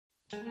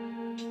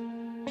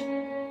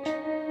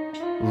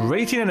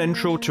Writing an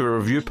intro to a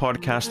review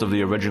podcast of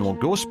the original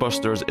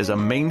Ghostbusters is a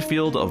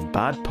minefield of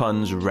bad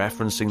puns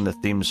referencing the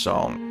theme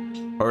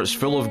song, or it's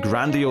full of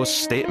grandiose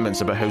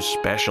statements about how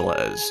special it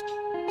is.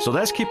 So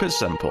let's keep it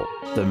simple.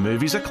 The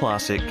movie's a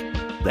classic.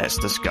 Let's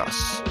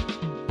discuss.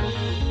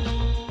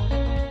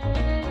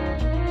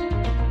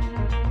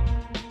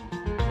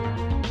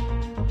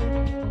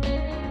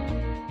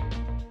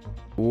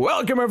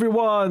 Welcome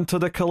everyone to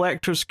the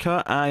Collector's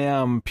Cut. I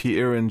am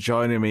Peter, and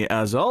joining me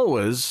as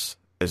always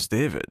is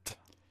David.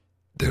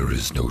 There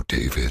is no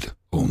David,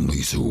 only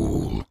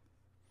Zool.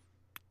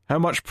 How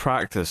much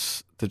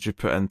practice did you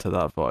put into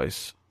that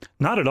voice?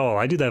 Not at all.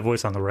 I do that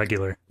voice on the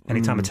regular.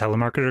 Anytime a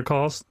telemarketer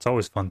calls, it's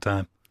always fun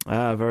time.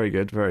 Ah, very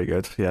good, very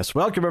good. Yes,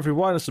 welcome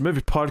everyone. It's the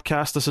movie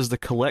podcast. This is the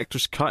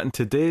Collector's Cut, and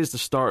today is the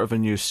start of a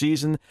new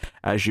season.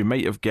 As you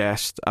might have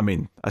guessed,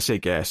 I say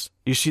guess,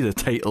 you see the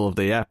title of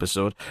the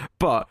episode,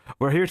 but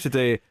we're here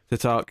today to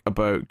talk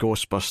about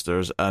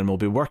Ghostbusters, and we'll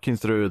be working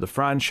through the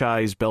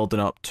franchise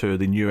building up to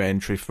the new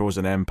entry,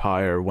 Frozen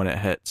Empire, when it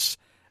hits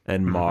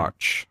in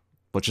March,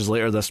 which is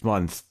later this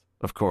month,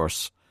 of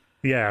course.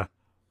 Yeah.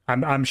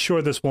 I'm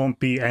sure this won't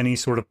be any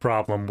sort of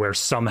problem where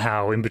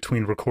somehow in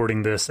between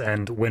recording this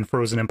and when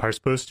Frozen Empire's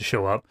supposed to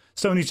show up,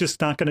 Sony's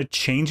just not going to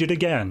change it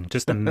again,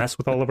 just to mess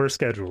with all of our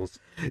schedules.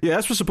 Yeah,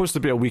 this was supposed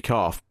to be a week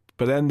off,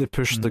 but then they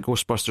pushed the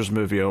Ghostbusters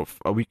movie out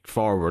a week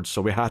forward,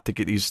 so we had to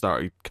get these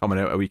started coming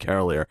out a week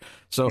earlier.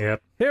 So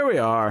Here we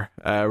are.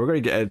 We're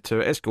going to get into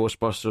it. It's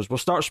Ghostbusters. We'll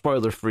start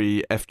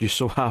spoiler-free if you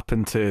so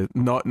happen to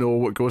not know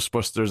what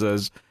Ghostbusters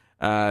is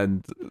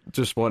and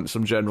just want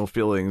some general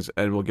feelings,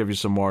 and we'll give you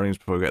some warnings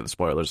before we get the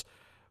spoilers.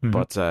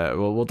 But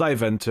we'll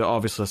dive into it.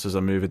 Obviously, this is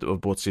a movie that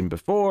we've both seen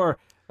before.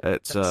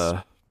 It's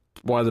one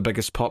of the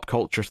biggest pop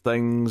culture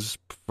things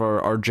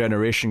for our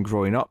generation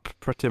growing up,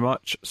 pretty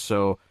much.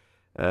 So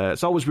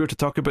it's always weird to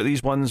talk about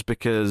these ones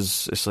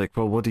because it's like,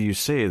 well, what do you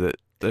say? That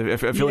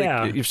if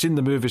like you've seen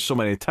the movie so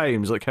many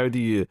times, like how do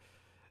you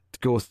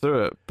go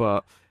through it?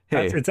 But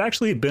hey, it's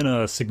actually been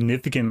a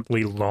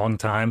significantly long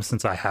time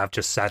since I have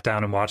just sat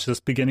down and watched this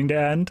beginning to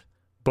end,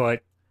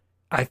 but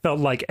I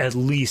felt like at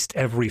least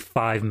every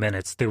 5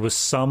 minutes there was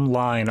some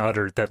line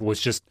uttered that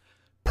was just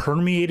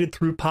permeated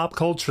through pop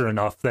culture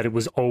enough that it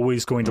was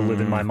always going to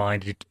live in my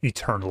mind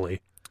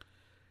eternally.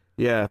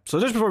 Yeah, so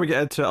just before we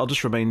get into it, I'll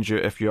just remind you,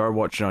 if you are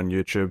watching on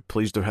YouTube,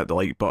 please do hit the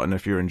like button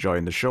if you're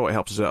enjoying the show. It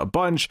helps us out a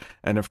bunch.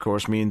 And of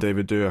course, me and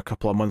David do a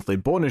couple of monthly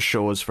bonus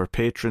shows for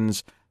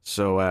patrons.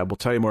 So we'll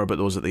tell you more about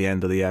those at the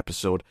end of the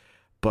episode.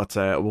 But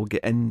we'll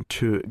get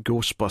into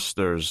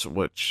Ghostbusters,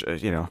 which,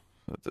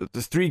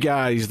 the three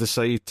guys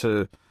decide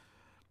to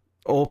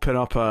open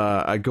up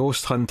a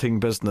ghost hunting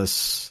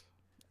business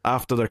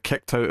after they're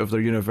kicked out of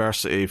their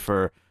university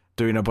for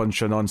doing a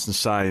bunch of nonsense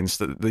science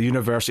that the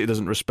university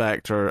doesn't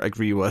respect or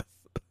agree with.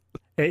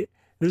 Hey,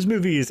 this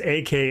movie is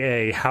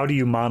AKA How Do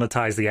You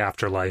Monetize the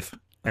Afterlife?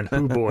 And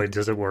who boy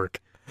does it work.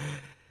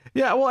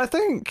 Yeah, well,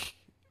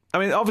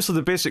 obviously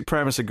the basic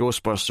premise of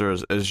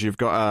Ghostbusters is you've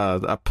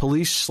got a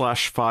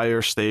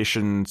police/fire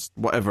station,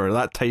 whatever,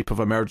 that type of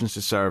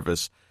emergency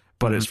service,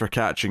 but it's for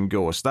catching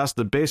ghosts. That's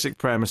the basic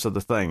premise of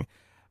the thing.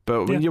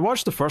 But when you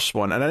watch the first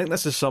one, and I think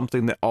this is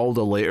something that all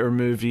the later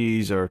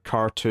movies or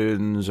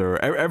cartoons or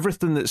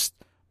everything that's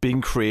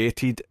being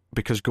created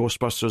because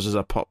Ghostbusters is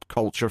a pop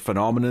culture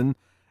phenomenon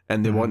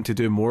and they want to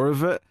do more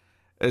of it,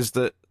 is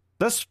that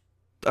this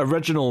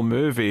original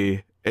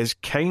movie is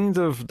kind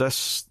of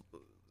this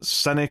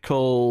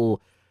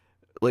cynical,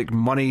 like,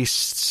 money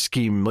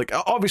scheme. Like,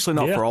 obviously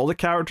not for all the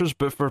characters,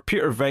 but for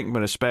Peter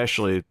Venkman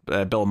especially,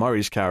 Bill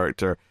Murray's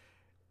character,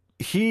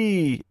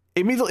 he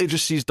immediately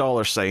just sees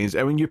dollar signs,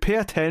 and when you pay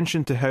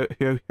attention to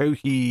how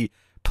he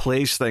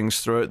plays things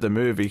throughout the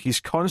movie, he's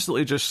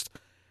constantly just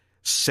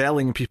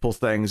selling people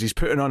things. He's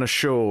putting on a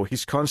show.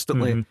 He's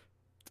constantly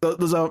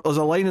there's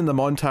a line in the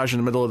montage in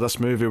the middle of this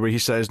movie where he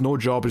says no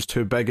job is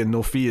too big and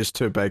no fee is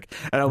too big,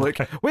 and I'm like,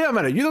 wait a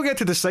minute, you don't get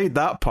to decide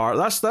that part.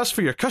 That's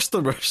for your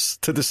customers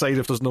to decide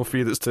if there's no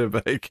fee that's too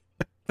big.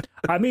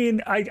 I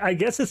mean, I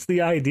guess it's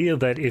the idea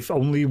that if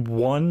only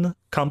one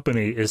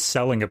company is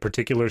selling a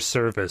particular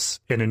service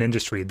in an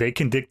industry, they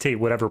can dictate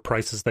whatever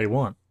prices they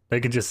want.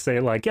 They can just say,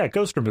 like, yeah,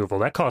 ghost removal,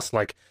 that costs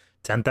like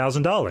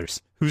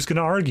 $10,000. Who's going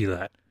to argue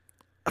that?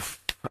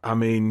 I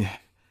mean,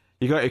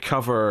 you got to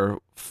cover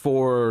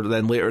 4,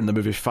 then later in the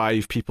movie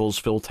 5 people's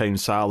full-time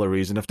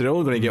salaries, and if they're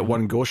only going to get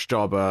one ghost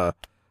job,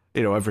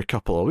 every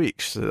couple of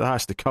weeks, it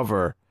has to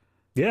cover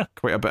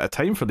quite a bit of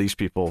time for these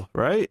people,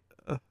 right?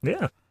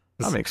 Yeah.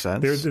 That makes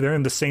sense. They're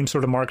in the same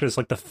sort of market as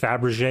like the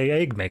Fabergé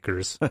egg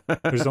makers.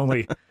 There's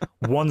only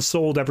one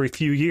sold every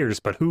few years,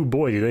 but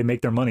boy, do they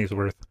make their money's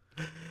worth.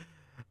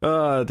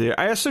 Oh dear.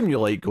 I assume you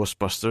like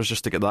Ghostbusters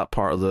just to get that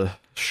part of the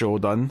show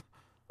done.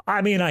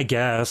 I mean, I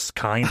guess,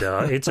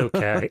 kinda. It's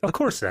okay. Of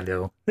course I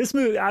do. This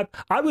movie, I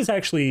was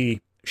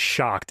actually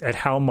shocked at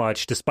how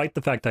much, despite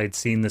the fact I'd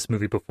seen this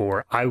movie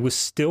before, I was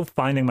still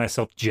finding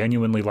myself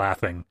genuinely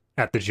laughing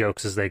at the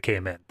jokes as they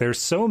came in. There's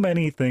so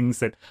many things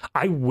that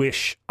I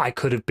wish I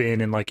could have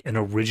been in like an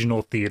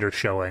original theater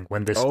showing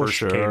when this first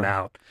came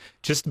out.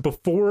 Just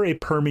before it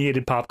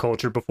permeated pop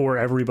culture, before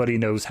everybody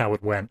knows how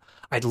it went.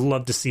 I'd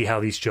love to see how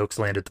these jokes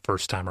landed the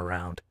first time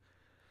around.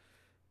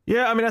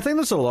 Yeah, I mean, I think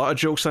there's a lot of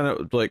jokes in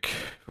it. Like,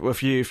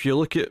 if you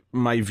look at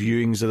my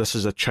viewings of this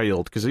as a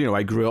child, because, you know,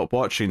 I grew up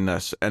watching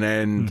this, and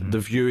then the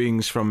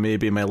viewings from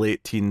maybe my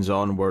late teens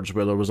onwards,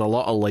 where there was a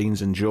lot of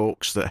lines and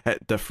jokes that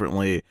hit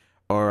differently,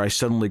 or I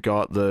suddenly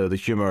got the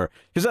humor.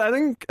 Because I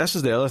think this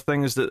is the other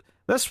thing, is that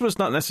this was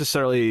not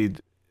necessarily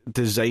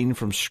designed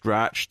from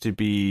scratch to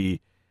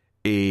be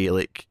a,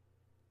 like,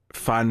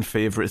 fan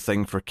favorite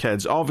thing for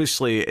kids.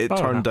 Obviously, it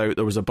turned out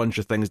there was a bunch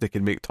of things they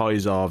could make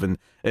toys of, and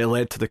it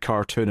led to the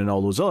cartoon and all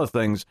those other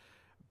things.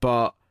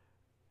 But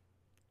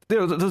you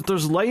know,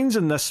 there's lines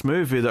in this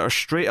movie that are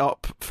straight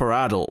up for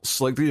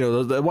adults. Like, you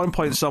know, at one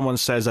point someone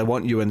says, "I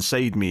want you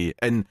inside me,"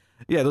 and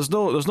yeah, there's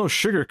no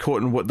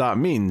sugarcoating what that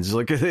means.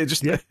 Like, it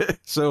just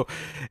so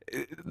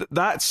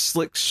that's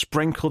like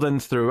sprinkled in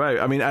throughout.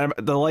 I mean,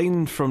 the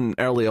line from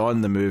early on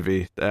in the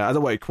movie, I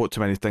don't want to quote too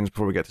many things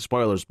before we get to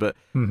spoilers, but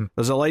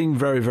there's a line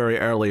very, very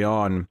early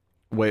on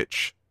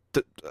which,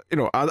 you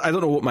know, I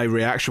don't know what my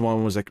reaction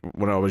was like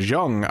when I was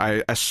young.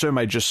 I assume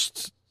I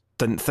just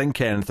didn't think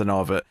anything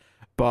of it,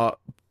 but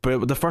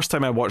the first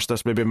time I watched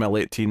this, maybe in my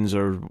late teens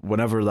or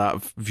whenever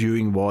that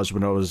viewing was,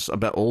 when I was a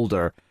bit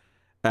older,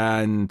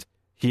 and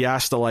he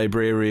asked the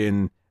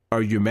librarian,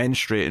 "Are you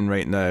menstruating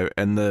right now?"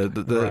 And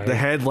the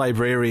head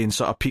librarian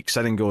sort of peeks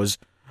in and goes,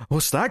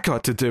 "What's that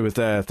got to do with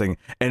anything?"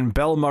 And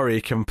Bill Murray,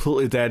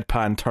 completely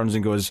deadpan, turns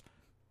and goes,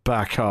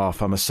 "Back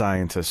off, I'm a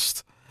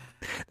scientist."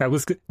 That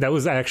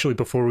was actually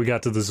before we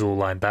got to the Zool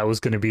line. That was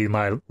going to be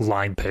my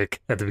line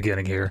pick at the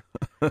beginning here.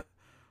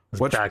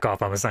 Back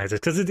off, I'm a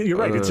scientist. Because you're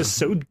right, it's just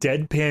so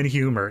deadpan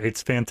humor.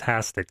 It's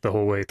fantastic the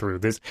whole way through.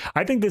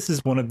 I think this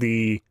is one of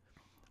the...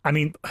 I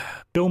mean,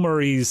 Bill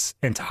Murray's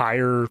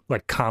entire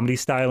like comedy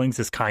stylings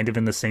is kind of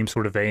in the same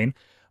sort of vein,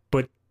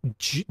 but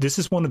this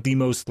is one of the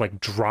most like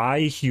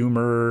dry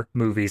humor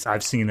movies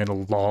I've seen in a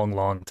long,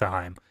 long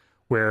time,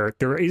 where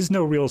there is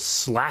no real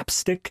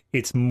slapstick.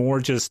 It's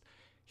more just,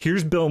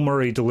 here's Bill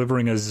Murray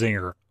delivering a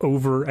zinger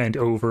over and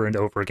over and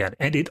over again,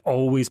 and it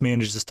always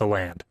manages to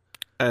land.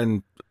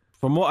 And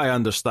from what I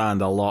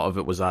understand, a lot of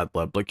it was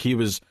ad-lib. Like, he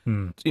was,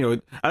 you know,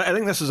 I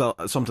think this is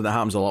something that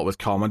happens a lot with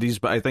comedies,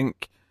 but I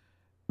think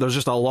there's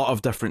just a lot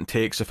of different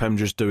takes of him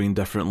just doing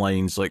different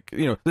lines. Like,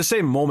 you know, the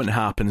same moment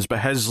happens, but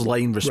his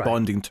line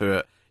responding to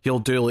it, he'll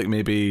do like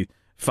maybe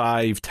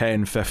 5,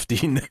 10,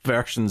 15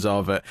 versions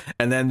of it,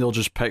 and then they'll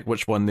just pick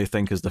which one they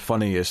think is the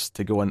funniest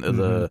to go into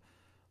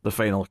the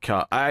final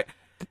cut.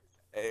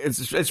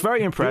 It's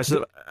very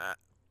impressive.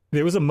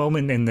 There was a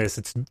moment in this,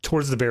 it's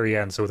towards the very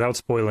end, so without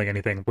spoiling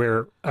anything,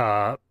 where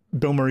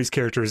Bill Murray's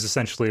character is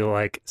essentially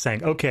like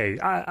saying, "Okay,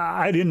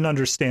 I didn't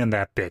understand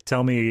that bit.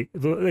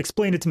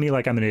 Explain it to me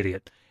like I'm an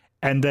idiot."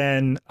 And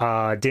then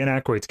Dan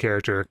Aykroyd's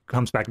character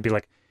comes back and be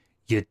like,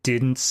 "You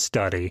didn't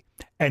study."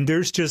 And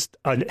there's just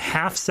a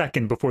half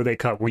second before they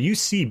cut where you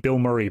see Bill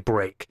Murray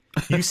break.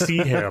 You see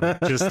him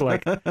just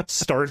like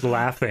start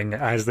laughing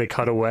as they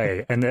cut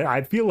away. And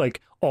I feel like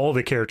all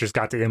the characters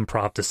got to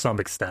improv to some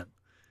extent.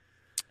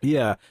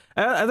 Yeah,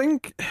 I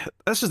think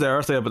this is the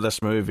other thing about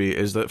this movie,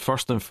 is that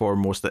first and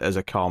foremost it is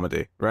a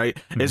comedy, right?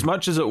 As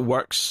much as it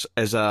works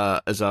as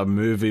a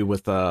movie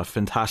with a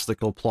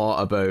fantastical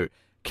plot about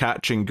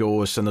catching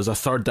ghosts, and there's a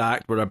third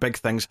act where a big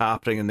thing's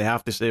happening and they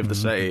have to save the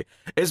city,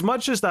 as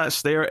much as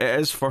that's there, it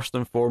is first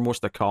and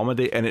foremost a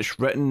comedy, and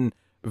it's written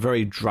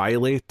very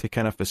dryly to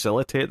kind of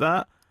facilitate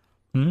that.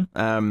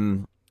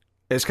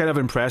 It's kind of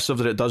impressive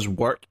that it does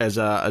work as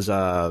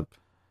a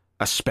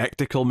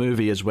spectacle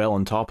movie as well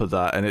on top of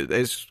that, and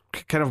it's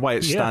kind of why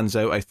it stands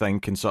out, I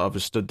think, and sort of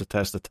has stood the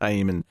test of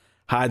time and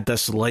had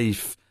this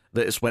life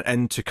that it's went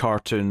into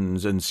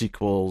cartoons and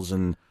sequels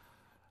and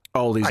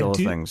all these other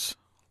things.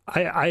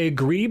 I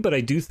agree, but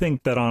I do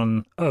think that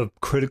on a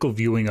critical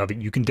viewing of it,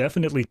 you can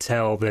definitely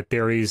tell that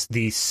there is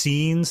the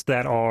scenes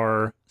that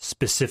are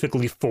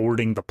specifically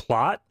forwarding the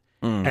plot,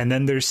 and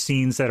then there's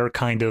scenes that are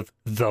kind of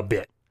the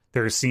bit.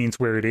 There are scenes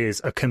where it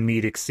is a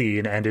comedic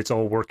scene and it's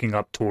all working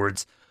up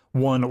towards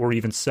one or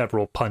even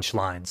several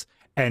punchlines.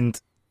 And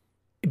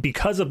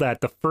because of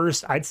that, the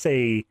first, I'd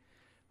say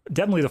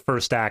definitely the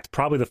first act,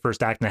 probably the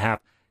first act and a half,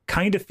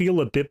 kind of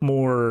feel a bit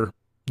more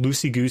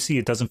loosey-goosey.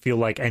 It doesn't feel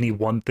like any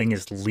one thing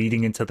is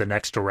leading into the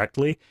next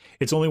directly.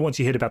 It's only once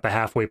you hit about the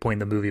halfway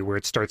point in the movie where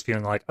it starts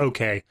feeling like,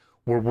 okay,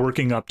 we're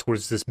working up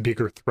towards this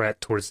bigger threat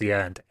towards the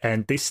end.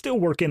 And they still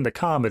work in the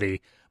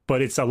comedy,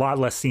 but it's a lot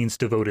less scenes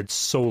devoted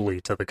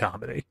solely to the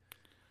comedy.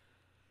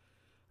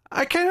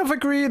 I kind of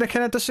agree and I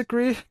kind of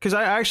disagree, because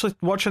I actually,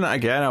 watching it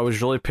again, I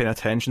was really paying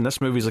attention. This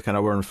movie's like an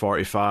hour and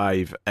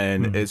 45,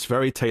 and it's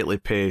very tightly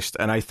paced,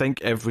 and I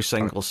think every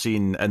single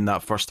scene in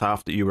that first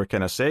half that you were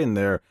kind of saying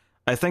there,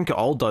 I think it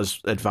all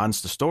does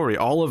advance the story.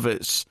 All of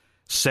it's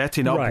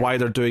setting up why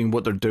they're doing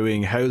what they're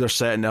doing, how they're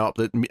setting it up,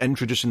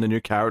 introducing the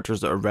new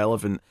characters that are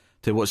relevant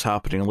to what's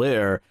happening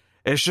later.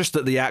 It's just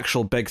that the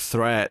actual big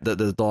threat that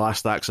the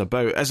last act's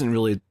about isn't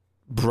really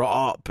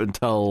brought up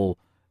until,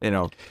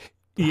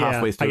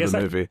 halfway through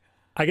the movie.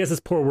 I guess it's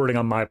poor wording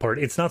on my part.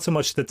 It's not so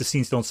much that the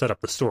scenes don't set up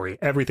the story.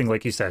 Everything,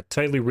 like you said,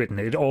 tightly written.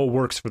 It all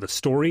works for the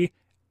story.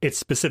 It's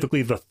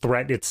specifically the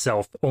threat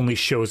itself only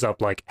shows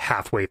up like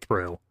halfway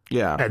through.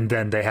 Yeah. And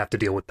then they have to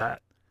deal with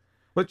that.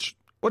 Which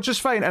is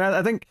fine. And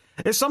I think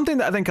it's something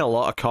that I think a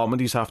lot of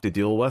comedies have to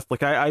deal with.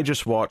 Like, I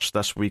just watched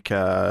this week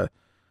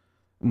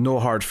No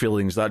Hard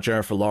Feelings, that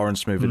Jennifer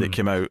Lawrence movie that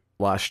came out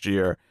last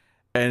year.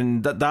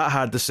 And that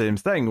had the same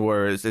thing,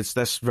 where it's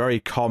this very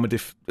comedy...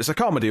 It's a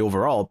comedy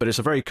overall, but it's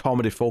a very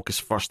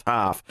comedy-focused first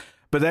half.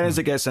 But then as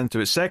it gets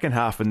into its second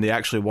half and they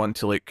actually want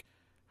to, like,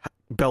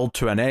 build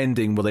to an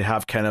ending where they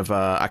have kind of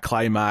a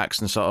climax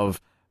and sort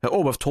of,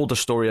 oh, we've told a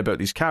story about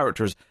these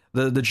characters,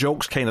 the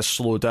jokes kind of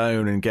slow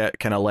down and get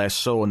kind of less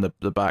so in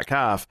the back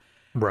half.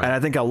 Right. And I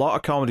think a lot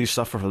of comedies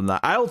suffer from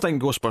that. I don't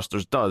think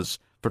Ghostbusters does,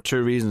 for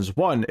two reasons.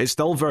 One, it's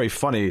still very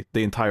funny,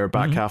 the entire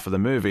back half of the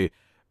movie.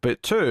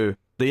 But two,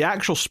 the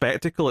actual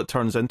spectacle it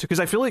turns into, because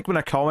I feel like when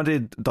a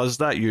comedy does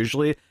that,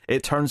 usually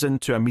it turns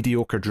into a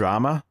mediocre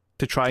drama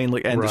to try and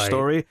like end the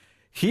story.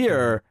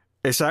 Here,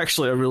 it's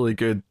actually a really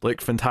good,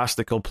 like,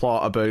 fantastical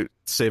plot about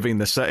saving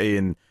the city,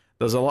 and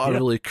there's a lot of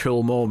really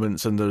cool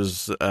moments, and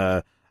there's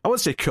I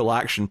wouldn't say cool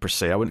action per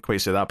se, I wouldn't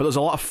quite say that, but there's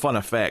a lot of fun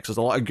effects. There's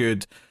a lot of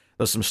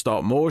there's some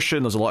stop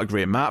motion, there's a lot of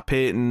great map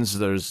paintings,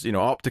 there's,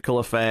 optical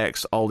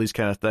effects, all these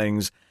kind of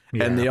things,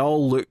 and they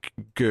all look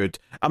good.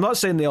 I'm not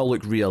saying they all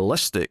look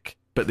realistic,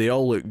 but they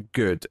all look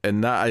good,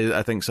 and that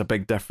I think is a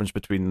big difference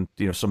between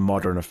some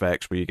modern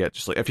effects where you get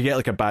just like, if you get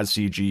like a bad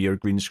CG or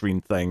green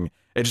screen thing,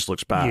 it just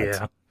looks bad.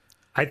 Yeah,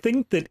 I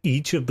think that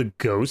each of the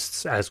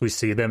ghosts, as we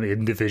see them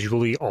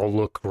individually, all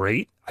look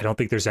great. I don't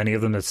think there's any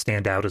of them that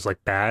stand out as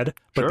like bad,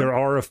 but there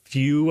are a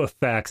few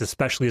effects,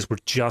 especially as we're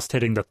just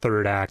hitting the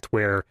third act,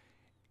 where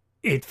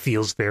it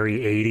feels very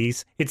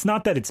 80s. It's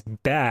not that it's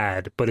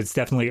bad, but it's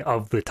definitely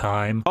of the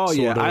time. Oh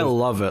yeah, I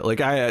love it.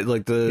 Like I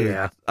think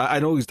I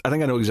know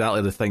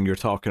exactly the thing you're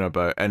talking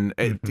about, and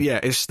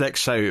it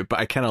sticks out. But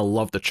I kind of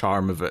love the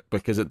charm of it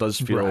because it does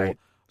feel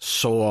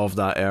so of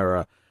that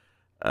era.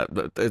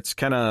 It's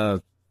kind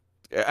of,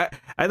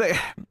 I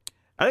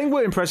think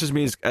what impresses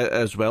me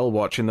as well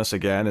watching this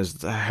again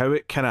is how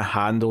it kind of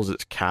handles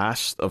its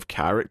cast of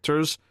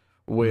characters,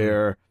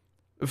 where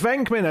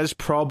Venkman is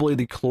probably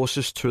the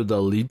closest to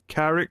the lead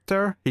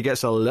character. He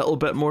gets a little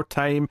bit more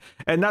time,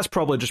 and that's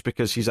probably just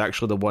because he's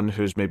actually the one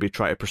who's maybe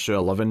trying to pursue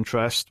a love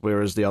interest,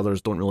 whereas the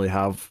others don't really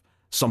have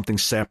something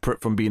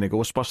separate from being a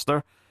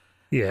Ghostbuster.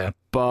 Yeah.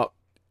 But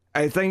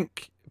I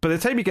think by the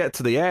time you get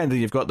to the end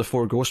and you've got the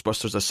four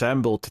Ghostbusters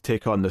assembled to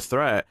take on the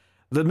threat,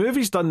 the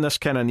movie's done this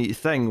kind of neat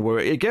thing where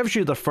it gives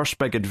you the first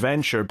big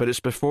adventure, but it's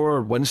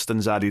before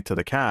Winston's added to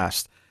the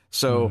cast.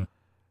 So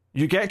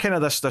you get kind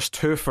of this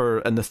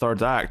twofer in the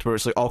third act where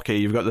it's like, okay,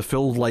 you've got the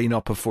full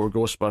lineup of four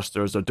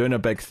Ghostbusters, they're doing a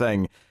big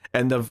thing,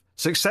 and they've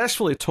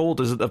successfully told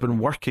us that they've been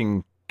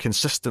working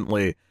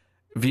consistently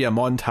via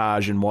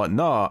montage and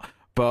whatnot,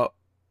 but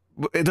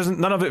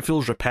none of it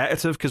feels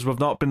repetitive because we've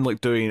not been like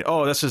doing,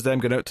 oh, this is them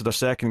going out to their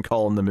second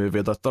call in the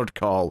movie, their third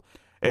call.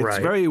 It's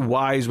very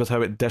wise with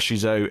how it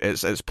dishes out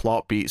its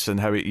plot beats and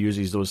how it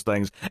uses those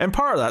things. And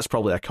part of that's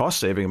probably a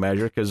cost-saving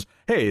measure because,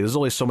 hey, there's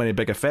only so many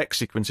big effect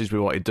sequences we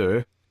want to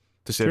do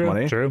to save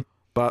money. True.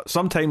 But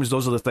sometimes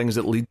those are the things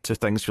that lead to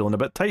things feeling a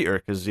bit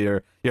tighter because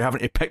you're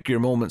having to pick your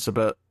moments a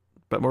bit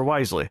more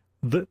wisely.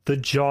 The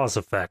Jaws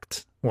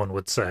effect, one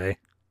would say.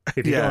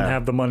 If you don't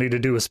have the money to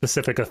do a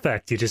specific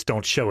effect, you just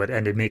don't show it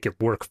and it make it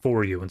work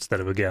for you instead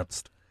of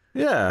against.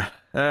 Yeah.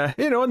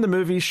 In the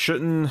movie's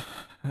shooting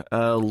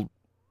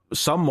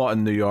somewhat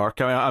in New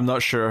York. I mean, I'm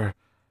not sure.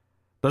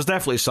 There's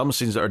definitely some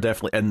scenes that are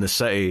definitely in the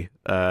city.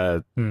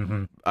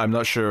 I'm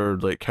not sure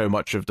like how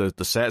much of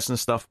the sets and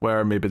stuff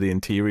were. Maybe the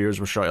interiors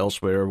were shot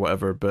elsewhere or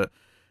whatever. But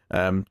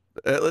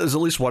there's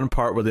at least one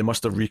part where they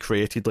must have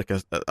recreated like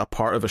a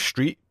part of a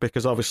street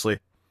because obviously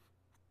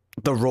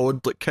the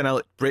road like kind of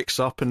like breaks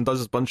up and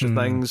does a bunch of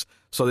things.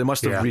 So they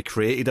must have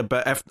recreated a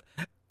bit.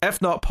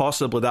 If not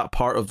possibly that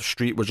part of the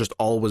street was just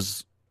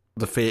always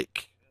the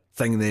fake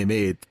thing they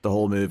made the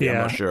whole movie. I'm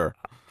not sure.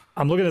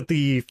 I'm looking at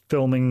the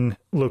filming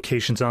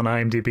locations on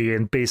IMDb,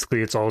 and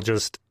basically it's all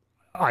just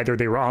either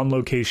they were on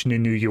location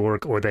in New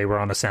York or they were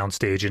on a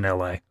soundstage in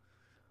LA.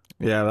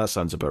 Yeah, that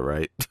sounds about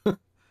right.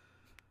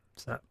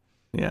 So.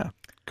 Yeah,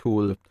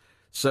 cool.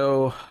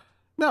 So,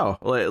 no,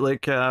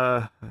 like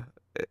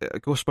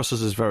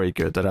Ghostbusters is very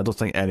good, and I don't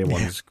think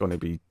anyone's going to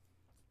be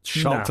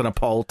shocked and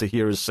appalled to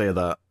hear us say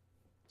that.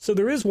 So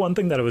there is one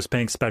thing that I was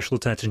paying special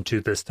attention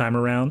to this time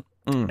around,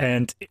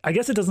 and I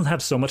guess it doesn't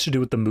have so much to do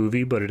with the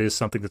movie, but it is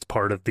something that's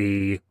part of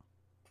the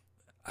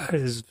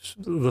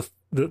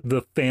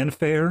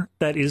fanfare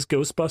that is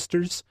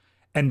Ghostbusters,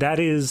 and that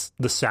is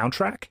the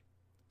soundtrack,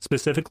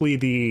 specifically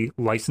the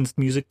licensed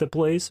music that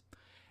plays.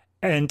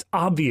 And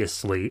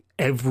obviously,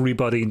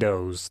 everybody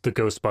knows the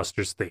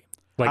Ghostbusters theme.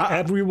 Like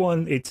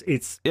everyone,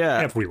 it's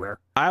everywhere.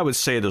 I would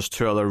say there's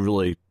two other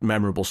really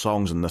memorable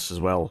songs in this as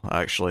well,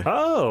 actually.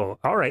 Oh,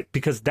 all right.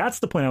 Because that's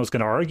the point I was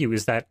going to argue,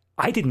 is that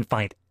I didn't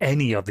find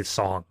any of the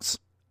songs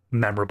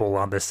memorable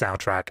on this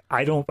soundtrack.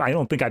 I don't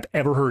think I've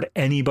ever heard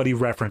anybody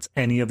reference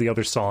any of the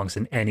other songs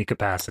in any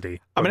capacity.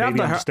 I mean,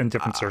 maybe I'm just in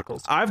different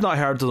circles. I've not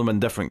heard of them in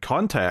different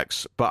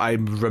contexts, but I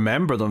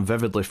remember them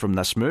vividly from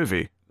this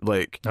movie.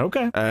 Like,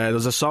 okay,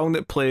 there's a song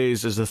that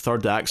plays as the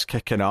third act's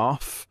kicking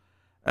off,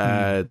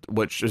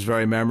 which is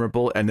very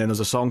memorable. And then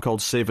there's a song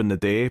called Saving the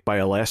Day by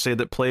Alessi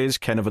that plays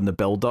kind of in the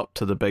build-up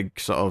to the big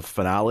sort of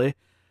finale,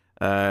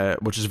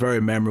 which is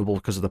very memorable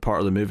because of the part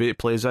of the movie it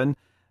plays in.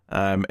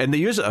 And they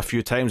use it a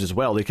few times as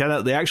well.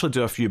 They actually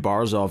do a few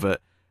bars of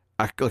it,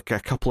 like a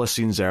couple of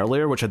scenes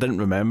earlier, which I didn't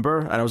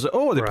remember. And I was like,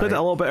 oh, they played it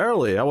a little bit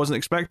early. I wasn't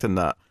expecting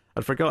that.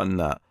 I'd forgotten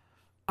that.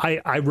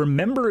 I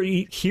remember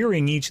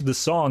hearing each of the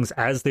songs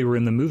as they were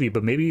in the movie,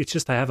 but maybe it's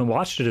just I haven't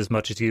watched it as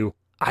much as you.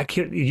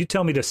 You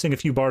tell me to sing a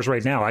few bars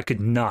right now, I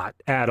could not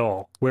at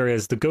all.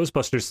 Whereas the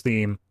Ghostbusters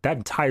theme, that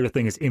entire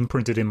thing is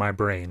imprinted in my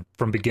brain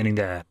from beginning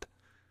to end.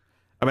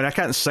 I mean, I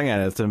can't sing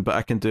anything, but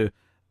I can do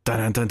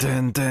dun dun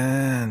dun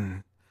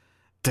dun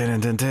dun dun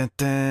dun dun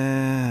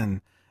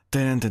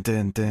dun dun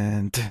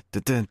dun dun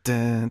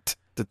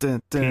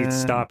dun dun. Pete,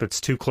 stop! It's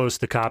too close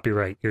to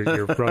copyright.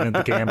 You're running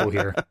the gamble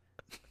here.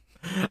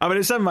 I mean,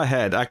 it's in my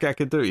head. I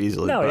could do it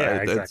easily. No,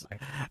 yeah, exactly.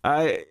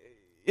 I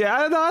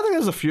think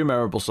there's a few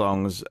memorable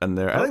songs in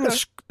there. I think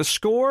the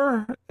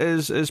score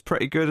is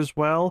pretty good as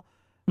well.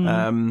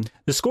 Mm-hmm.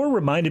 The score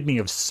reminded me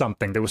of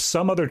something. There was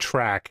some other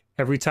track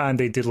every time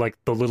they did like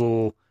the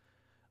little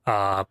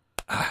God,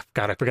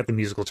 I forgot the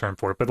musical term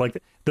for it, but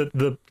like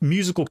the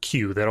musical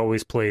cue that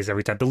always plays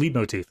every time, the lead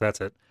motif, that's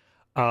it.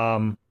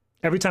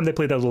 Every time they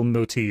play that little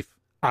motif,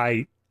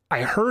 I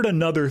heard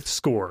another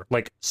score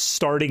like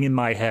starting in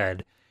my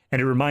head,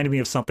 and it reminded me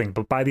of something,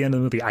 but by the end of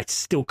the movie I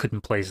still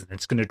couldn't place it.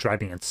 It's going to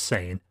drive me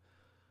insane.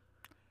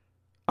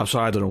 I'm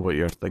sorry, I don't know what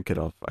you're thinking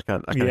of. I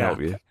can't help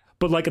you.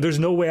 But like there's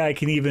no way I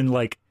can even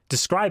like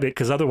describe it,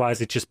 because otherwise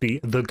it'd just be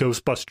the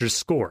Ghostbusters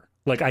score.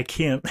 Like I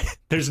can't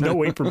there's no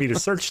way for me to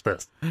search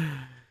this.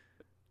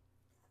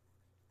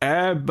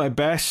 My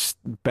best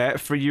bet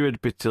for you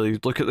would be to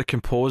look at the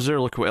composer,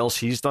 look what else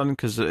he's done,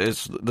 because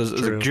there's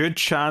a good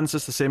chance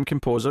it's the same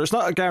composer. It's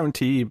not a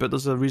guarantee, but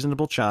there's a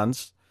reasonable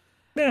chance.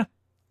 Yeah,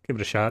 give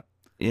it a shot.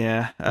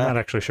 Yeah. I'm not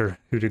actually sure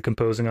who did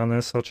composing on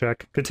this. I'll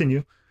check.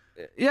 Continue.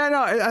 Yeah,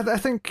 no, I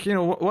think,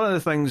 one of the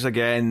things,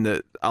 again,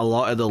 that a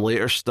lot of the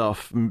later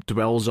stuff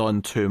dwells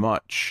on too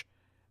much,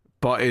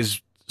 but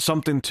is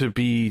something to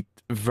be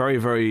very,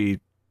 very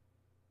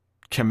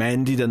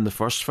commended in the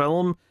first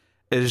film,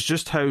 is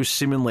just how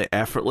seemingly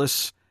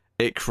effortless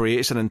it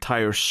creates an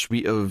entire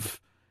suite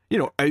of,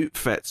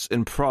 outfits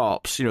and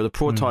props, the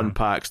proton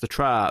packs, the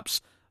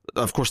traps,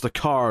 of course the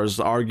cars,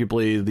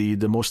 arguably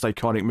the most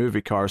iconic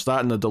movie cars,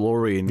 that and the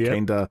DeLorean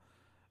kind of,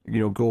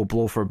 go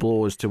blow for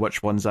blow as to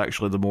which one's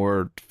actually the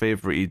more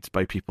favorited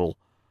by people.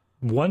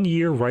 1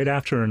 year right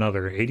after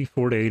another,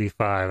 84 to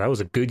 85. That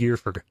was a good year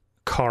for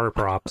car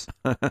props.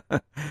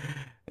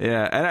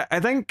 Yeah, and I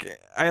think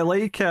I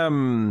like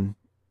the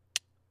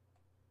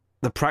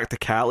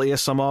practicality of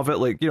some of it.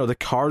 Like, the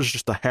car's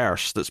just a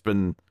hearse that's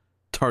been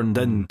turned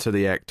into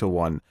the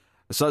Ecto-1.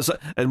 So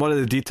and one of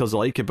the details I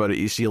like about it,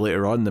 you see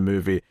later on in the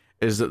movie,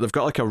 is that they've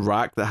got like a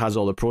rack that has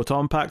all the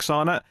proton packs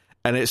on it,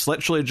 and it's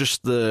literally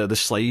just the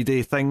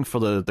slidey thing for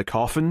the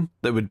coffin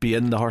that would be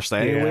in the hearse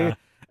anyway. Yeah.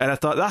 And I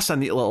thought that's a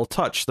neat little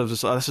touch.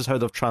 This is how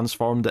they've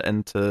transformed it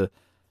into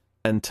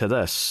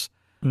this.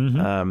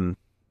 Mm-hmm.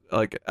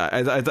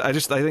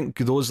 I think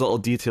those little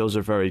details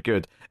are very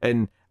good.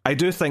 And I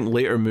do think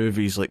later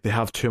movies, like, they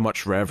have too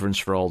much reverence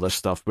for all this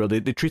stuff, where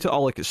they treat it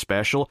all like it's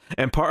special.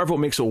 And part of what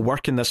makes it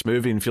work in this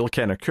movie and feel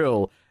kind of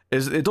cool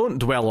is they don't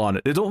dwell on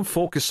it. They don't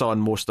focus on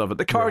most of it.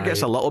 The car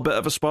gets a little bit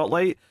of a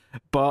spotlight,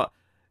 but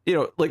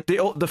like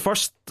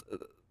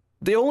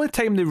the only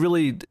time they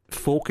really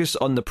focus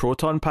on the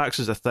proton packs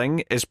as a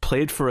thing is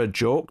played for a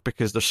joke,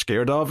 because they're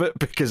scared of it,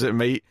 because it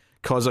might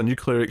cause a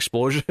nuclear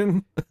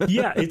explosion.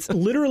 Yeah, it's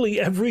literally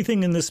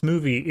everything in this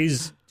movie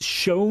is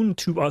shown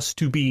to us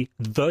to be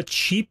the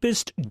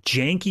cheapest,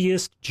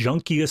 jankiest,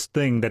 junkiest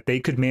thing that they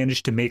could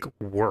manage to make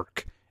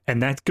work.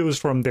 And that goes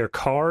from their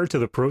car to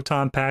the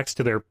proton packs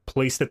to their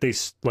place that they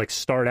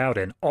start out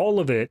in. All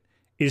of it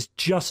is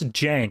just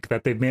jank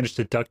that they've managed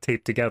to duct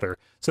tape together.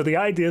 So the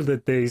idea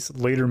that these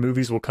later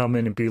movies will come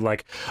in and be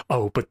like,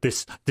 oh, but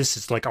this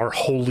is like our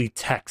holy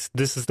text.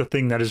 This is the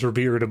thing that is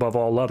revered above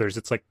all others.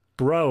 It's like,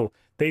 bro,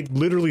 they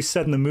literally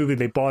said in the movie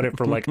they bought it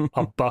for like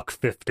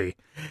 $1.50.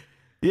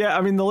 Yeah,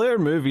 I mean, the later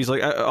movies,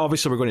 like,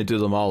 obviously we're going to do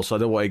them all, so I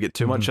don't want to get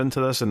too much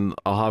into this, and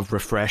I'll have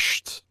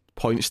refreshed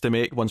points to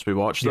make once we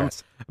watch them.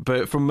 Yes.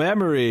 But from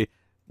memory,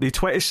 the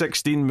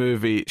 2016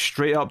 movie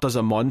straight up does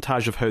a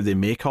montage of how they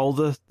make all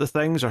the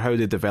things, or how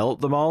they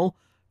develop them all,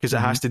 because it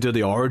has to do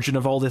the origin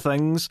of all the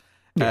things.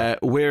 Yeah.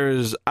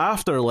 Whereas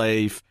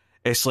Afterlife,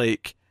 it's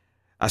like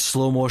a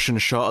slow motion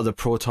shot of the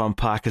proton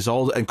pack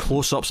and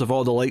close ups of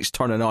all the lights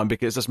turning on,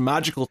 because it's this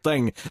magical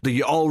thing that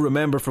you all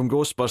remember from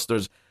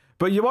Ghostbusters.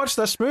 But you watch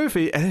this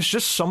movie, and it's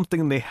just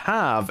something they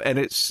have, and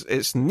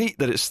it's neat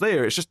that it's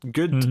there. It's just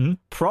good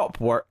prop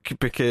work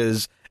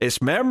because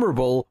it's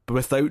memorable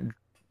without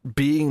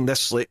being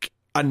this like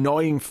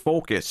annoying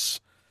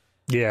focus.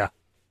 Yeah.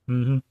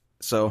 Mm-hmm.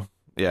 So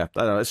yeah,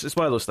 I don't know. It's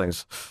one of those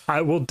things. I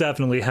will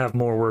definitely have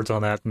more words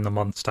on that in a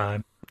month's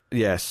time.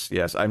 Yes,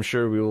 I'm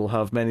sure we will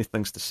have many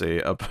things to say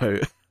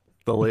about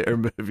the later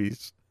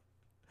movies.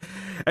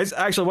 It's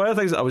actually one of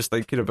the things that I was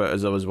thinking about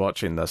as I was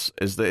watching this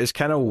is that it's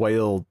kind of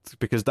wild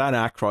because Dan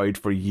Aykroyd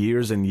for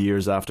years and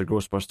years after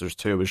Ghostbusters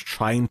 2 was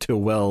trying to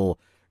will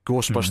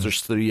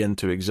Ghostbusters 3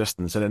 into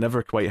existence, and it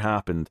never quite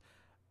happened.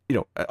 You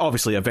know,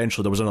 obviously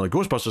eventually there was another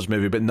Ghostbusters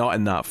movie, but not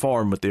in that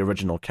form with the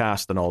original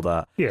cast and all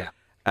that. Yeah.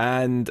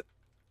 And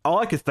all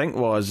I could think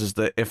is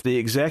that if the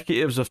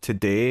executives of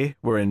today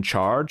were in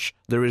charge,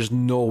 there is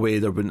no way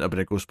there wouldn't have been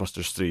a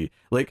Ghostbusters 3.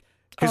 Like,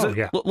 because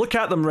look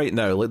at them right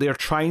now. Like, they're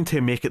trying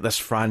to make it this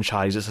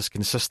franchise. It's this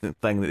consistent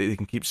thing that they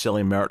can keep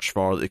selling merch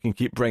for, that they can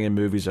keep bringing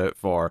movies out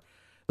for.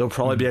 There'll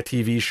probably be a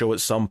TV show at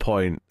some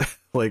point.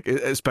 Like,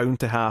 it's bound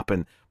to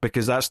happen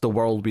because that's the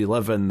world we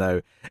live in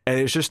now. And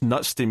it's just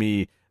nuts to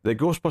me that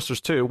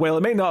Ghostbusters 2, well,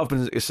 it may not have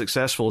been as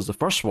successful as the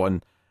first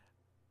one,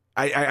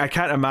 I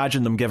can't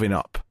imagine them giving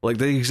up. Like,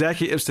 the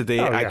executives today,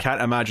 I can't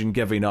imagine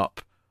giving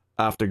up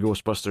after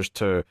Ghostbusters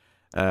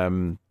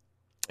 2.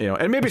 You know,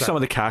 and maybe some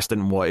of the cast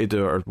didn't want to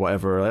do it or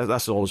whatever.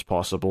 That's always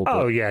possible. But...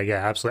 Oh, yeah,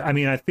 absolutely. I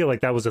mean, I feel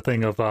like that was a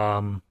thing of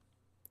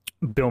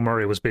Bill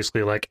Murray was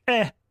basically like,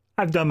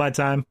 I've done my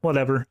time,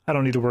 whatever. I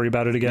don't need to worry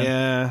about it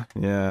again.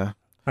 Yeah.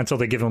 Until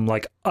they give him,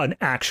 like, an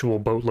actual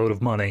boatload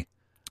of money.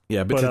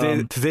 Yeah, but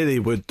today they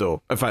would,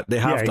 though. In fact, they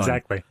have done.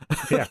 Exactly.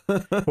 Yeah.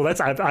 Well,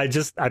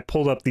 I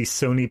pulled up the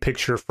Sony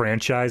Picture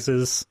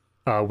Franchises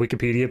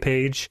Wikipedia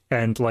page,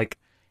 and, like,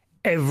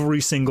 every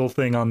single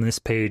thing on this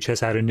page has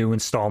had a new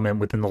installment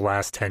within the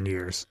last 10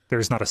 years.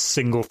 There's not a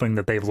single thing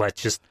that they've let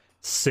just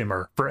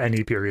simmer for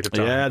any period of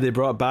time. Yeah, they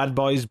brought Bad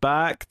Boys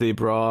back. They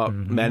brought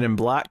Men in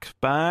Black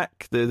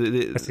back.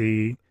 I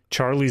see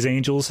Charlie's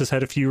Angels has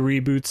had a few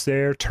reboots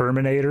there.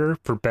 Terminator,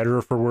 for better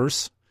or for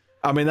worse.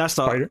 I mean, that's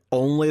not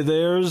only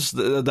theirs.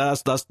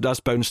 That's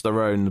bounced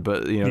around,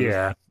 but you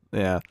know,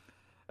 yeah.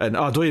 And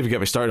don't even get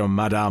me started on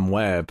Madame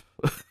Web.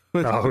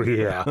 Oh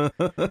yeah,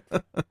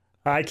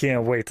 I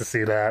can't wait to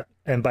see that.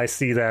 And by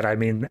see that, I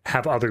mean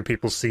have other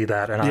people see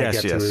that, and I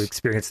get to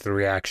experience the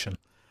reaction.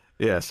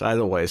 Yes, I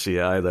don't want to see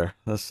it either.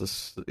 That's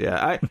just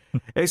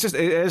it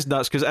is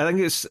nuts because I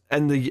think it's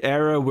in the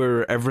era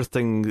where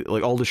everything,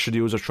 like all the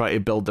studios are trying to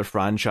build their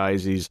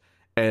franchises,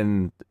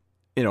 and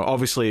you know,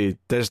 obviously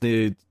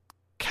Disney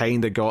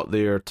kind of got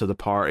there to the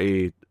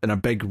party in a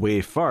big way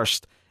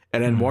first,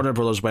 and then Warner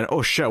Brothers went,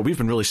 oh shit, we've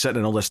been really sitting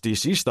in all this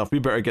DC stuff, we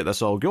better get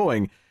this all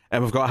going,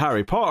 and we've got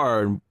Harry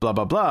Potter and blah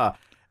blah blah.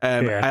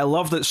 I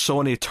love that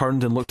Sony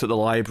turned and looked at the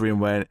library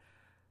and went,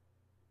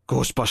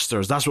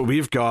 Ghostbusters, that's what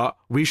we've got,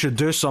 we should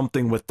do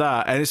something with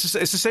that. And it's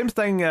the same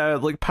thing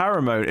like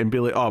Paramount, and be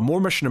like, oh, more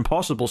Mission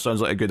Impossible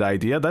sounds like a good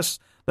idea, let's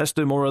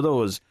do more of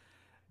those.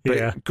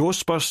 But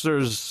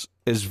Ghostbusters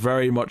is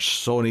very much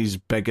Sony's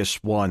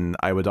biggest one,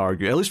 I would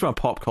argue. At least from a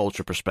pop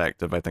culture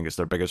perspective, I think it's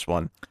their biggest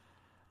one.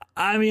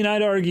 I mean,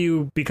 I'd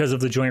argue because of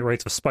the joint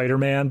rights of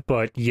Spider-Man,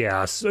 but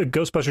yeah,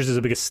 Ghostbusters is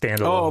the biggest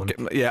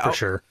standalone, for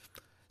sure.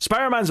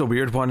 Spider-Man's a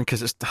weird one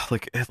because it's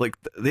like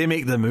they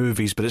make the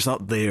movies, but it's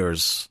not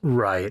theirs.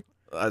 Right.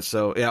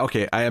 So, yeah,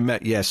 okay, I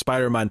admit,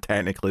 Spider-Man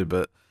technically,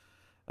 but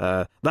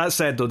that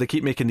said, though, they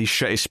keep making these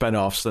shitty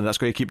spin-offs, and that's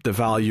going to keep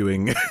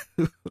devaluing...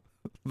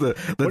 What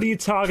are you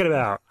talking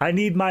about? I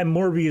need my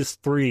Morbius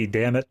 3,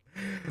 damn it.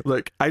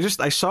 Look, I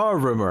saw a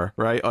rumor,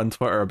 right, on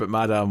Twitter about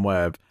Madame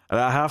Web, and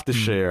I have to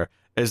share,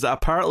 is that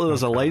apparently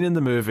there's a line in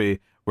the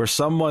movie where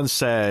someone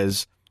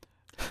says...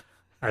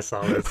 I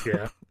saw this,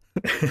 yeah.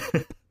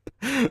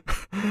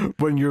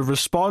 When you're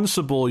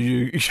responsible,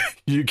 you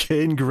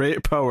gain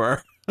great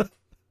power.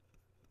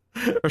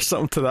 Or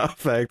something to that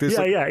effect.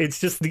 It's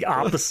just the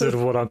opposite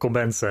of what Uncle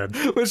Ben said.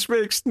 Which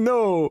makes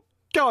no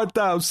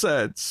goddamn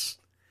sense.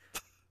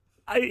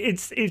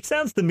 It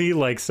sounds to me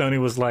like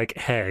Sony was like,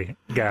 hey,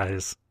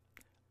 guys,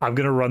 I'm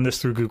going to run this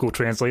through Google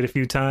Translate a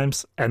few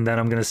times, and then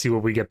I'm going to see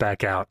what we get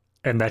back out.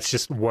 And that's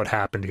just what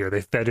happened here.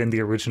 They fed in the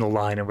original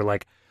line, and we're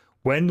like,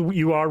 when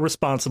you are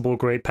responsible,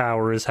 great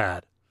power is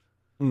had.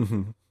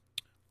 Mm-hmm.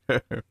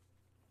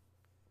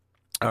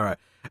 All right.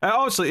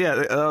 Obviously,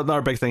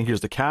 another big thing here is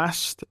the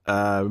cast. We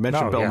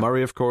mentioned Bill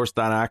Murray, of course,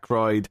 Dan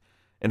Aykroyd,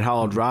 and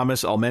Harold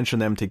Ramis. I'll mention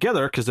them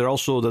together because they're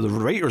also the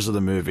writers of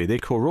the movie. They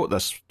co-wrote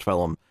this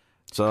film.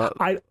 So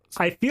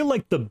I feel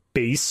like the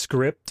base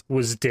script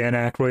was Dan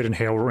Aykroyd and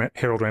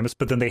Harold Ramis,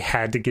 but then they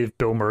had to give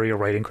Bill Murray a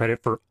writing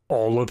credit for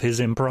all of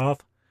his improv.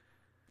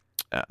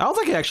 I don't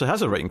think he actually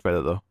has a writing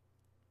credit, though.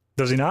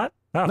 Does he not?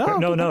 Oh,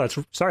 no. That's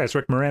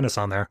Rick Moranis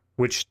on there,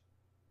 which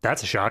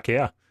that's a shock.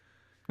 Yeah.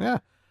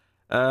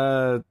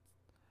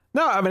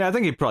 No, I mean, I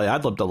think he probably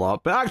ad-libbed a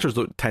lot, but actors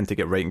don't tend to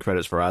get writing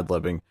credits for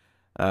ad-libbing.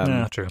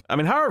 True. I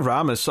mean, Harold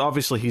Ramis,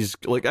 obviously, he's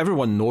like,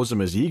 everyone knows him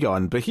as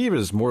Egon, but he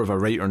was more of a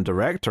writer and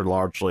director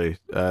largely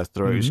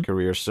throughout his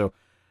career. So,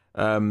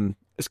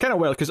 it's kind of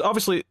weird because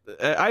obviously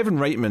Ivan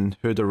Reitman,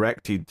 who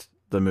directed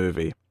the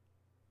movie,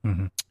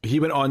 he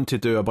went on to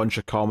do a bunch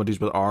of comedies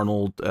with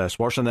Arnold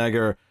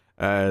Schwarzenegger,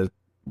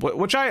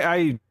 which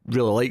I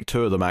really like.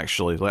 Two of them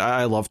actually. Like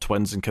I love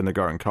Twins and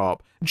Kindergarten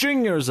Cop.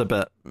 Junior's a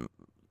bit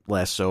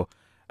less so,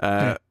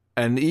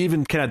 and he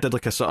even kind of did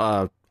like a sort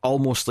of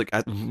almost like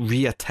a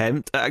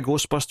reattempt at a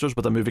Ghostbusters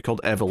with a movie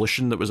called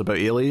Evolution that was about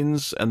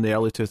aliens in the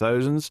early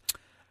 2000s.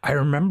 I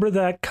remember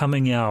that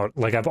coming out.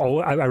 Like I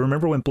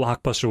remember when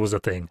Blockbuster was a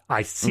thing.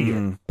 I see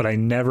it, but I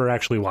never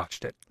actually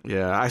watched it.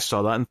 Yeah, I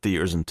saw that in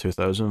theaters in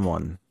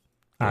 2001.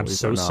 I'm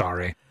so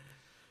sorry.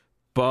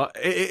 But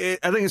I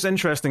think it's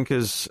interesting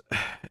because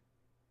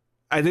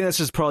I think this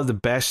is probably the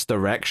best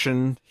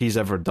direction he's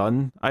ever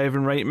done,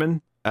 Ivan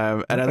Reitman.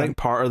 And I think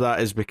part of that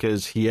is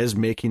because he is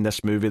making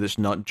this movie that's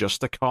not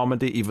just a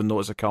comedy, even though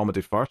it's a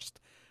comedy first.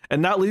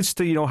 And that leads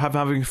to, you know,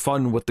 having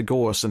fun with the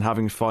ghosts and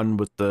having fun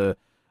with the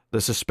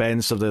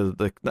suspense of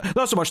the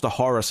not so much the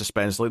horror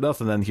suspense, like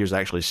nothing in here's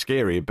actually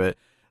scary, but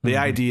the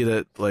idea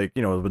that, like,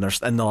 you know, when they're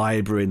in the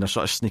library and they're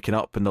sort of sneaking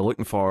up and they're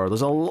looking for her,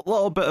 there's a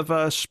little bit of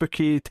a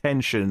spooky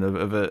tension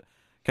of it,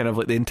 kind of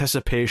like the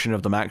anticipation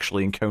of them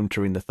actually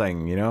encountering the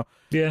thing, you know?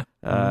 Yeah.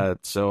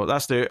 So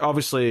that's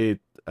obviously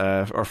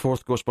our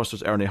fourth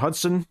Ghostbusters, Ernie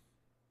Hudson,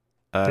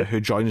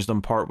 who joins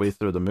them partway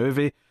through the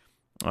movie.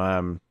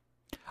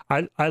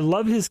 I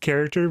love his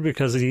character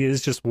because he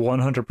is just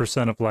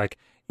 100% of like,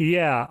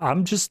 yeah,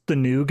 I'm just the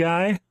new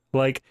guy.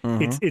 Like,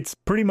 it's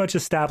pretty much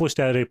established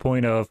at a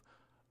point of,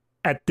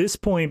 at this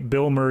point,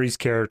 Bill Murray's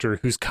character,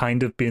 who's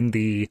kind of been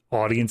the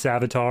audience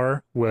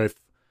avatar with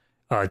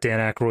Dan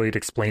Aykroyd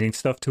explaining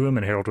stuff to him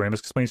and Harold Ramis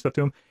explaining stuff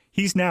to him,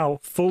 he's now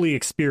fully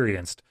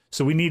experienced.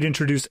 So we need to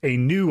introduce a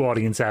new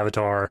audience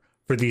avatar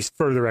for these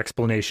further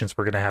explanations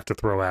we're going to have to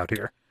throw out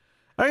here.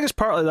 I think it's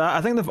partly that.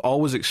 I think they've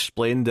always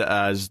explained it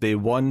as they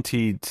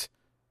wanted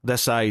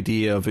this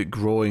idea of it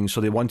growing, so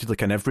they wanted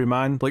like an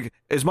everyman. Like,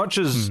 as much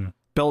as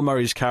Bill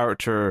Murray's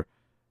character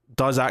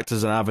does act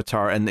as an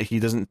avatar and that he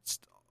doesn't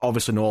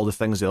obviously know all the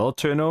things the other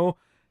two know,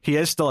 he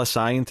is still a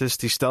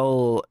scientist. He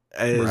still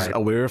is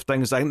aware of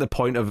things. I think the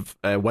point of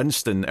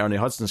Winston, Ernie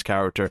Hudson's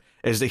character,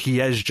 is that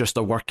he is just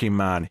a working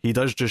man. He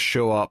does just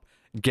show up,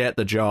 get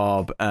the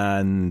job,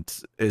 and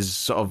is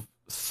sort of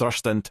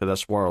thrust into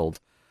this world.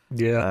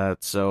 Yeah.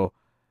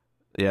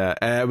 We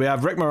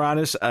have Rick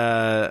Moranis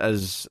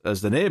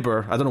as the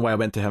neighbor. I don't know why I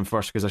went to him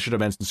first, because I should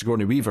have mentioned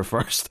Sigourney Weaver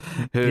first,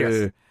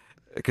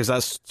 because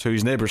that's who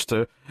he's neighbors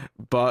to.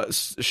 But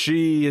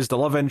she is the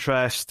love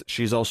interest.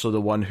 She's also the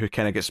one who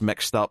kind of gets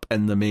mixed up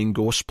in the main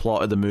ghost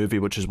plot of the movie,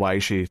 which is why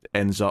she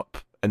ends up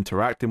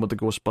interacting with the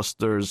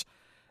Ghostbusters.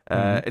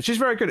 And she's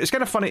very good. It's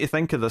kind of funny to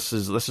think of this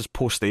is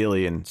post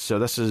Alien, so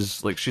this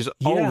is like she's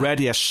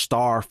already a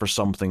star for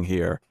something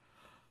here.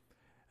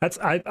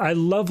 I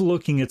love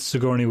looking at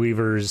Sigourney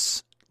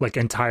Weaver's like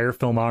entire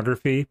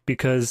filmography,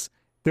 because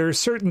there are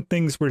certain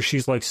things where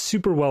she's like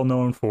super well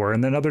known for,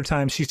 and then other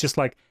times she's just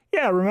like,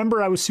 yeah,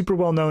 remember I was super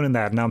well known in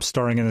that, and now I'm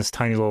starring in this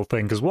tiny little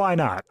thing, because why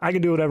not? I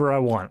can do whatever I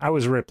want. I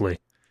was Ripley.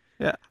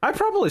 Yeah, I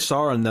probably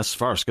saw her in this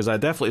first, because I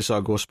definitely saw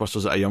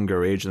Ghostbusters at a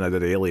younger age than I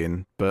did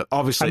Alien, but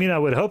obviously... I mean, I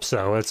would hope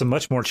so. It's a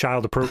much more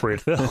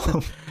child-appropriate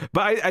film.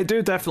 But I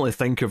do definitely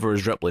think of her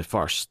as Ripley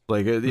first.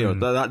 Like, you know,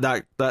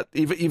 that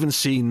even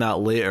seeing that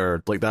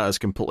later, like, that has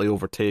completely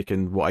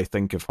overtaken what I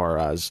think of her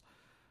as.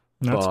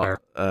 That's fair.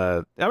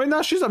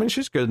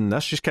 She's good in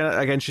this. She's kind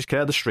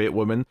of the straight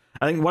woman.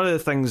 I think one of the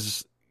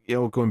things, you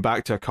know, going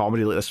back to a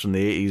comedy like this from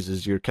the 80s,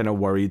 is you're kind of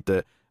worried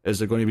that is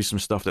there going to be some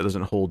stuff that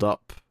doesn't hold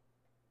up,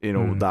 you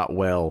know, that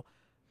well,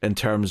 in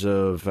terms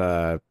of,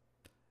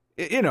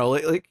 you know,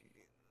 like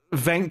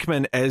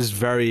Venkman is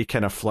very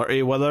kind of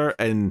flirty with her,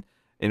 and,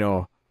 you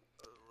know,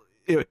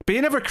 but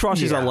he never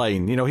crosses a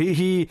line. You know,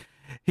 he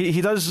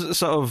does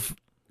sort of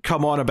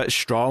come on a bit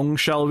strong,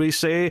 shall we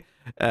say,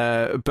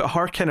 but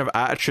her kind of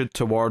attitude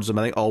towards him,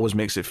 I think, always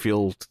makes it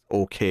feel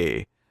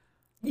okay.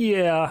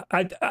 Yeah,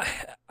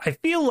 I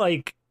feel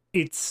like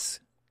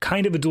it's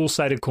kind of a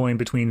dual-sided coin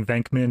between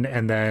Venkman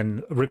and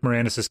then Rick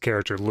Moranis'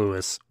 character,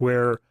 Lewis,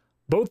 where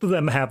both of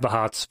them have the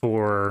hots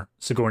for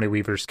Sigourney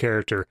Weaver's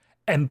character,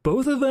 and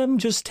both of them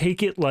just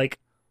take it, like,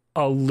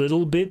 a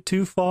little bit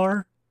too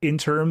far in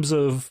terms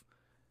of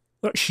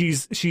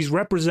she's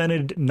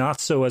represented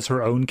not so as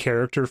her own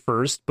character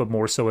first, but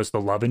more so as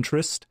the love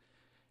interest.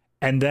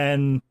 And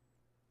then,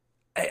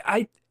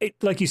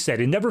 like you said,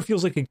 it never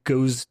feels like it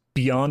goes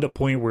beyond a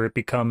point where it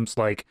becomes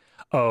like,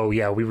 oh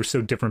yeah, we were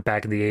so different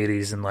back in the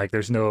 80s, and like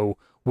there's no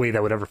way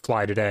that would ever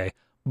fly today.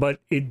 But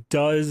it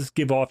does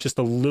give off just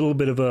a little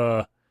bit of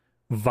a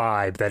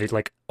vibe that it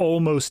like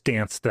almost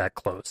danced that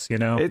close, you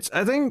know?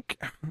 I think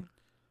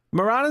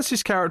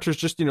Moranis' character is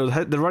just, you know,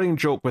 the running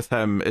joke with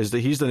him is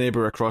that he's the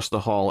neighbor across the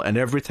hall, and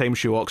every time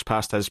she walks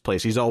past his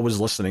place, he's always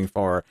listening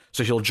for her,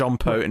 so he'll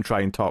jump out and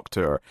try and talk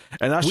to her.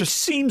 And that's Which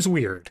seems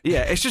weird.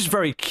 Yeah, it's just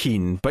very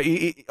keen, but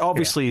he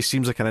obviously he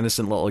seems like an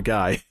innocent little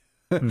guy.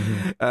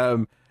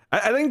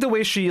 I think the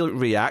way she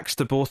reacts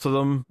to both of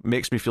them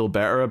makes me feel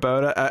better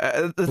about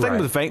it. The thing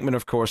with Venkman,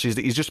 of course, is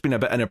that he's just been a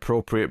bit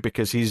inappropriate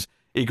because he's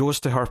he goes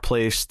to her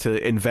place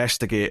to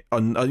investigate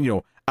on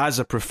as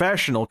a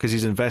professional, because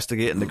he's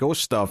investigating the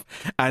ghost stuff,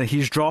 and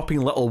he's dropping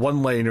little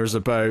one-liners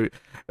about,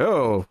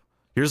 oh,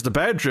 here's the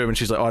bedroom, and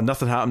she's like, oh,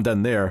 nothing happened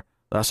in there.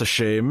 That's a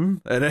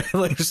shame. And it,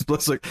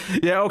 it's like,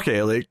 yeah,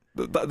 okay, like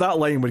that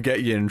line would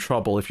get you in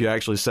trouble if you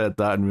actually said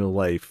that in real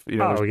life.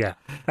 Oh yeah,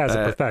 as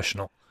a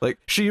professional. Like,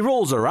 she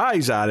rolls her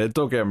eyes at it,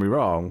 don't get me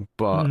wrong,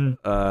 but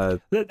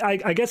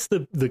I guess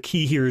the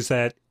key here is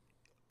that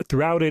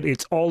throughout it,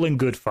 it's all in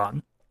good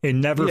fun. It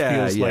never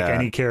feels like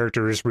any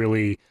character is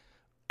really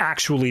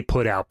actually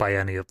put out by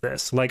any of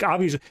this. Like,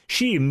 obviously,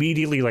 she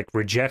immediately like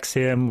rejects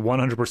him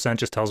 100%,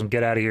 just tells him,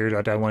 get out of here,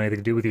 I don't want anything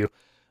to do with you.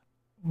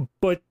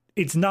 But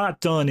it's not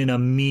done in a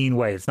mean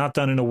way. It's not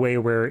done in a way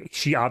where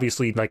she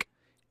obviously like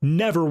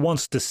never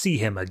wants to see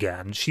him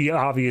again. She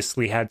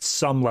obviously had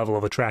some level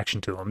of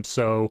attraction to him.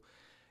 So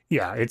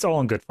yeah, it's all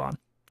in good fun.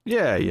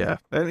 Yeah.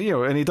 And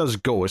and he does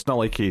go. It's not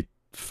like he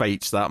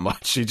fights that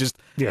much. He just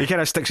he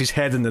kind of sticks his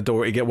head in the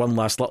door to get one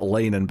last little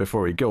line in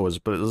before he goes,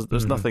 but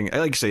there's nothing,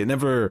 like I say, it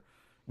never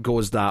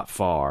goes that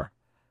far.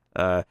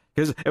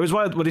 Because it was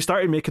when he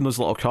started making those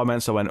little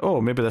comments, I went, oh,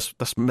 maybe this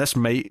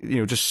might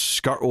just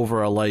skirt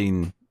over a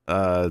line.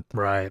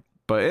 Right.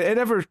 But it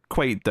never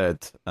quite did.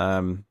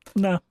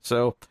 No.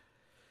 So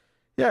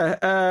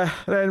yeah,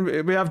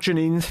 then we have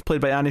Janine,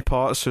 played by Annie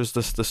Potts, who's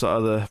the sort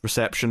of the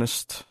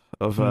receptionist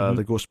of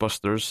the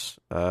Ghostbusters.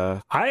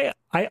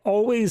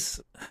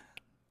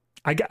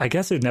 I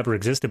guess it never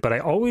existed, but I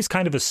always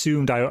kind of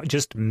assumed I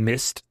just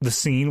missed the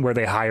scene where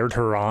they hired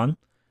her on.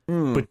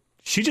 But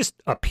she just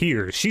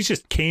appears. She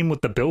just came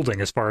with the building,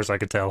 as far as I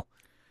could tell.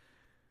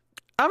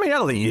 I mean, I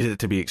don't think you need it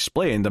to be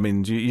explained. I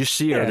mean, you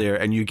see her there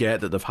and you get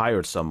that they've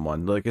hired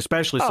someone. Like,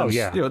 especially since,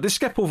 they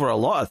skip over a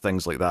lot of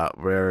things like that,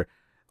 where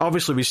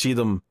obviously we see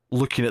them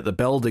looking at the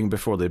building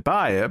before they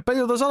buy it,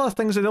 but there's other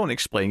things they don't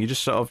explain. You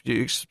just sort of,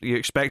 you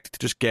expect to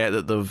just get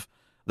that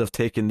they've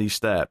taken these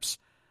steps.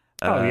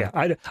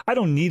 I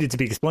don't need it to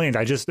be explained.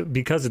 I just,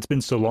 because it's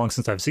been so long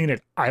since I've seen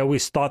it, I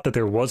always thought that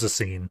there was a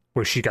scene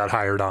where she got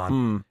hired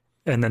on,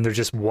 and then there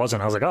just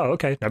wasn't. I was like, oh,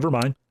 okay, never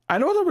mind. I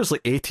know there was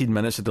like 18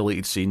 minutes of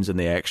deleted scenes in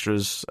the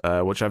extras,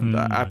 which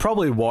I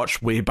probably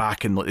watched way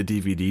back in like the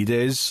DVD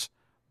days,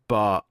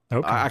 but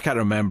I can't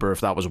remember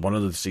if that was one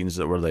of the scenes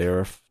that were there,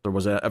 if there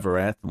was ever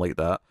anything like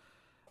that.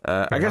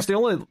 I guess the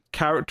only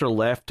character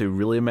left to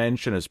really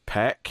mention is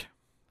Peck,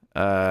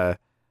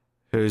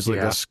 who's like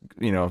this,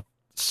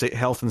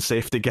 health and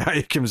safety guy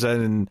who comes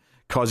in and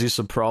causes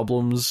some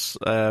problems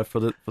for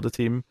the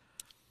team.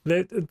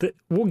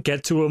 We'll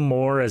get to him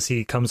more as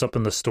he comes up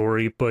in the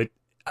story, but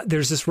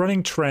there's this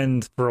running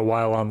trend for a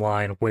while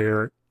online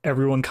where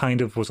everyone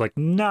kind of was like,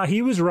 nah,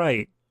 he was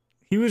right.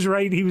 He was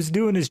right. He was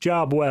doing his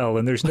job well,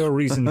 and there's no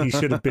reason he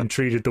should have been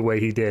treated the way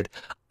he did.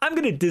 I'm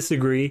going to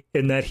disagree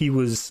in that he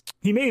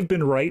may have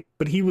been right,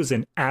 but he was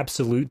an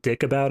absolute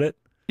dick about it.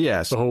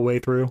 Yes. The whole way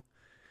through.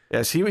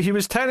 Yes, he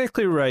was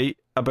technically right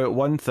about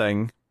one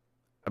thing,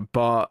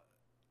 but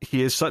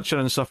he is such an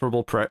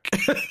insufferable prick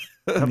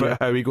about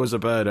how he goes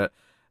about it.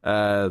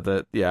 I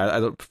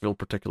don't feel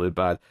particularly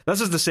bad.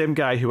 This is the same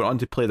guy who went on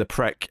to play the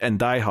prick in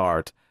Die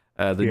Hard,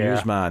 the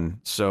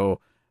newsman. So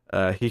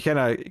he kind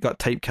of got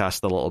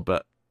typecast a little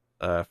bit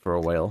for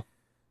a while.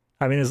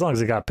 I mean, as long as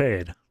he got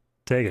paid,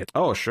 take it.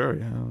 Oh, sure,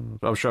 yeah.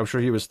 I'm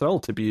sure he was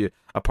thrilled to be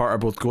a part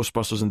of both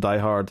Ghostbusters and Die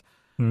Hard.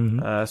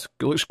 It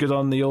looks good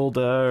on the old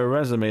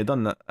resume,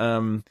 doesn't it?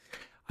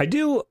 I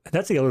do.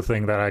 That's the other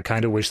thing that I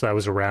kind of wish that I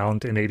was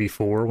around in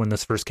 '84 when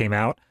this first came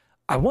out.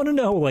 I want to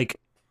know, like,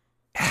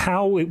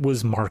 how it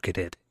was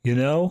marketed,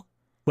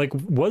 like,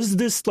 was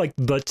this like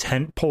the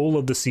tent pole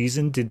of the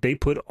season? Did they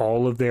put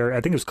all of their, I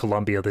think it was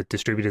Columbia that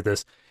distributed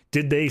this,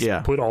 did they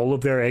put all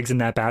of their eggs in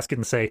that basket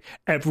and say,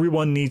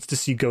 everyone needs to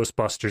see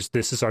Ghostbusters,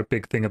 this is our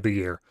big thing of the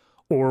year?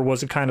 Or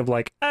was it kind of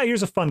like,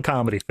 here's a fun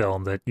comedy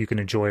film that you can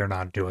enjoy or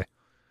not enjoy?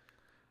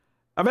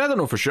 I mean, I don't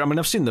know for sure. I mean,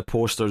 I've seen the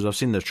posters, I've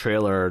seen the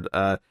trailer.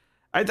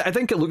 I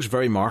think it looks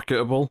very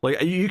marketable.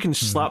 Like, you can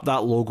slap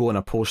that logo in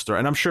a poster,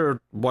 and I'm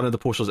sure one of the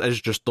posters is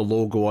just the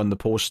logo on the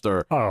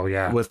poster. Oh,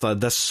 yeah. With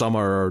this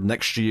summer or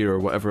next year or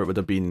whatever it would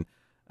have been,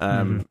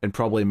 and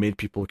probably made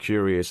people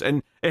curious.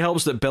 And it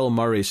helps that Bill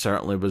Murray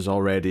certainly was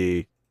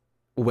already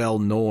well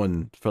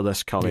known for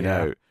this coming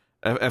out.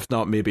 If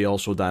not, maybe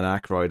also Dan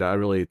Aykroyd.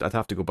 I'd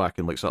have to go back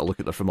and like sort of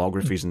look at their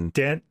filmographies. And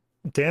Dan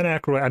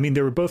Aykroyd, I mean,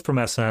 they were both from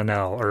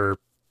SNL, or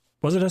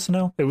was it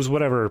SNL? It was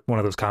whatever, one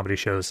of those comedy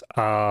shows.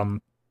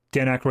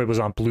 Dan Aykroyd was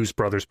on Blues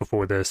Brothers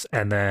before this,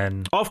 and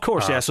then... Of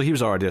course, so he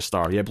was already a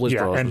star. Yeah, Blues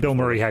Brothers. And Bill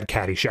Murray had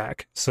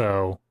Caddyshack,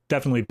 so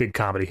definitely big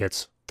comedy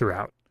hits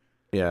throughout.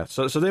 Yeah,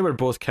 so they were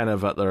both kind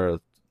of at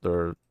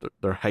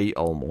their height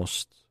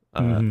almost.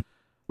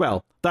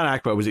 Well, Dan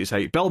Aykroyd was at his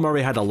height. Bill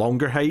Murray had a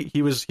longer height.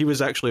 He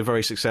was actually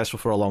very successful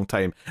for a long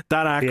time.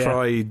 Dan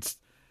Aykroyd,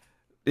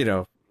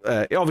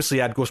 obviously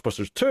had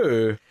Ghostbusters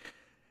 2...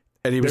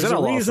 And he was in a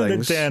lot of things. There's a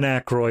reason that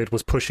Dan Aykroyd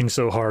was pushing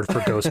so hard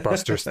for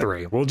Ghostbusters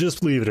 3. We'll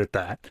just leave it at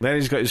that. Then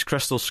he's got his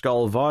Crystal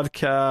Skull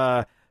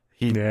vodka.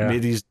 He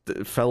made his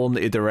film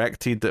that he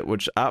directed that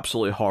was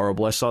absolutely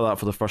horrible. I saw that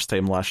for the first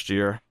time last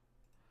year.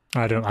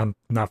 I'm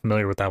not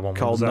familiar with that one.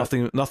 Called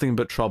Nothing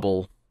But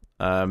Trouble.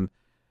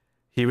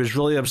 He was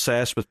really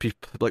obsessed with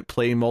people like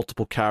playing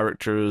multiple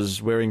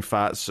characters, wearing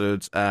fat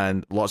suits,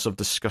 and lots of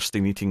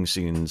disgusting eating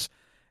scenes.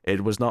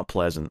 It was not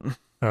pleasant.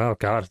 Oh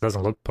God, it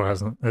doesn't look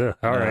pleasant. Ugh,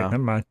 all right, never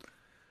mind.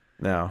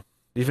 No,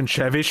 even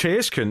Chevy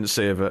Chase couldn't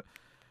save it.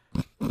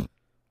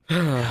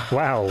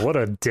 Wow, what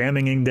a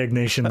damning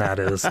indignation that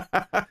is.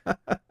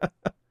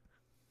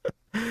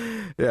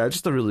 Yeah,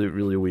 just a really,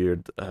 really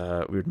weird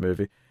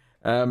movie.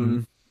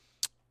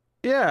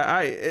 Yeah,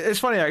 it's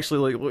funny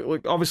actually.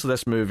 Like obviously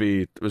this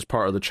movie was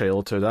part of the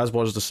childhood, as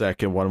was the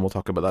second one. We'll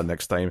talk about that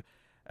next time.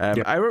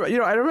 Yep. I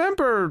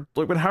remember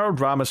like when Harold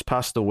Ramis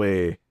passed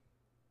away.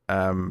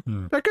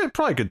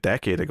 Probably a good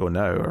decade ago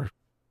now, or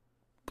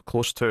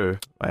close to,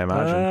 I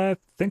imagine. I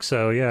think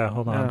so. Yeah,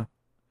 hold on.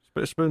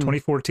 Yeah. It's been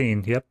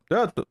 2014. Yep.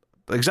 Yeah,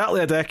 exactly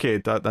a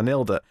decade. I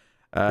nailed it.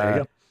 There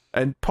you go.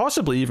 And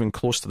possibly even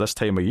close to this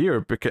time of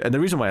year. And the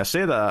reason why I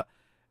say that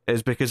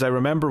is because I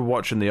remember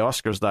watching the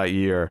Oscars that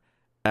year.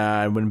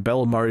 And when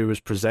Bill Murray was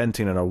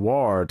presenting an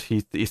award,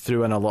 he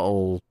threw in a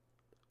little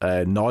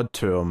nod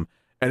to him,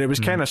 and it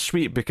was kind of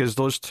sweet because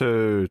those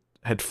two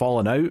had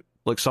fallen out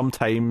like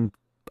sometime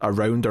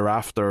around or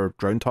after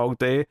Groundhog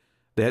Day.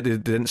 They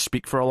didn't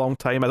speak for a long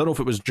time. I don't know if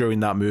it was during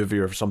that movie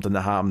or something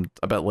that happened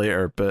a bit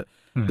later, but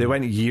they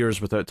went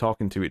years without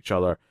talking to each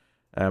other.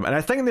 And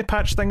I think they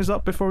patched things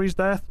up before his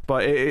death,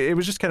 but it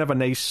was just kind of a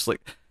nice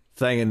like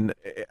thing. And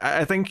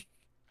I think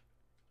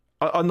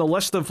on the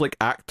list of like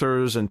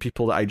actors and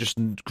people that I just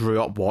grew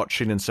up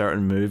watching in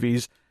certain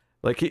movies,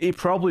 like he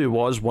probably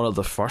was one of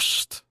the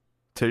first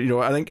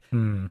to, I think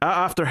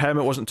after him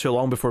it wasn't too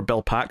long before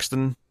Bill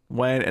Paxton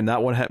went, and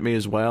that one hit me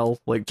as well.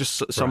 Like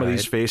just some of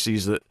these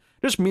faces that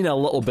just mean a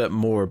little bit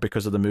more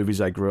because of the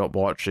movies I grew up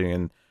watching,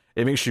 and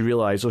it makes you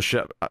realize, oh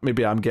shit,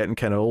 maybe I'm getting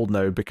kind of old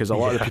now because a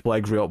lot of the people I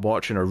grew up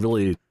watching are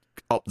really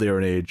up there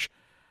in age.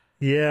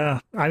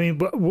 Yeah, I mean,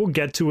 we'll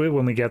get to it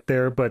when we get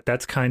there, but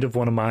that's kind of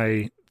one of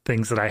my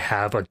things that I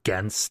have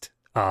against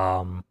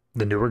the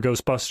newer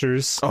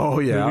Ghostbusters. Oh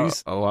yeah,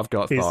 movies I've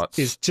got thoughts.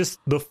 Is just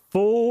the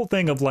full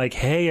thing of like,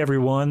 hey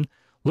everyone,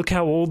 look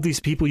how old these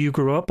people you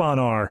grew up on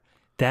are.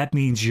 That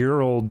means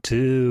you're old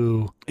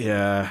too.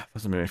 Yeah,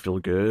 doesn't make me feel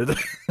good.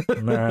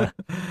 Nah.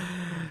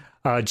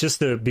 Just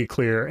to be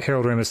clear,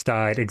 Harold Ramis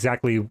died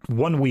exactly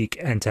 1 week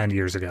and 10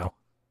 years ago.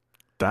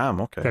 Damn.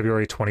 Okay.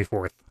 February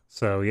 24th.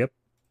 So yep.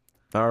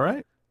 All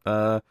right.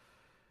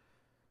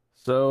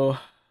 So.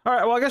 All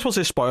right, well, I guess we'll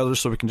say spoilers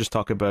so we can just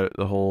talk about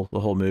the whole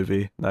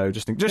movie now,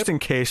 just in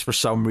case for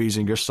some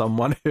reason you're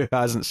someone who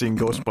hasn't seen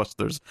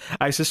Ghostbusters.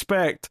 I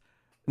suspect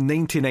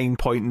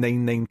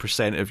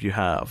 99.99% of you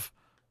have,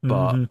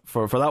 but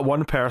for that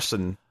one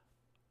person...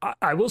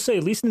 I will say,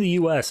 at least in the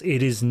US,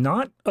 it is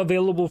not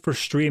available for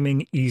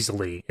streaming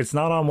easily. It's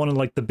not on one of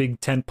like the big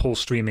tentpole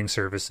streaming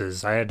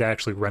services. I had to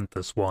actually rent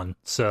this one,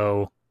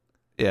 so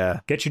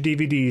yeah, get your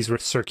DVDs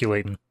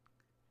circulating.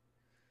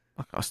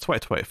 It's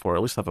 2024.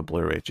 At least have a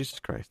Blu-ray. Jesus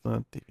Christ,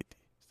 DVD.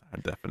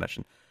 High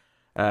definition.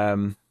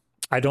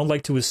 I don't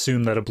like to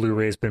assume that a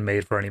Blu-ray has been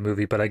made for any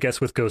movie, but I guess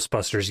with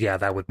Ghostbusters, yeah,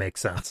 that would make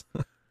sense.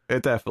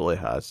 It definitely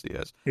has.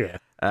 Yes. Yeah.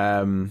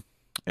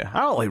 Yeah. I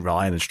don't like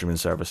relying on streaming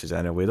services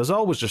anyway. There's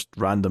always just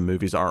random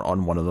movies that aren't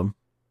on one of them.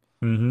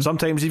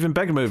 Sometimes even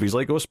big movies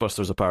like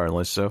Ghostbusters,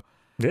 apparently. So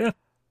yeah.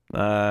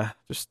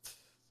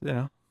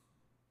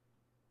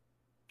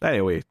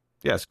 Anyway,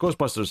 yes,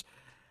 Ghostbusters.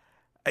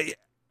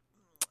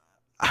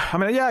 I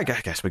mean, yeah, I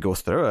guess we go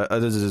through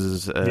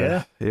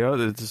it.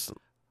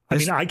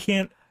 I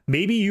can't.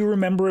 Maybe you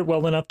remember it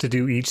well enough to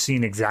do each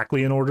scene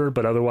exactly in order,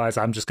 but otherwise,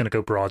 I'm just going to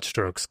go broad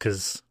strokes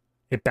because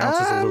it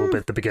bounces a little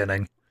bit at the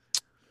beginning.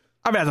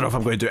 I mean, I don't know if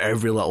I'm going to do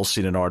every little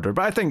scene in order,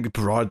 but I think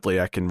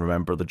broadly I can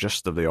remember the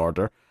gist of the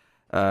order.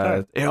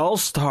 It all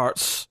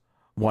starts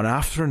one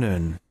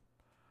afternoon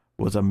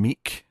with a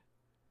meek,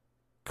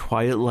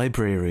 quiet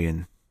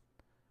librarian.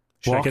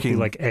 Should I get the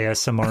like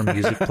ASMR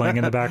music playing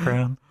in the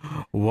background?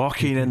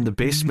 Walking in the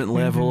basement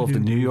level of the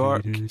New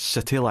York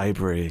City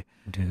Library.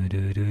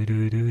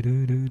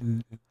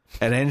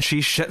 And then she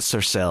shits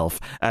herself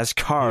as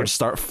cards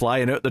start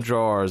flying out the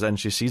drawers and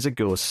she sees a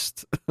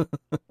ghost.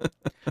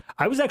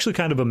 I was actually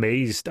kind of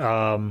amazed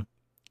for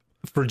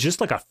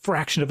just like a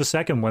fraction of a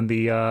second when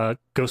the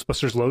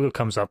Ghostbusters logo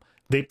comes up.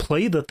 They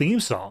play the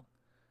theme song.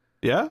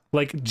 Yeah,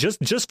 like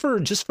just for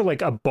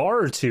like a bar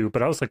or two,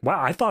 but I was like,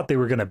 wow, I thought they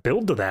were going to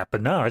build to that,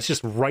 but no, it's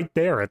just right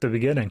there at the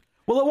beginning.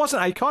 Well, it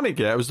wasn't iconic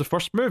yet; it was the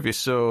first movie,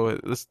 so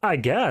I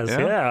guess,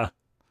 yeah.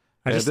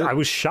 I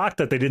was shocked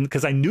that they didn't,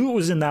 because I knew it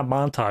was in that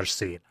montage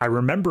scene. I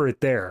remember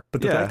it there,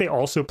 but the fact they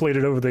also played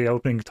it over the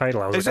opening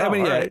title, I was like,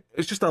 right.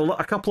 It's just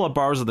a couple of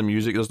bars of the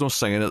music. There's no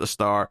singing at the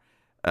start.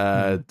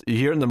 You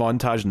hear it in the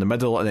montage in the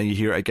middle, and then you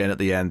hear it again at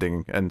the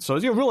ending. And so,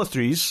 rule of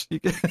threes.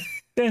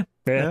 Yeah,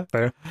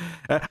 fair.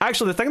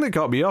 Actually, the thing that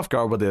got me off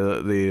guard with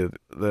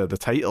the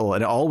title,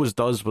 and it always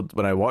does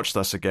when I watch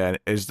this again,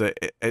 is that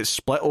it's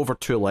split over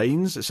two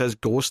lines. It says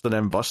Ghost and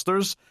then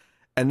Busters,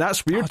 and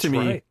that's weird to me.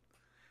 Right.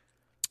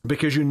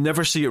 because you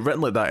never see it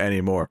written like that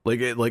anymore.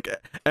 Like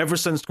ever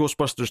since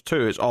Ghostbusters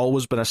 2, it's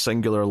always been a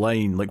singular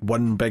line, like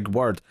one big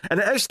word. And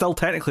it is still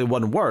technically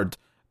one word,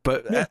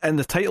 but in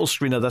the title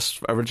screen of this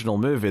original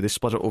movie, they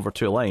split it over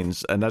 2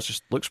 lines, and that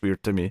just looks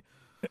weird to me.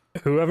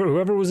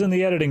 Whoever was in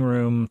the editing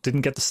room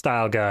didn't get the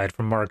style guide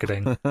from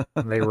marketing.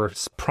 They were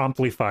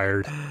promptly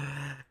fired.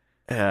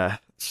 Yeah,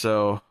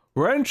 so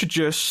we're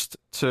introduced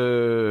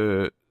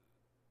to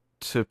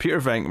Peter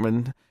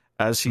Venkman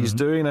as he's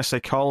doing a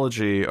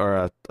psychology,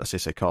 or I say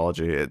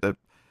psychology,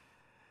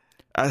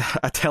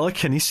 a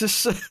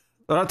telekinesis.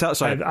 Not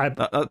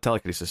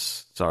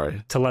telekinesis.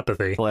 Sorry,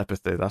 telepathy.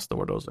 Telepathy. That's the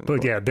word I was looking for.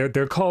 But yeah,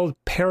 they're called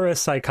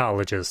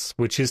parapsychologists,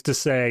 which is to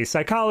say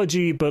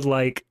psychology, but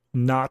like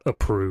not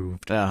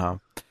approved.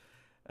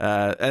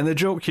 And the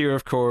joke here,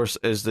 of course,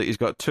 is that he's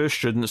got 2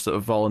 students that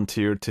have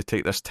volunteered to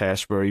take this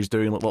test where he's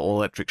doing little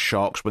electric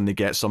shocks when they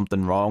get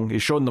something wrong.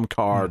 He's showing them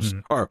cards,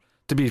 or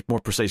to be more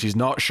precise, he's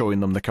not showing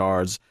them the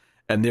cards,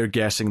 and they're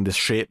guessing the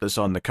shape that's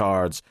on the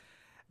cards.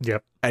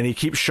 Yep. And he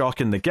keeps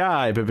shocking the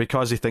guy, but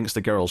because he thinks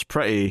the girl's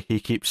pretty, he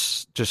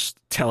keeps just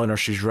telling her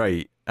she's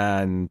right.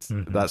 And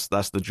that's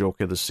the joke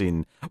of the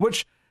scene.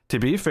 Which, to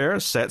be fair,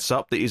 sets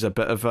up that he's a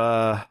bit of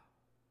a...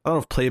 I don't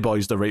know if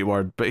playboy's the right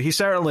word, but he's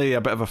certainly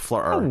a bit of a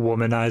flirter. A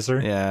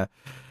womanizer. Yeah.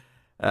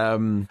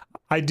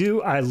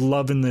 I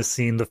love in this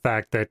scene the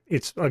fact that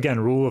it's,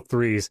 again, rule of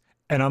 3s.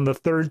 And on the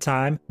 3rd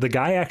time, the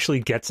guy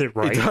actually gets it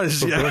right. He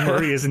does, Bill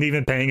Murray isn't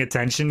even paying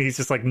attention. He's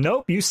just like,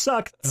 nope, you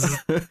suck.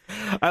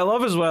 I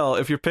love as well,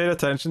 if you're paying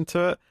attention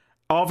to it,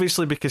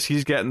 obviously because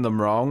he's getting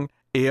them wrong,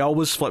 he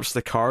always flips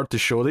the card to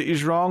show that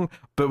he's wrong.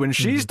 But when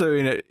she's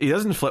doing it, he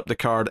doesn't flip the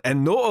card.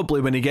 And notably,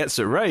 when he gets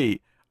it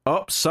right,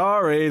 oh,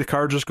 sorry, the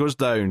card just goes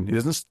down.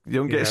 You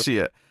don't get to see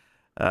it.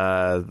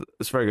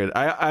 It's very good.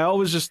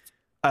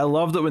 I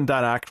love that when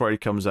Dan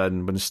Aykroyd comes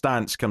in, when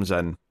Stantz comes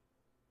in,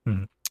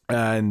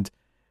 and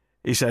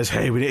he says,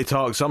 hey, we need to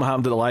talk, something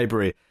happened at the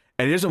library,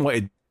 and he doesn't want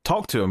to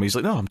talk to him. He's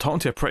like, no, I'm talking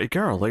to a pretty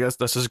girl. Like,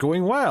 this is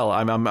going well.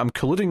 I'm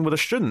colluding with a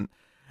student.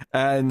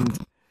 And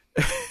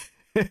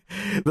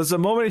there's a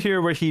moment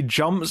here where he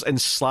jumps and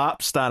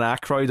slaps Dan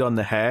Aykroyd on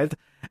the head,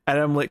 and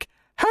I'm like,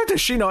 how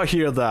does she not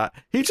hear that?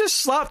 He just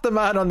slapped the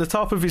man on the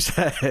top of his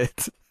head.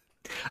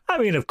 I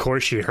mean, of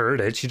course she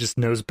heard it. She just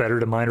knows better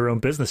to mind her own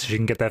business so she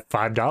can get that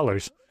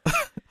 $5.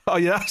 Oh,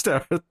 yeah, that's the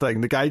other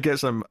thing. The guy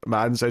gets him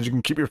mad and says, you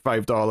can keep your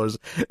 $5.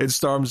 It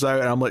storms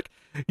out, and I'm like,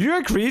 you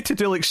agreed to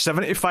do like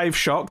 75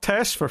 shock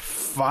tests for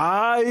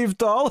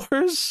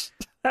 $5?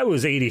 That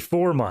was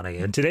 84 money.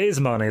 In today's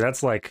money,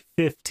 that's like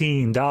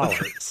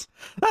 $15.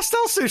 That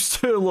still seems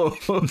too low.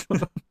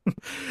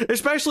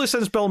 Especially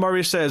since Bill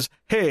Murray says,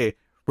 hey,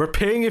 we're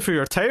paying you for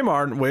your time,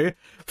 aren't we?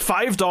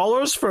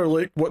 $5 for,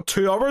 like,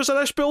 2 hours of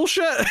this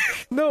bullshit?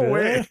 No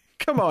way.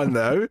 Come on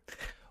now.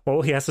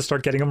 Well, he has to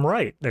start getting them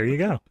right. There you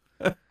go.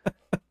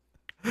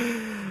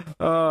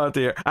 Oh,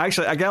 dear.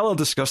 Actually, I get a little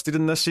disgusted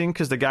in this scene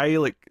because the guy,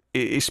 like,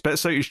 he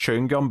spits out his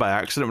chewing gum by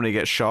accident when he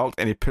gets shocked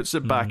and he puts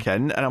it back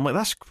in, and I'm like,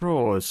 that's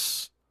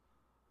gross.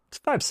 It's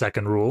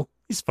 5-second rule.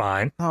 He's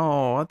fine.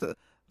 Oh, that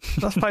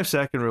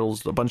 5-second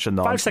rule's a bunch of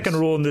nonsense. 5-second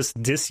rule in this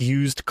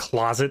disused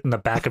closet in the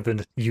back of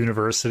the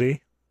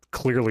university.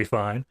 Clearly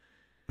fine.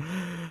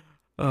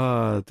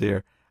 Oh,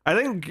 dear. I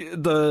think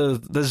the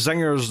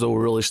zingers, though,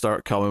 really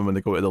start coming when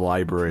they go to the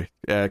library.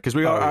 Because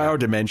I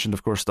already mentioned,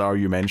 of course, the Are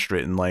You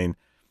Menstruating line.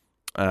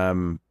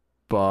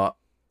 But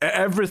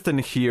everything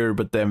here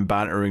but them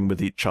bantering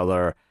with each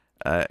other,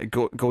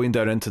 going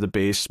down into the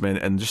basement,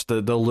 and just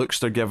the looks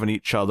they're giving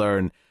each other.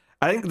 And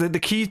I think the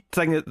key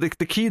thing, the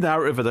key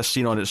narrative of this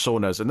scene on its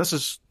own is, and this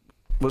is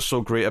what's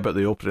so great about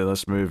the opening of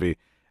this movie,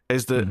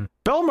 is that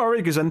Bill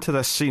Murray goes into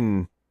this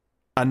scene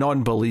a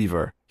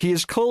non-believer. He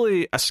is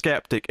clearly a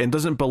skeptic and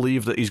doesn't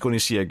believe that he's going to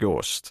see a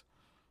ghost.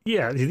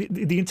 Yeah,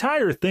 the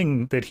entire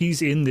thing that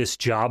he's in this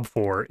job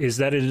for is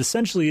that it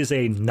essentially is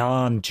a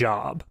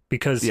non-job,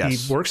 because he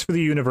works for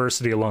the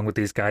university along with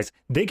these guys.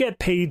 They get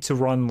paid to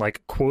run,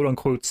 like,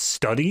 quote-unquote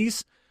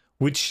studies,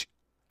 which,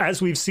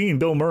 as we've seen,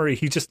 Bill Murray,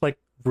 he just, like,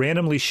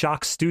 randomly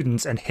shocks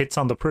students and hits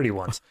on the pretty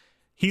ones.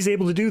 He's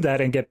able to do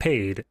that and get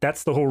paid.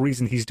 That's the whole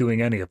reason he's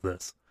doing any of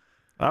this.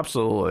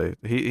 Absolutely.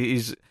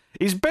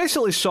 He's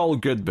basically Saul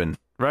Goodman,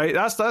 right?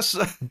 That's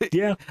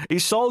yeah.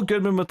 He's Saul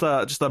Goodman with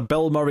just a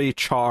Bill Murray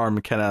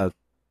charm kind of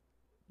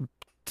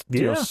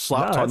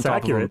slapped on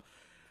top of him.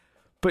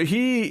 But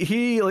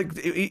he like,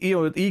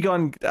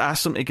 Egon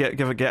asked him to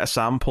get a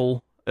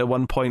sample at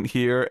one point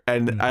here,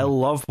 and I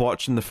love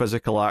watching the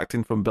physical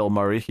acting from Bill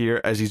Murray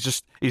here as he's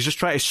just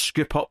trying to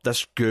scoop up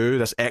this goo,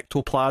 this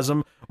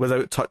ectoplasm,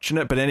 without touching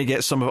it, but then he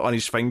gets some of it on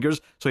his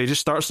fingers, so he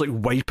just starts like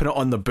wiping it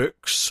on the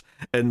books,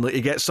 and like, he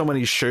gets some on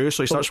his shoe,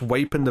 so he starts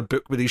wiping the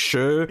book with his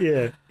shoe.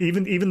 Yeah,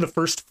 even the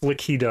first flick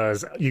he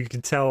does, you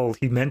can tell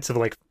he meant to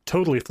like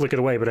totally flick it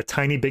away, but a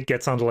tiny bit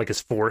gets onto like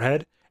his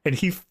forehead, and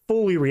he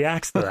fully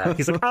reacts to that.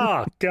 He's like,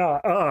 oh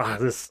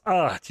god,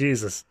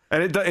 Jesus.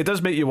 And it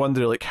does make you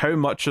wonder, like, how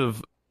much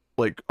of,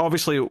 like,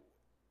 obviously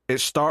it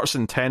starts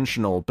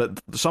intentional,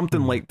 but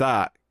something like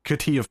that,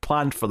 could he have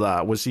planned for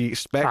that? Was he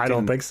expecting? I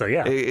don't think so,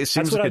 yeah. It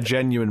seems like a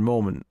genuine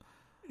moment.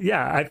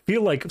 Yeah, I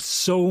feel like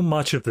so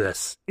much of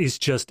this is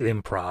just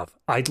improv.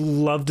 I'd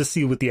love to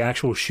see what the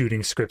actual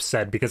shooting script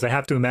said, because I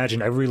have to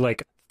imagine every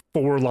like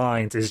 4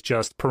 lines is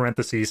just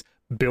parentheses,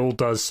 Bill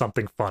does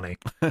something funny.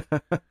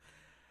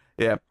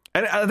 Yeah.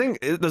 And I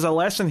think there's a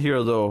lesson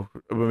here, though,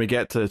 when we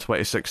get to the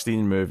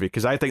 2016 movie,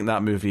 because I think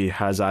that movie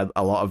has a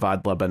lot of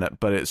ad-lib in it,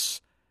 but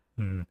it's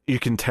you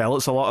can tell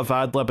it's a lot of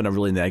ad-lib in a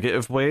really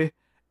negative way.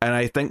 And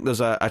I think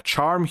there's a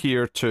charm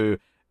here to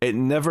it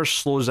never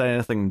slows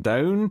anything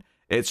down.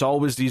 It's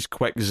always these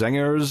quick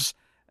zingers.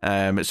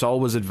 It's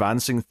always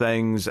advancing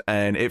things,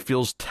 and it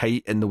feels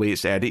tight in the way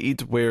it's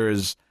edited,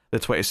 whereas the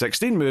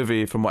 2016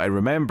 movie, from what I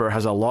remember,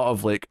 has a lot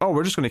of like, oh,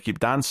 we're just going to keep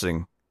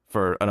dancing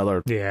for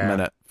another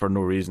minute for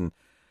no reason.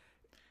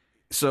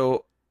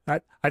 So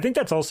I think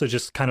that's also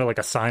just kind of like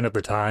a sign of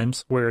the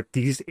times, where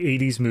these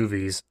 80s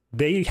movies,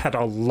 they had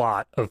a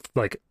lot of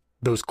like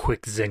those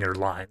quick zinger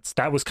lines.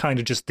 That was kind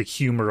of just the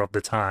humor of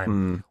the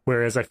time.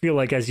 Whereas I feel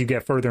like as you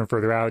get further and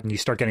further out and you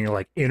start getting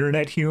like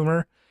internet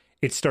humor,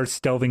 it starts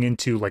delving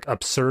into like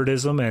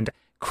absurdism and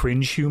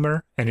cringe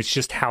humor, and it's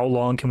just how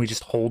long can we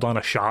just hold on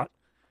a shot?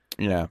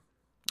 Yeah.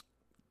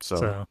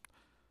 So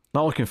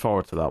not looking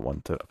forward to that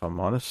one, if I'm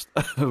honest.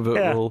 But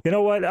yeah, you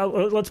know what?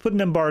 Let's put an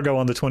embargo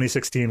on the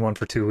 2016 one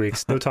for 2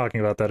 weeks. No talking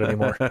about that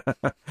anymore.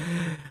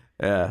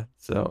 Yeah.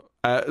 So,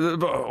 one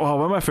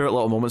of my favorite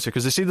little moments here,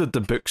 because they see the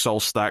books all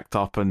stacked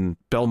up, and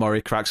Bill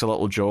Murray cracks a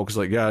little joke. He's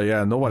like,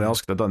 yeah, no one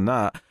else could have done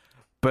that.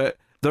 But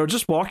they're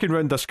just walking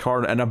around this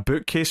corner, and a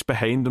bookcase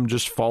behind them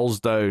just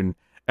falls down,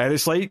 and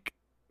it's like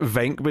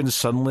Venkman's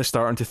suddenly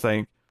starting to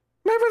think,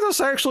 maybe there's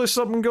actually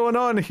something going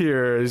on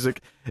here. He's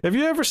like, have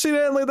you ever seen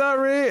anything like that,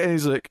 Ray? And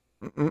he's like,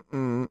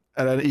 mm-mm.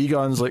 And then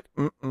Egon's like,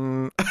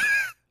 mm-mm.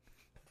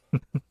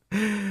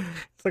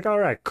 It's like, all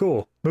right,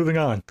 cool, moving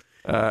on.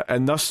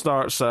 And thus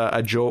starts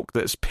a joke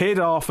that's paid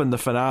off in the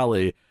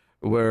finale,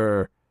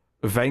 where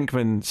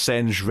Venkman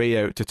sends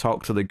Ray out to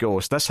talk to the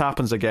ghost. This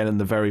happens again in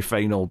the very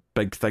final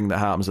big thing that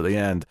happens at the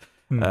end.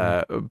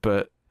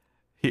 But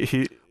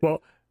he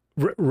well,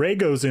 Ray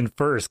goes in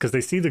first because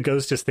they see the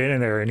ghost just standing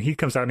there, and he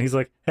comes out and he's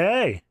like,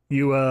 "Hey,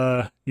 you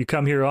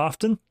come here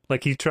often?"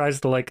 Like he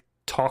tries to like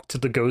talk to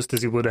the ghost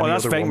as he would any other woman.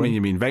 Oh, that's Venkman.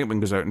 You mean Venkman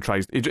goes out and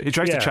tries? He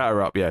tries to chat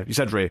her up. Yeah, you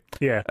said Ray.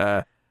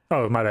 Yeah.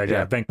 Oh, my bad.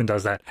 Yeah, Venkman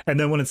does that, and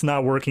then when it's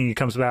not working, he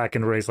comes back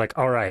and Ray's like,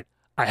 "All right,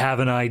 I have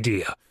an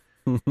idea."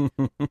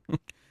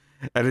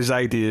 And his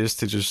idea is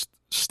to just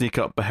sneak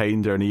up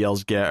behind her, and he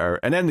yells, "Get her!"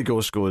 And then the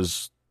ghost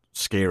goes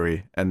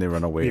scary, and they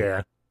run away.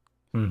 Yeah.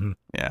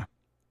 Yeah.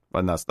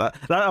 And that's that.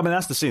 I mean,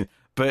 that's the scene.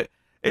 But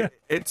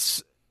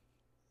it's...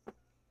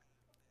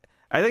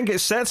 I think it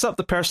sets up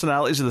the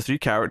personalities of the 3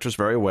 characters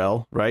very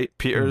well, right?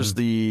 Peter's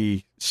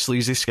the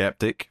sleazy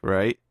skeptic,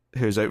 right?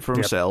 Who's out for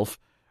himself.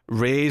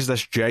 Ray's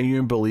this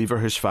genuine believer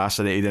who's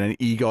fascinated, and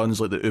Egon's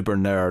like the uber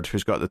nerd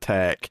who's got the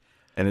tech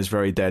and is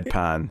very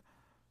deadpan.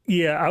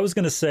 Yeah, I was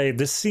going to say,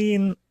 this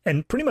scene,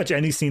 and pretty much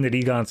any scene that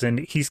Egon's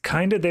in, he's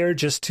kind of there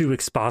just to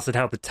exposit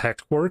how the tech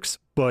works,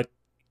 but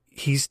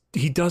he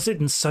does it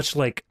in such,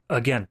 like,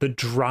 again, the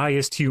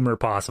driest humor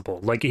possible.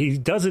 Like, he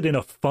does it in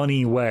a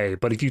funny way,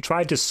 but if you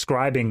try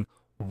describing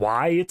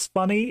why it's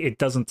funny, it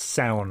doesn't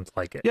sound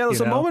like it. Yeah, there's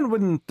a moment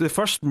when they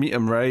first meet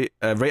him, right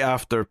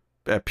after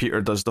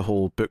Peter does the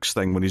whole books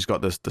thing, when he's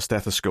got the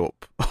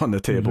stethoscope on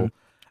the table,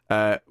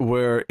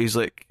 where he's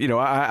like, you know,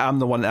 I'm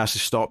the one that has to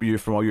stop you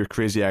from all your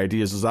crazy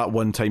ideas. Is that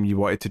one time you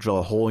wanted to drill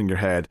a hole in your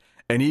head?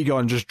 And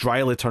Egon just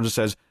dryly turns and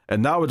says,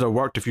 and that would have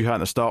worked if you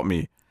hadn't stopped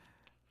me.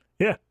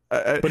 Yeah.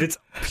 But it's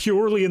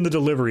purely in the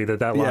delivery that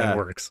line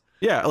works.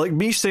 Yeah, like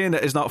me saying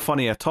it is not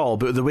funny at all,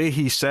 but the way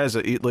he says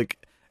it,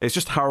 it's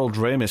just Harold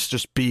Ramis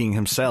just being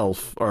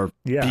himself, or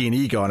being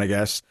Egon, I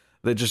guess,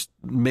 that just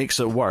makes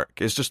it work.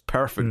 It's just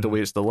perfect the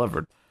way it's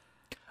delivered.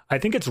 I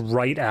think it's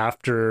right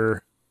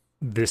after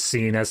this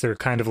scene, as they're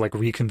kind of like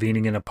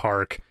reconvening in a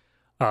park,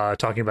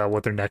 talking about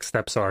what their next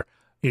steps are.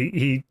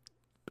 We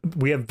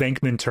have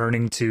Venkman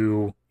turning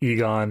to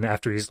Egon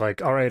after he's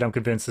like, all right, I'm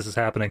convinced this is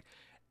happening.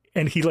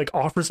 And he like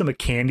offers him a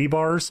candy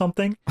bar or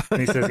something. And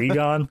he says,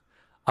 Egon,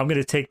 I'm going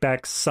to take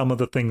back some of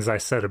the things I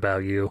said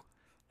about you.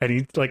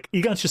 And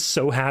Egon's just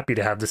so happy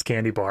to have this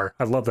candy bar.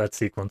 I love that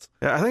sequence.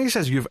 Yeah, I think he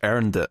says, you've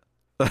earned it.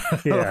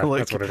 Yeah,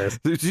 that's what it is.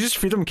 Do you just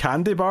feed him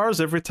candy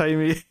bars every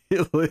time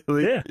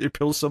he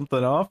pulls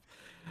something off?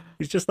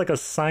 He's just like a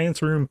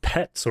science room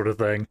pet sort of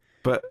thing.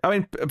 But, I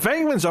mean,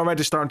 Venkman's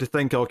already starting to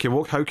think, okay,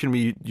 well, how can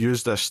we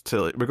use this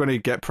to... We're going to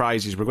get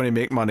prizes, we're going to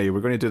make money,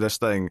 we're going to do this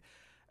thing.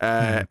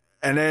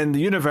 And then the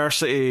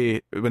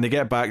university, when they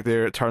get back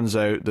there, it turns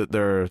out that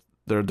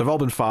they've all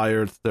been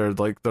fired. They're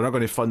not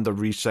going to fund the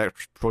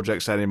research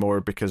projects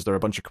anymore because they're a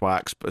bunch of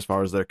quacks, as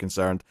far as they're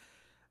concerned.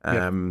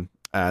 And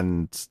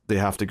they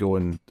have to go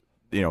and,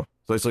 you know,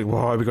 so it's like, well,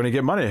 how are we going to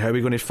get money? How are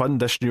we going to fund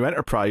this new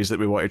enterprise that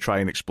we want to try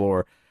and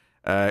explore?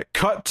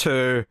 Cut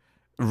to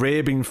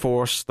Ray being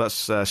forced,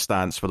 that's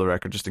Stance for the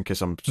record, just in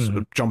case I'm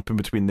jumping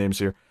between names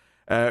here.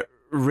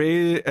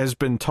 Ray has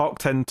been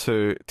talked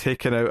into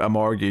taking out a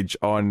mortgage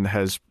on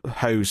his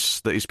house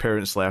that his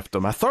parents left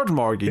him. A third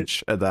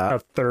mortgage at that. A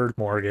third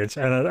mortgage.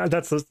 And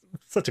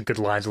such a good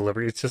line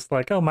delivery. It's just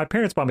like, oh, my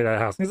parents bought me that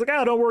house. And he's like,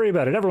 oh, don't worry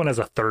about it. Everyone has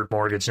a third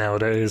mortgage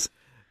nowadays.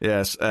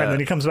 Yes. And then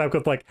he comes back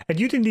with like, and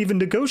you didn't even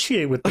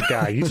negotiate with the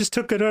guy. You just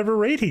took whatever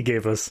rate he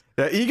gave us.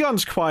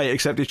 Egon's quiet,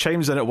 except he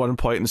chimes in at one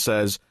point and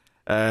says,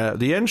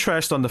 the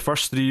interest on the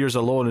first 3 years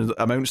alone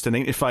amounts to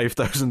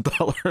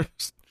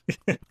 $95,000.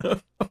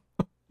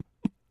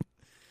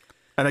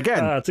 And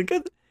again, it's a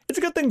good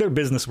thing their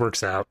business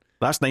works out.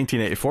 That's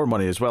 1984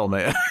 money as well,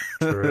 mate.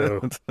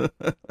 True.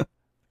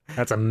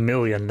 That's $1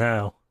 million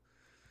now.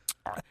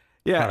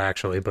 Yeah, not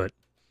actually, but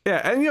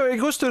yeah, and it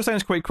goes through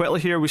things quite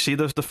quickly here. We see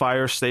the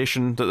fire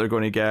station that they're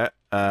going to get,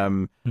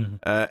 and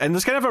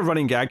there's kind of a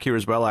running gag here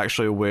as well,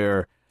 actually,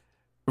 where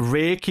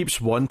Ray keeps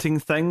wanting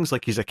things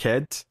like he's a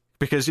kid.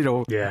 Because,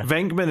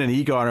 Venkman and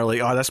Egon are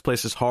like, oh, this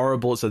place is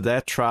horrible, it's a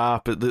death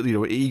trap.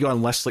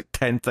 Egon lists like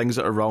 10 things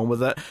that are wrong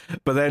with it.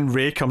 But then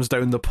Ray comes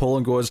down the pole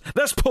and goes,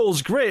 this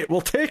pole's great,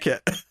 we'll take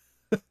it.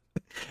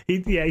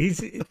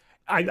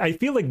 I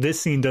feel like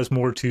this scene does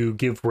more to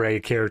give Ray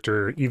a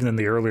character, even in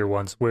the earlier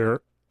ones,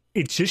 where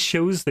it just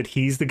shows that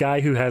he's the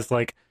guy who has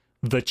like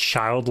the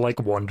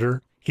childlike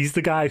wonder. He's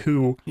the guy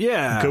who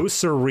goes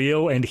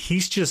surreal, and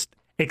he's just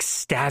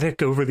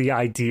ecstatic over the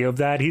idea of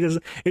that. He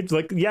doesn't, it's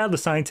like, yeah, the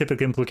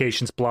scientific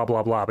implications, blah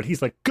blah blah, but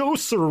he's like, go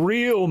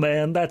surreal,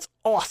 man, that's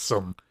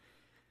awesome.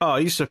 Oh,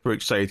 he's super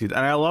excited.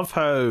 And I love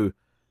how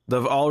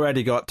they've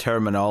already got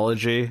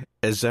terminology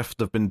as if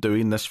they've been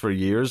doing this for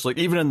years. Like,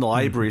 even in the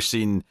library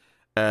scene,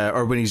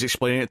 or when he's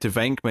explaining it to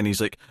Venkman,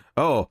 he's like,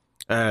 oh,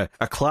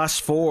 a class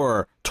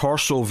 4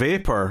 torso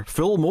vapor,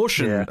 full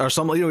motion, or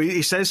something.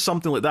 He says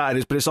something like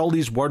that, but it's all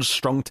these words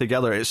strung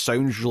together. It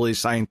sounds really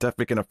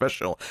scientific and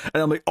official.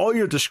 And I'm like, all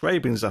you're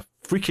describing is a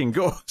freaking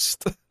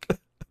ghost.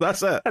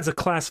 That's it. That's a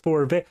class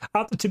 4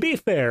 to be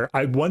fair,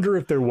 I wonder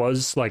if there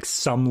was like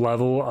some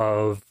level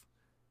of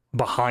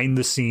behind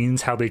the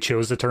scenes how they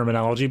chose the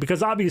terminology,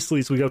 because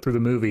obviously as we go through the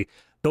movie,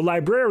 the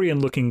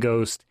librarian looking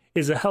ghost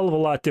is a hell of a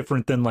lot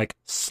different than like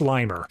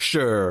Slimer.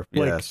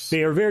 Like, yes.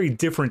 They are very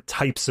different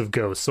types of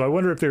ghosts. So I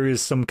wonder if there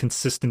is some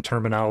consistent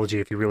terminology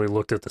if you really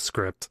looked at the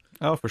script.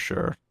 Oh, for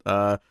sure.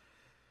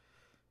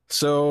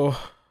 So,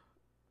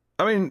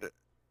 I mean,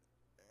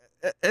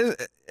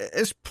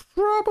 it's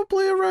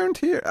probably around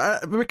here.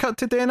 We cut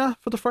to Dana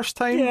for the first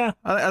time. Yeah.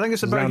 I think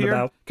it's about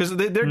here. Because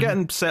they're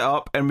getting set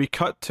up, and we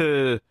cut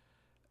to...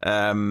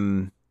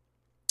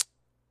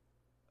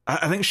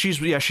 I think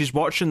she's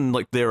watching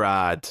like their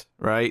ad,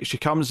 right? She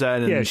comes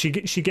in and she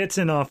gets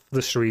in off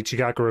the street. She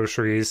got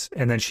groceries,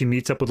 and then she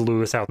meets up with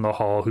Lewis out in the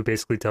hall, who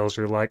basically tells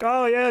her like,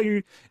 "Oh yeah,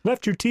 you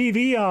left your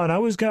TV on. I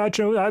was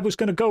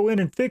gonna go in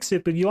and fix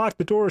it, but you locked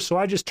the door, so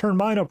I just turned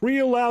mine up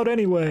real loud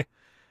anyway."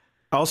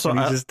 Also, and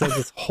he just does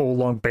this whole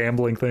long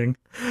bambling thing.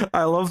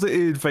 I love that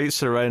he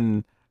invites her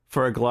in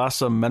for a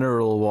glass of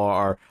mineral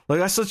water. Like,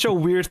 that's such a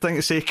weird thing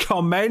to say.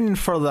 Come in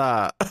for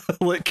that.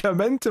 Like,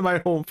 come into my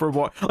home for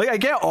water. Like, I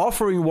get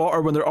offering water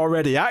when they're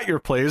already at your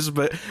place,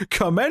 but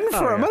come in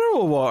for a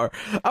mineral water.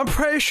 I'm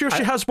pretty sure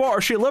she has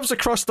water. She lives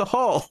across the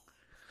hall.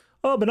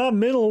 Oh, but not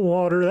mineral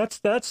water.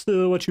 That's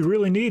what you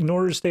really need in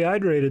order to stay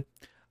hydrated.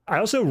 I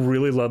also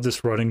really love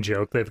this running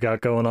joke they've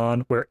got going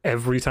on, where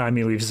every time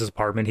he leaves his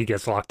apartment, he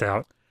gets locked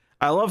out.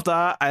 I love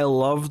that. I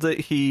love that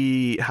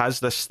he has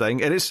this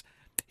thing, and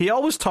he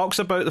always talks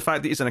about the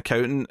fact that he's an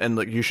accountant and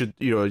like you should,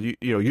 you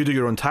do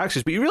your own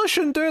taxes, but you really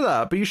shouldn't do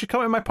that. But you should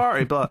come to my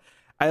party. But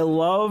I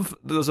love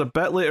there's a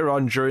bit later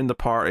on during the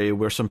party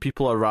where some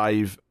people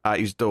arrive at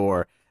his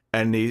door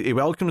and he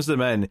welcomes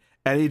them in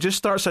and he just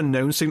starts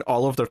announcing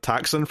all of their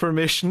tax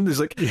information. He's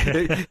like,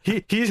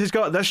 he's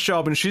got this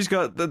job and she's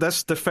got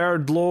this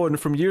deferred loan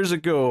from years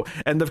ago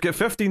and they've got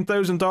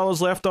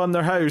 $15,000 left on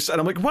their house. And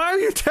I'm like, why are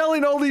you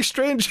telling all these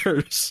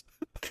strangers?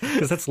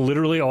 Because that's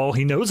literally all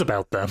he knows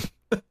about them.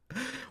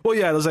 Well,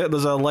 yeah,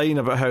 there's a line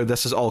about how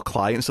this is all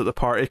clients at the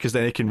party because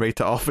then he can write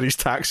it off for his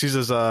taxes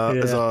as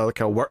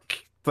a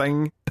work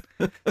thing.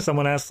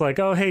 Someone asks like,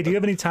 "Oh, hey, do you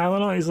have any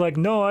Tylenol?" He's like,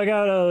 "No, I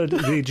got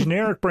the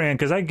generic brand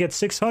because I can get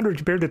 600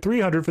 compared to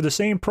 300 for the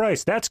same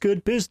price. That's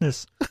good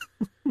business."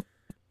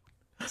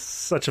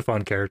 Such a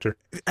fun character.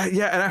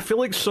 Yeah, and I feel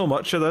like so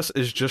much of this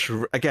is just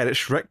again,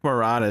 it's Rick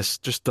Moranis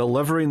just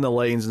delivering the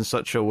lines in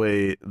such a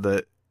way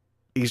that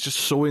he's just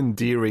so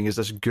endearing as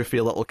this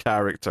goofy little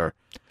character.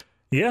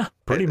 Yeah,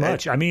 pretty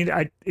much. I mean,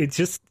 it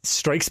just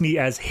strikes me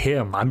as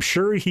him. I'm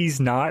sure he's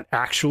not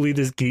actually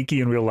this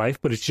geeky in real life,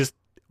 but it's just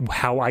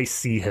how I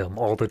see him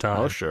all the time.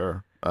 Oh,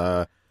 sure.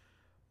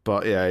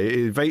 But yeah,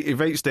 he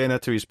invites Dana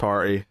to his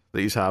party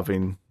that he's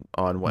having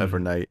on whatever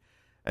night,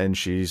 and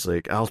she's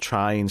like, I'll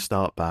try and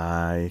stop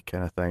by,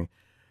 kind of thing.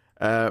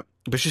 But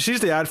she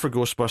sees the ad for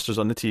Ghostbusters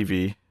on the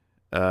TV,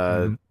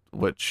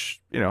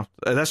 which,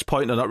 at this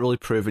point, they're not really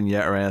proven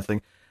yet or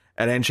anything.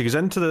 And then she goes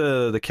into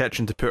the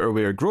kitchen to put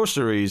away her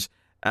groceries,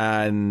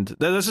 and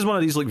this is one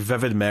of these like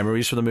vivid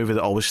memories from the movie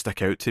that always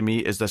stick out to me,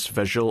 is this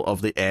visual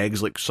of the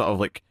eggs like sort of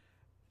like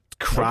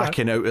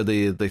cracking out of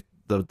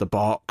the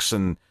box,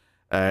 and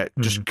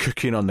just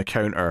cooking on the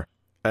counter.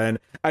 And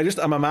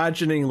I'm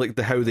imagining like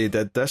how they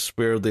did this,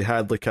 where they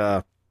had like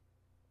a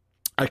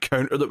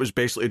counter that was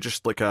basically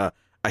just like a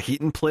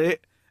heating plate,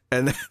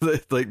 and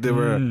like they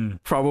were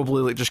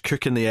probably like just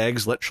cooking the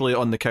eggs literally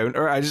on the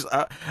counter.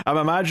 I'm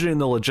imagining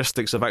the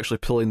logistics of actually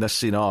pulling this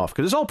scene off,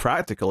 because it's all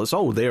practical. It's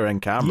all there in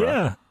camera.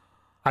 Yeah,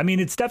 I mean,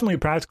 it's definitely a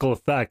practical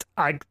effect.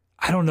 I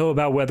don't know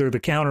about whether the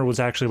counter was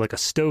actually like a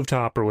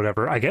stovetop or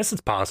whatever. I guess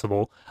it's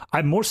possible.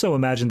 I more so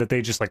imagine that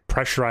they just like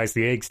pressurized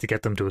the eggs to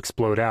get them to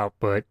explode out,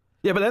 but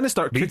yeah, but then they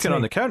start cooking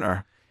on the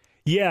counter.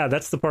 Yeah,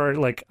 that's the part,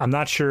 like, I'm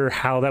not sure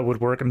how that would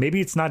work. Maybe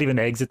it's not even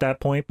eggs at that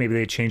point. Maybe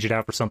they change it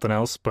out for something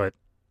else, but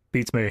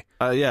beats me.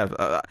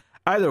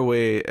 Either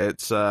way,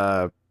 it's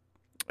a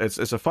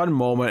fun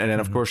moment, and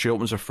then, of course, she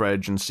opens her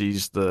fridge and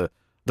sees the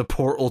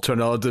portal to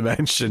another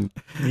dimension.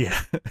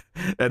 Yeah.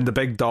 And the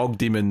big dog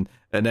demon,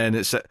 and then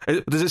does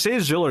it say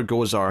Zul or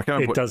Gozar? I can't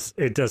remember.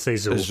 It does say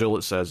Zul. Zul,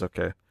 it says,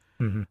 okay.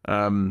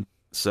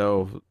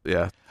 So,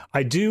 yeah.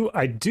 I do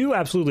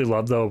absolutely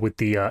love, though, with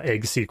the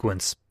egg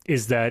sequence,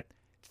 is that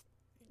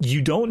you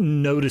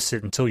don't notice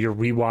it until you're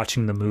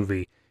rewatching the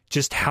movie,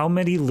 just how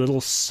many little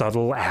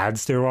subtle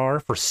ads there are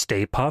for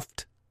Stay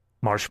Puft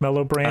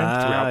marshmallow brand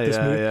throughout this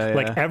movie. Yeah.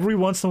 Like, every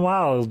once in a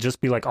while, it'll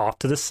just be like off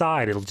to the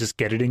side. It'll just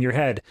get it in your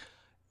head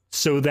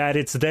so that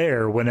it's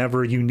there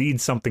whenever you need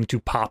something to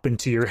pop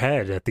into your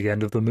head at the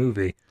end of the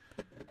movie.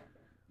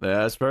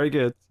 Yeah, it's very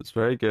good. It's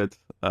very good.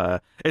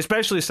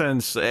 Especially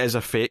since it is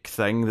a fake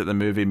thing that the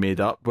movie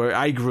made up, where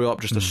I grew up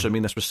just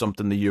assuming this was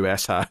something the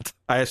US had.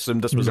 I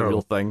assumed this was a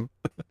real thing.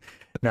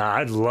 No,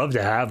 I'd love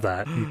to have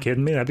that. Are you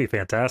kidding me? That'd be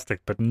fantastic,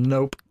 but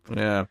nope.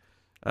 Yeah.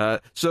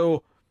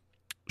 So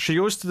she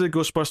goes to the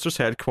Ghostbusters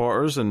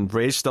headquarters, and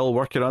Ray's still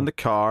working on the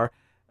car.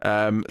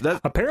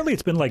 Apparently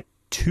it's been like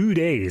 2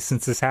 days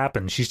since this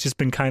happened. She's just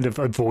been kind of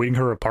avoiding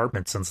her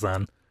apartment since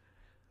then.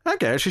 I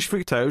guess she's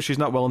freaked out. She's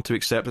not willing to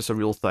accept it's a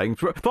real thing.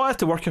 But I have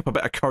to work up a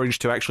bit of courage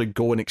to actually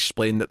go and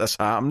explain that this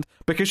happened,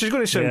 because she's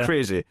going to sound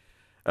crazy.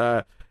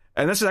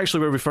 And this is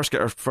actually where we first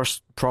get our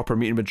first proper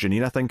meeting with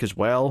Janine, I think, as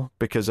well,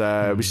 because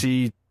we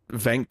see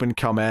Venkman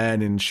come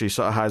in, and she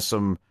sort of has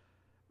some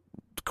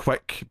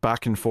quick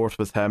back and forth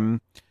with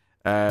him.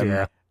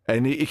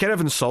 And he kind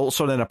of insults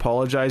her and then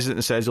apologizes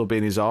and says he'll be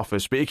in his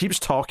office, but he keeps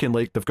talking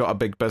like they've got a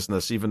big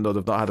business, even though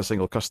they've not had a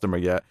single customer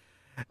yet.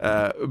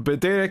 But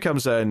Dana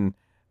comes in,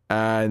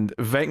 and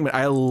Venkman,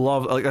 I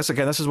love, like, this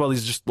is one of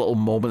these just little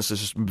moments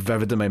that's just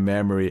vivid in my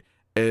memory,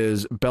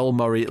 is Bill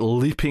Murray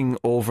leaping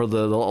over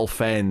the little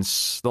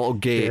fence, the little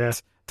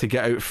gate, to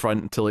get out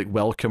front to like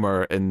welcome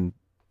her and,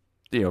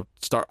 you know,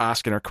 start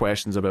asking her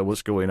questions about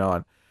what's going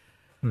on.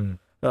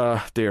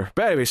 Dear.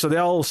 But anyway, so they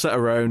all sit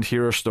around,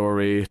 hear her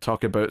story,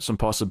 talk about some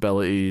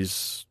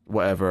possibilities,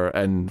 whatever,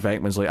 and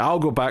Venkman's like, I'll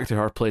go back to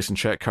her place and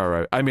check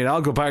her out.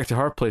 I'll go back to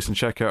her place and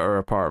check out her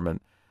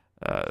apartment.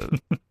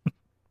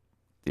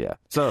 Yeah.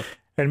 So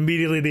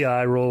immediately the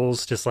eye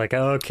rolls, just like,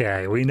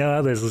 okay, we know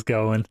how this is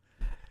going.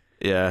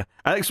 Yeah.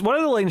 Alex, one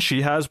of the lines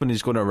she has when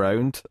he's going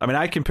around,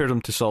 I compared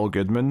him to Saul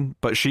Goodman,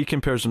 but she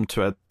compares him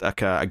to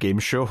a game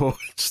show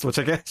host, which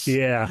I guess...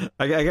 Yeah.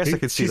 I guess I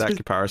could see that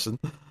comparison.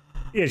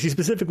 Yeah, she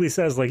specifically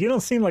says, like, you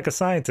don't seem like a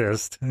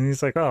scientist. And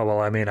he's like, oh, well,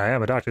 I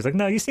am a doctor. He's like,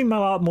 no, you seem a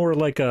lot more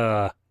like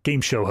a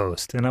game show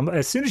host. And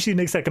as soon as she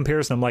makes that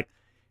comparison, I'm like,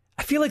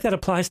 I feel like that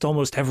applies to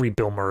almost every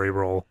Bill Murray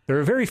role. There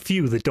are very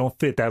few that don't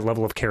fit that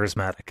level of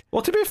charismatic.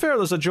 Well, to be fair,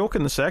 there's a joke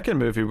in the second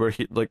movie where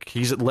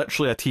he's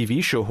literally a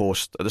TV show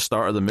host at the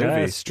start of the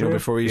movie,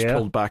 before he's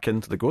pulled back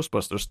into the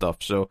Ghostbusters stuff.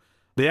 So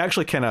they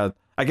actually kind of,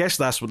 I guess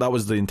that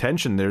was the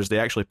intention there, is they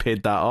actually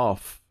paid that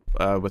off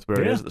with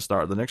where he is at the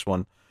start of the next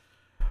one.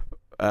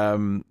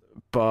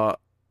 But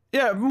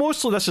yeah,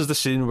 mostly this is the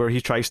scene where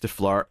he tries to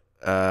flirt.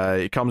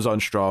 He comes on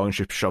strong,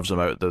 she shoves him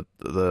out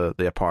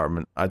the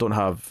apartment. I don't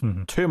have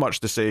too much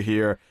to say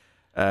here.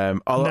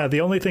 No,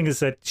 the only thing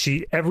is that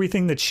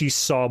everything that she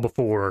saw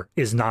before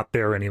is not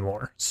there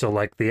anymore. So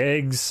like the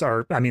eggs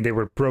are, they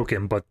were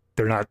broken, but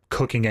they're not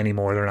cooking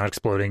anymore. They're not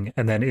exploding.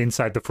 And then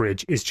inside the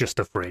fridge is just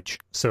a fridge.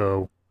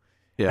 So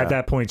at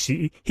that point,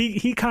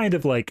 he kind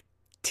of like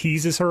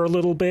teases her a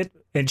little bit,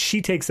 and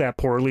she takes that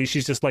poorly.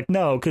 She's just like,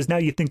 no, because now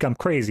you think I'm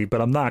crazy,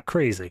 but I'm not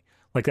crazy.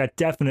 Like, that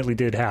definitely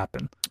did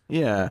happen.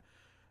 Yeah.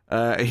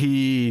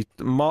 He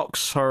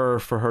mocks her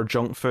for her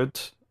junk food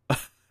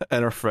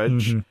in her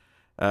fridge.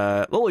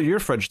 Look at your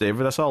fridge,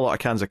 David. I saw a lot of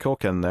cans of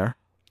Coke in there.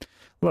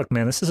 Look,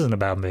 man, this isn't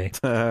about me.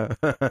 Hey,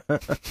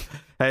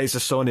 it's a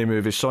Sony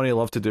movie. Sony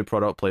love to do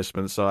product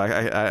placement, so I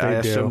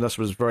assume this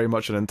was very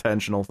much an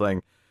intentional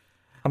thing.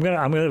 I'm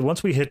gonna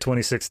once we hit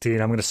 2016,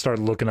 I'm gonna start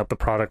looking up the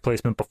product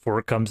placement before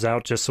it comes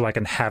out, just so I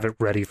can have it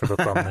ready for the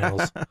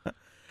thumbnails.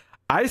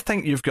 I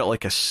think you've got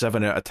like a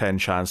 7 out of 10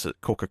 chance that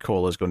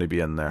Coca-Cola is going to be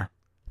in there.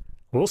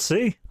 We'll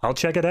see. I'll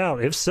check it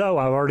out. If so,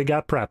 I've already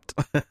got prepped.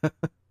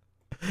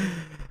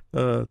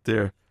 Oh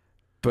dear.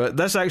 But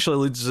this actually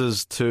leads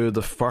us to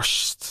the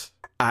first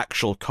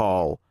actual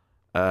call,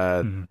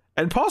 and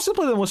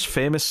possibly the most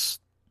famous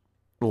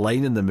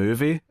line in the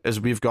movie is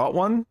 "We've got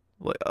one."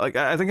 Like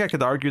I think I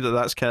could argue that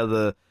that's kind of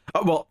the.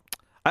 Well,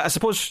 I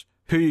suppose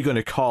 "Who you going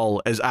to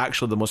call?" is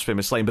actually the most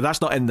famous line, but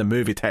that's not in the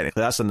movie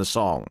technically. That's in the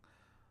song.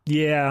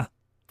 Yeah,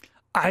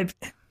 I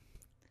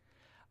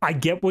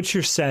get what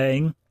you're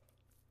saying.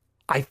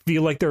 I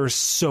feel like there are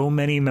so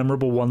many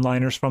memorable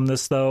one-liners from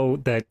this, though,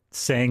 that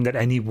saying that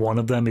any one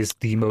of them is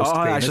the most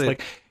famous. Actually,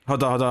 like,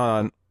 hold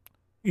on.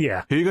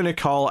 Yeah. Who you going to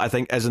call, I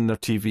think, is in their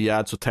TV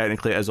ad, so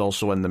technically it is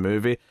also in the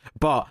movie.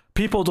 But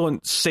people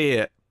don't say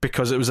it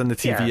because it was in the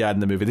TV ad in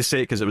the movie. They say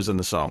it because it was in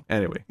the song.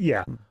 Anyway.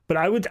 Yeah. But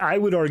I would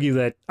argue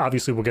that,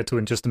 obviously we'll get to it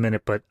in just a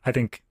minute, but I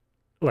think,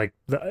 like,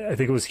 I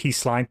think it was He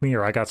Slimed Me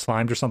or I Got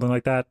Slimed or something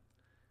like that.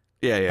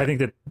 Yeah. I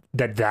think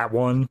that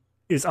one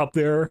is up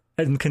there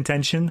in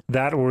contention.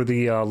 That or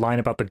the line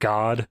about the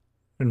god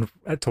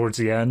towards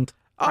the end.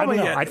 I don't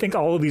know. I think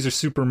all of these are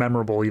super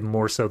memorable, even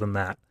more so than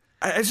that.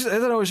 I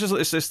don't know.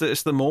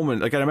 It's the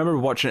moment. Like, I remember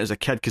watching it as a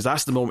kid because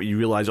that's the moment you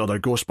realize, oh, they're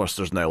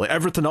Ghostbusters now. Like,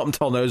 everything up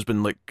until now has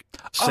been like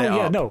set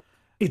up. No,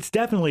 it's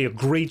definitely a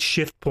great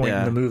shift point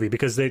in the movie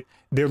because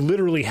they're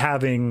literally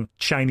having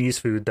Chinese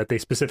food that they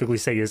specifically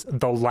say is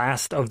the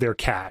last of their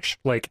cash.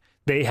 Like,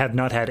 they have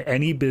not had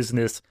any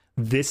business.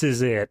 This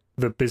is it.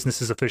 The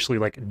business is officially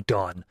like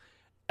done,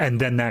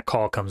 and then that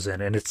call comes in,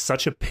 and it's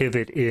such a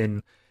pivot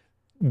in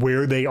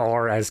where they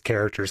are as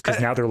characters because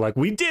now they're like,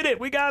 we did it,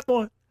 we got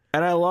one.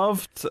 And I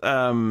loved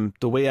the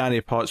way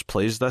Annie Potts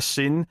plays this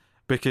scene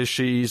because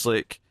she's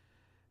like,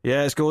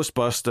 yeah, it's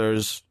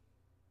Ghostbusters.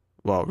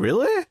 What,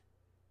 really?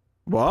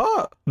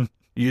 What?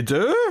 You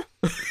do?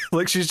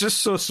 Like, she's just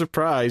so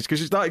surprised because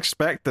she's not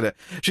expecting it.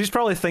 She's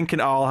probably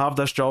thinking, oh, I'll have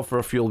this job for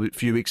a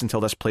few weeks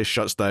until this place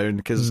shuts down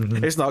because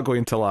it's not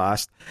going to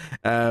last.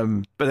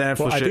 But then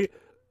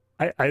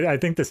I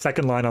think the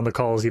second line on the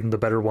call is even the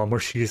better one where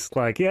she's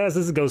like, yes,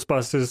 this is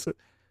Ghostbusters.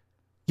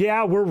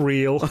 Yeah, we're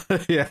real.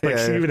 She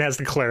even has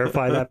to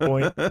clarify that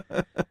point.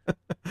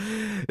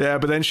 Yeah,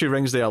 but then she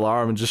rings the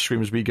alarm and just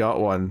screams, "We got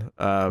one!"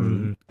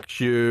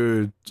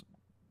 Cute.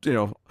 You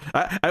know,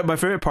 my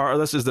favorite part of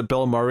this is that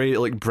Bill Murray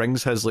like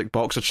brings his like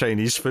box of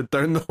Chinese food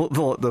down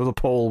the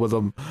pole with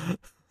him.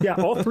 Yeah,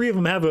 all three of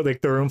them have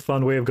like their own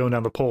fun way of going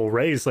down the pole.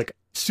 Ray's like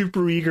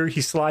super eager.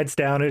 He slides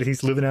down it.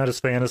 He's living out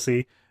his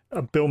fantasy.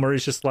 Bill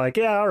Murray's just like,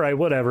 yeah, all right,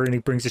 whatever, and he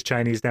brings his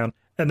Chinese down.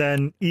 And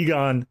then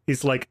Egon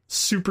is like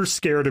super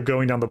scared of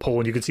going down the pole,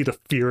 and you can see the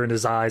fear in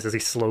his eyes as he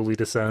slowly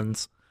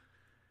descends.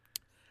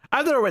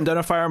 I've never went down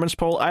a fireman's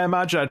pole. I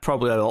imagine I'd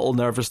probably be a little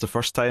nervous the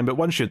first time, but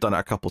once you've done it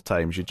a couple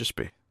times, you'd just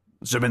be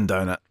zooming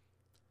down it.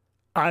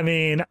 I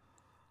mean,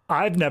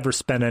 I've never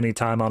spent any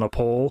time on a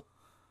pole.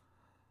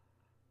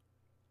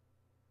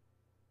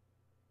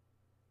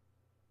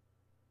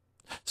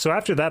 So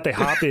after that, they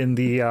hop in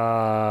the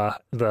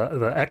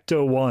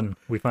Ecto-1.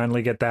 We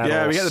finally get that.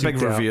 Yeah, we get the big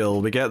out.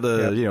 reveal. We get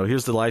the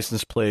here's the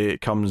license plate.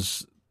 It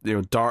comes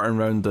darting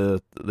around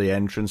the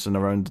entrance and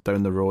around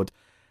down the road.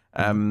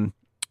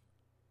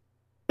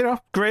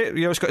 Great.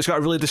 It's got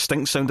a really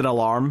distinct sounding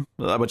alarm,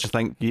 which I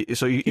think you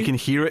can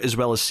hear it as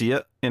well as see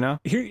it.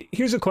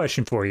 Here's a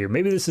question for you.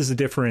 Maybe this is a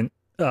different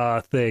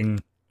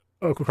thing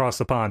across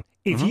the pond.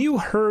 If you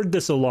heard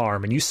this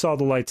alarm and you saw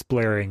the lights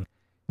blaring,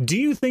 do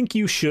you think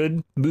you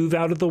should move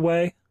out of the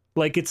way?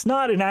 Like, it's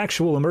not an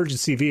actual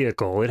emergency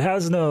vehicle.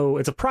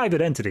 It's a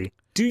private entity.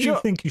 Do you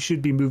think you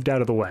should be moved out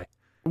of the way?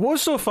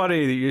 What's so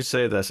funny that you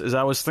say this is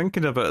I was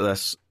thinking about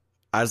this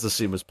as the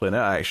scene was playing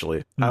out,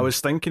 actually. I was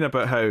thinking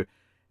about how,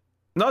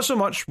 not so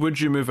much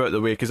would you move out of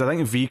the way, because I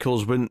think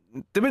vehicles wouldn't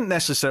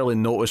necessarily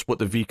notice what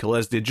the vehicle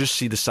is. They'd just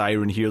see the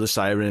siren, hear the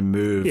siren, and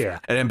move. Yeah.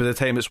 And then by the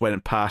time it's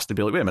went past, they'd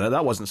be like, wait a minute,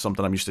 that wasn't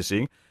something I'm used to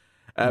seeing.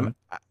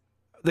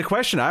 The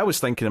question I was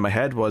thinking in my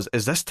head was,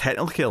 is this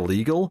technically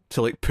illegal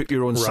to like put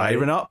your own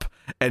siren up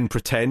and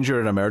pretend you're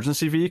an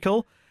emergency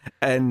vehicle?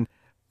 And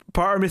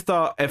part of me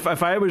thought, if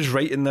I was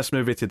writing this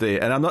movie today,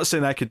 and I'm not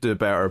saying I could do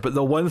better, but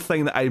the one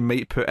thing that I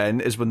might put in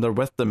is when they're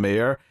with the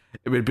mayor,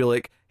 it would be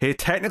like, hey,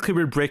 technically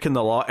we're breaking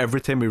the law every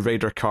time we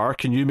raid our car.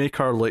 Can you make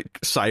our like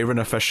siren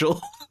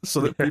official so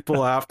that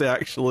people have to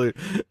actually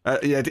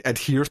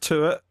adhere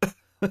to it?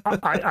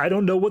 I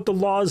don't know what the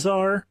laws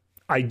are.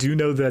 I do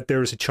know that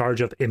there's a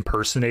charge of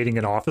impersonating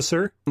an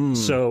officer.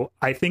 So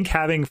I think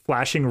having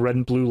flashing red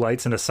and blue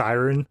lights and a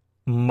siren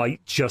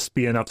might just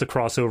be enough to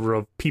cross over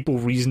of people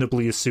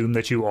reasonably assume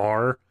that you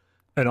are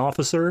an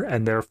officer,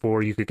 and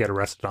therefore you could get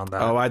arrested on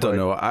that. Oh, I don't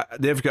know.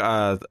 They've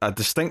got a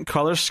distinct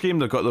color scheme.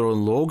 They've got their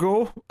own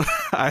logo.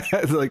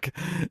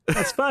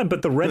 That's fine,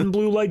 but the red and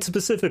blue lights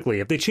specifically,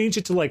 if they change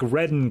it to like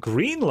red and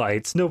green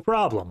lights, no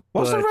problem.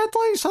 What's the red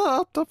lights?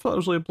 I thought it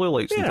was like blue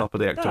lights on top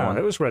of the Ecto-1.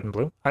 It was red and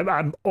blue.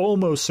 I'm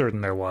almost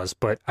certain there was,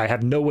 but I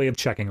have no way of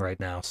checking right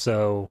now.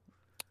 So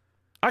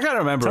I can't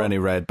remember any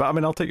red, but I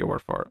mean, I'll take your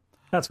word for it.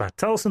 That's fine.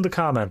 Tell us in the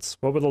comments,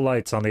 what were the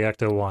lights on the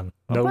Ecto-1?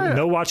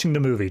 No watching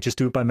the movie. Just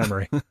do it by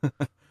memory.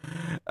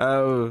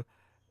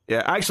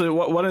 Yeah, actually,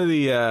 one of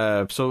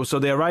the so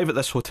they arrive at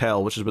this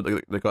hotel, which is what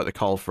they got the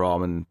call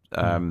from,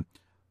 and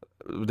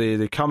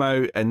they come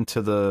out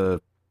into the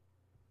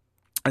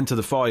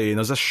foyer, and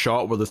there's this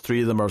shot where the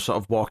three of them are sort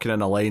of walking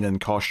in a line in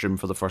costume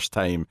for the first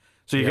time.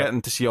 So you're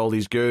getting to see all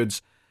these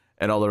goods.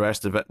 and all the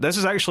rest of it. This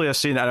is actually a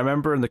scene I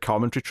remember in the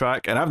commentary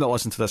track, and I've not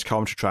listened to this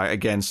commentary track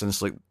again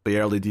since like the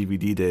early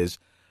DVD days.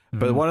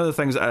 But one of the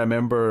things that I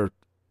remember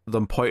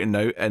them pointing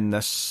out in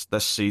this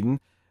scene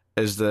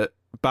is that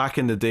back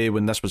in the day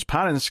when this was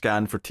pan and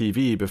scan for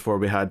TV, before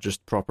we had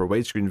just proper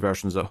widescreen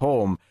versions at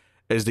home,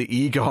 is the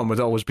Egon would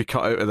always be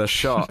cut out of this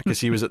shot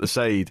because he was at the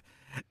side.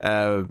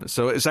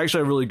 So it's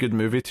actually a really good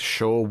movie to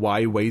show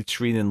why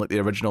widescreen and like the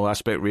original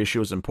aspect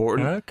ratio is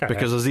important.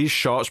 Because there's these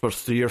shots where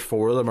 3 or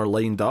 4 of them are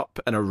lined up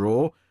in a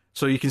row,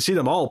 so you can see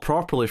them all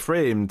properly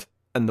framed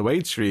in the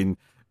widescreen,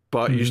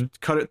 but you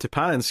cut it to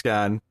pan and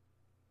scan,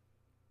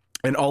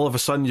 and all of a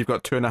sudden you've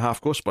got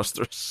 2.5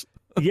 Ghostbusters.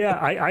 Yeah,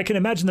 I can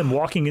imagine them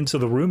walking into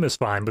the room is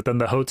fine, but then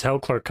the hotel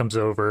clerk comes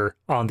over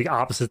on the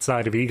opposite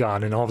side of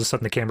Egon, and all of a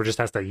sudden the camera just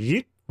has to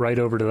yeet right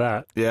over to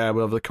that. Yeah,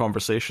 whatever the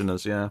conversation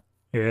is, yeah.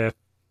 Yeah.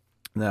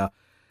 No.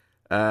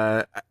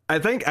 I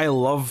think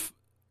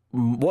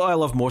what I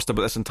love most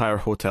about this entire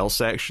hotel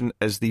section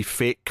is the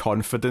fake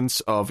confidence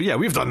of, yeah,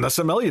 we've done this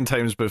a million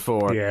times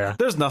before. Yeah.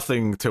 There's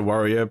nothing to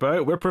worry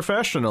about. We're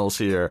professionals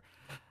here.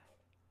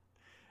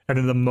 And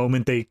then the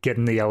moment they get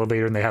in the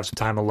elevator and they have some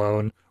time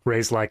alone,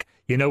 Ray's like,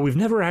 we've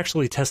never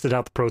actually tested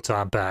out the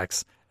proton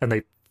packs.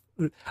 And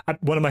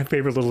one of my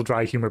favorite little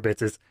dry humor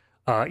bits is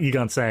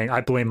Egon saying, I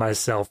blame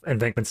myself,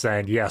 and Venkman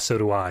saying, yeah, so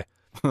do I.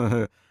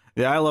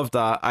 Yeah, I love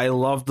that. I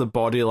love the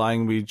body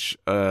language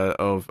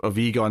of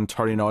Egon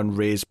turning on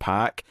Ray's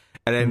pack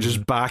and then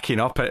just backing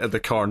up out of the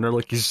corner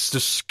like he's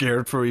just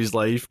scared for his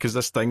life because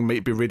this thing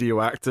might be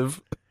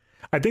radioactive.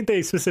 I think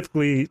they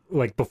specifically,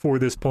 like, before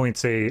this point,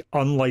 say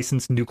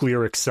unlicensed nuclear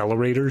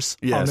accelerators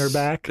on their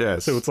back.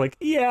 Yes. So it's like,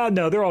 yeah,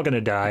 no, they're all going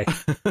to die.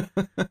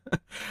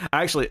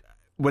 Actually,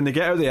 when they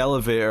get out of the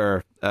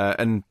elevator,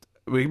 and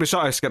we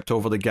sort of skipped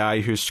over the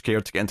guy who's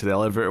scared to get into the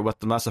elevator with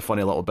them. That's a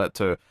funny little bit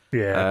too.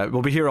 Yeah.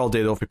 We'll be here all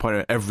day though if we point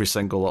out every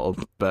single little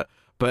bit.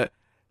 But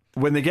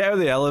when they get out of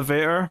the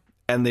elevator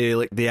and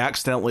they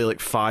accidentally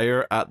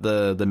fire at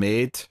the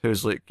maid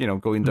who's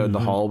going down the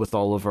hall with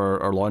all of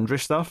our laundry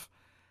stuff.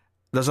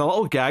 There's a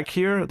little gag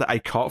here that I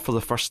caught for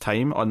the first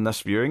time on this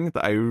viewing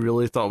that I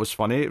really thought was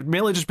funny,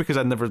 mainly just because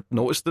I'd never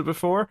noticed it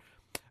before.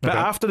 But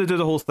after they do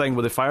the whole thing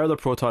where they fire the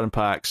proton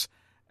packs,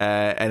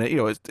 and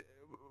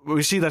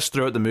we see this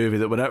throughout the movie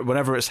that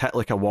whenever it's hit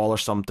like a wall or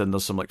something,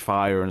 there's some like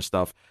fire and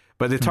stuff.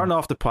 But they turn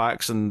off the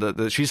packs,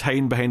 and she's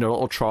hiding behind her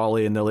little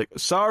trolley, and they're like,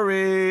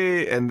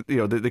 "Sorry," and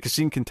the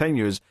scene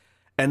continues,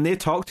 and they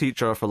talk to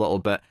each other for a little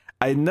bit.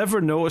 I never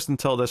noticed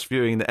until this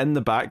viewing that in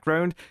the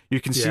background you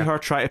can see her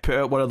try to put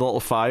out one of the little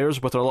fires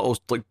with her little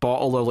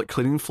bottle of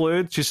cleaning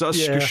fluid. She's sort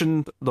of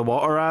scooshing the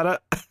water at it,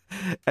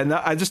 and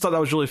I just thought that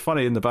was really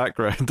funny in the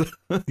background.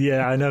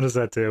 Yeah, I noticed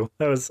that too.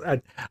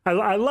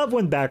 I love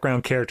when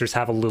background characters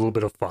have a little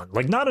bit of fun,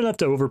 like not enough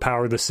to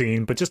overpower the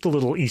scene, but just a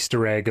little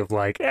Easter egg of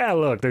like, yeah,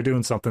 look, they're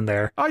doing something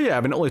there. Oh yeah,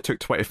 I mean it only took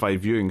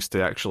 25 viewings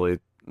to actually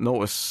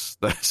notice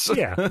this,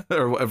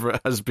 or whatever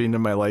it has been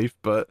in my life,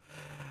 but.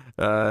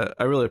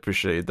 I really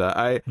appreciate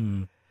that.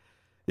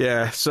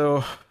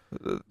 So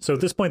at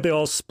this point they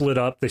all split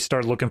up. They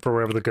start looking for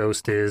wherever the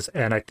ghost is,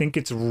 and I think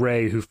it's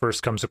Ray who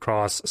first comes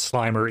across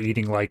Slimer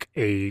eating like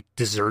a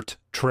dessert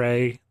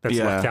tray that's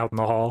left out in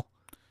the hall.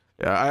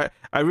 Yeah,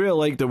 I really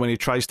like that when he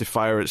tries to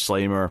fire at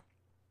Slimer,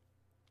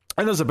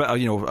 and there's a bit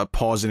of a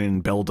pausing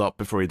and build up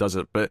before he does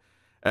it, but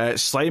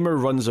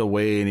Slimer runs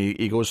away and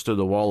he goes through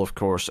the wall, of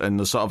course, and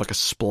there's sort of like a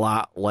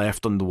splat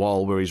left on the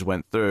wall where he's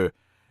went through.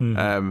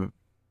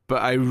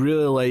 But I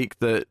really like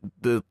I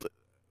don't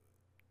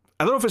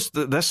know if it's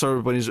this or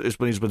when he's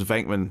with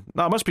Venkman.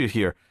 No, it must be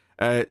here.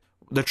 The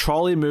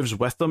trolley moves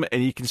with them,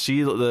 and you can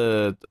see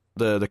the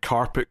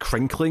carpet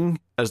crinkling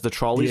as the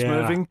trolley's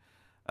moving.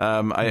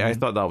 I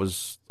thought that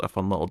was a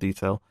fun little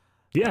detail.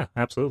 Yeah,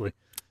 absolutely.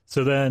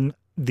 So then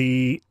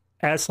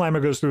as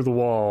Slimer goes through the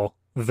wall,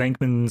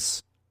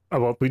 Venkman's...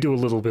 we do a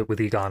little bit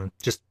with Egon,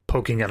 just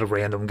poking at a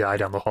random guy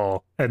down the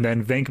hall. And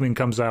then Venkman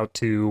comes out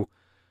to...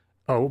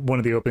 one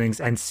of the openings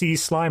and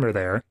sees Slimer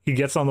there. He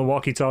gets on the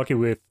walkie-talkie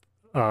with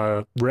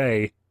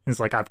Ray and is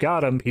like, I've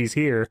got him, he's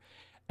here.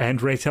 And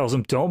Ray tells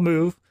him, don't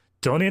move,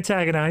 don't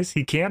antagonize,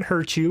 he can't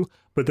hurt you.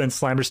 But then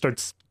Slimer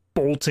starts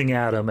bolting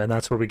at him, and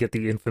that's where we get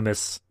the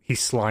infamous "he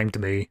slimed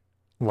me"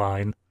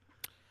 line.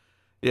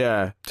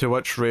 Yeah, to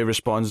which Ray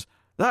responds,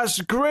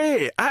 that's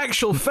great,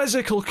 actual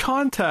physical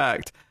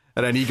contact.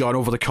 And then Egon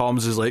over the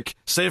comms is like,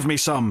 save me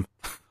some.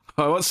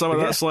 I want some of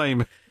that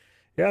slime.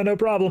 Yeah, no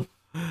problem.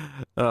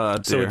 Dear.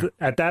 So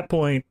at that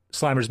point,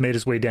 Slimer's made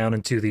his way down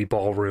into the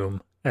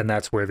ballroom, and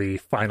that's where the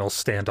final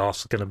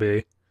standoff's going to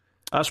be.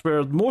 That's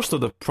where most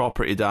of the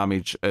property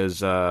damage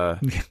is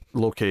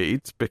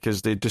located,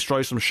 because they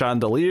destroy some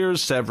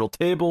chandeliers, several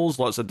tables,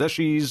 lots of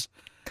dishes.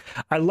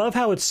 I love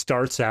how it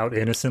starts out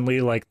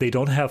innocently, like they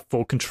don't have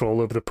full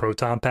control over the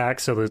proton pack,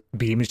 so the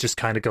beam is just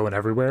kind of going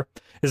everywhere.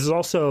 This is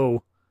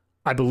also,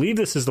 I believe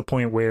this is the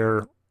point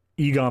where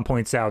Egon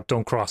points out,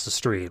 don't cross the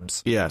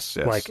streams. Yes.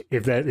 Like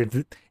if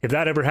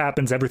that ever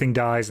happens, everything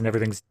dies and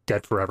everything's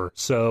dead forever.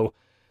 So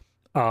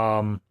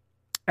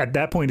at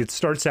that point, it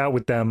starts out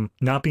with them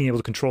not being able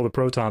to control the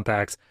proton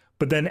packs,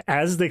 But then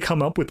as they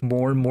come up with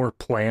more and more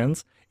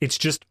plans, it's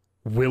just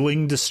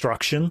willing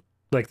destruction.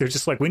 Like, they're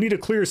just like, we need to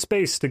clear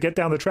space to get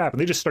down the trap.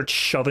 And they just start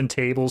shoving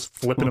tables,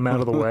 flipping them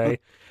out of the way.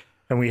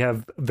 And we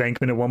have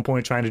Venkman at one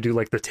point trying to do,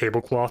 like, the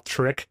tablecloth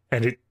trick.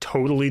 And it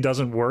totally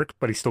doesn't work,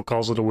 but he still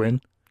calls it a win.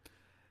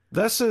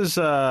 This is,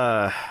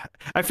 I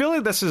feel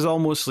like this is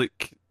almost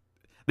like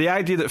the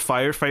idea that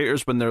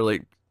firefighters, when they're,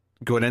 like,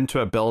 going into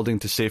a building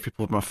to save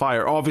people from a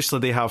fire, obviously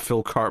they have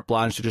full carte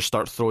blanche to just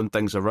start throwing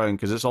things around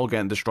because it's all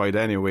getting destroyed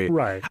anyway.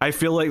 Right. I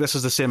feel like this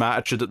is the same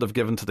attitude that they've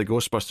given to the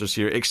Ghostbusters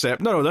here,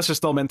 except no, this is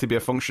still meant to be a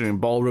functioning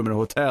ballroom in a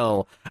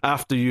hotel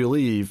after you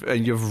leave,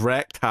 and you've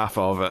wrecked half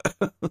of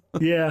it.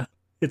 Yeah.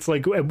 It's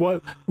like,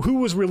 who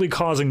was really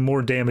causing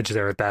more damage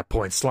there at that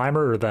point,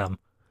 Slimer or them?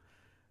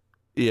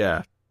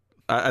 Yeah.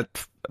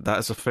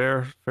 That's a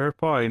fair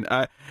point.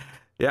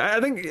 Yeah,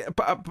 I think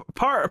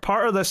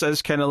part of this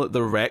is kind of like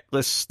the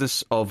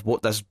recklessness of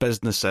what this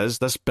business is.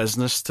 This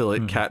business to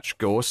like catch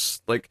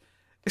ghosts, like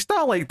it's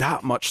not like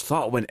that much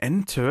thought went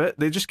into it.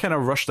 They just kind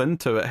of rushed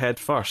into it head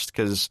first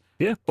because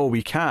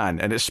we can,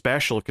 and it's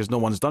special because no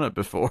one's done it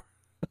before.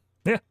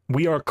 Yeah,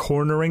 we are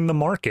cornering the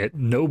market.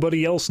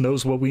 Nobody else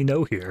knows what we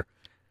know here.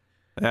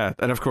 Yeah,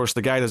 and of course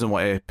the guy doesn't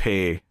want to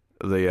pay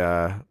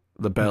the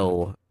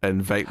bill,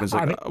 and Venkman's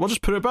like, we'll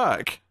just put it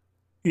back.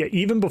 Yeah,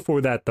 even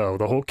before that, though,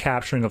 the whole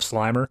capturing of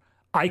Slimer,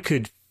 I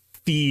could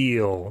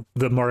feel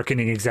the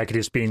marketing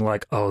executives being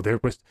like, we're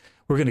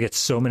going to get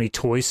so many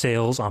toy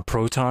sales on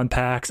proton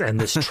packs and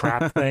this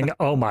trap thing.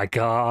 Oh, my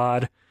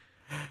God.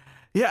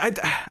 Yeah,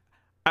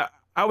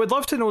 I would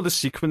love to know the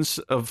sequence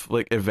of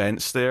like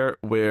events there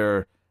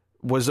where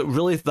was it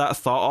really that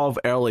thought of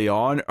early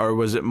on, or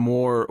was it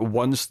more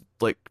once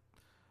like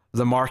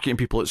the marketing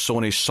people at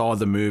Sony saw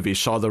the movie,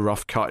 saw the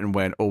rough cut and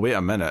went, oh, wait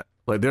a minute.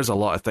 Like, there's a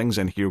lot of things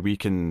in here we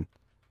can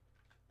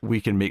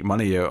make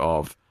money out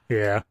of.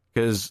 Yeah.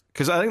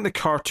 Because I think the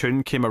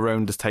cartoon came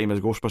around the time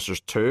as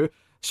Ghostbusters 2.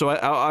 So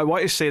I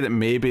want to say that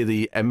maybe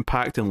the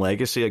impact and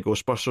legacy of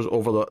Ghostbusters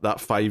over that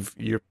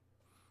 5-year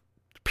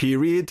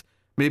period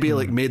maybe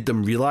like made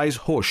them realize,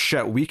 oh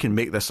shit, we can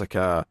make this like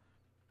a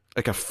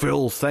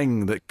full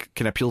thing that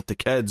can appeal to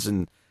kids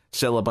and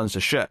sell a bunch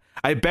of shit.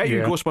 I bet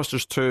you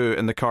Ghostbusters 2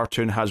 in the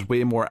cartoon has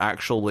way more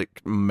actual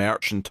like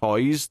merch and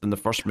toys than the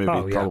first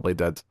movie probably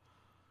did.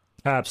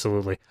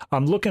 Absolutely.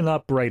 I'm looking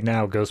up right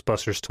now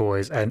Ghostbusters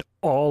toys, and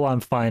all I'm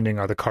finding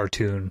are the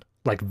cartoon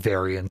like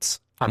variants.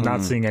 I'm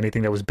not seeing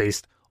anything that was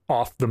based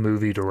off the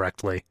movie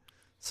directly.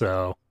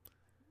 So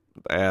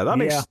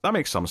that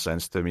makes some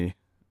sense to me.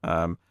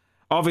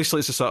 Obviously,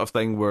 it's the sort of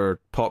thing where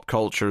pop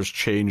culture's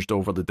changed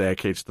over the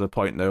decades to the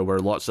point now where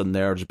lots of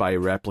nerds buy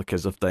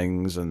replicas of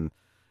things, and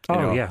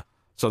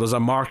so there's a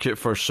market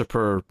for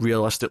super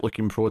realistic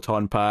looking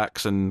proton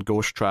packs and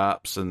ghost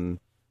traps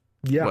and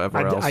whatever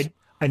else.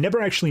 I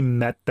never actually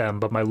met them,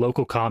 but my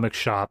local comic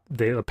shop,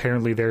 they're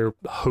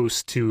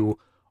host to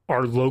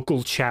our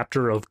local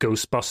chapter of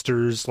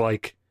Ghostbusters,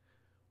 like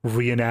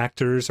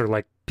reenactors or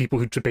like people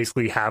who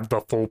basically have the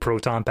full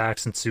proton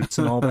packs and suits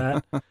and all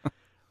that.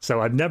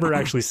 So I've never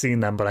actually seen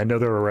them, but I know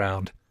they're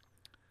around.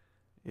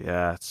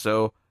 Yeah,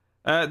 so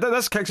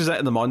this kicks us out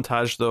in the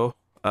montage though,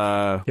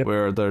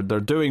 where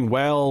they're doing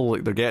well,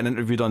 like they're getting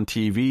interviewed on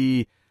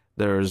TV.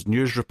 There's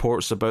news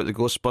reports about the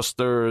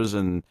Ghostbusters,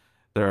 and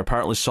they're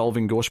apparently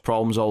solving ghost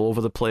problems all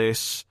over the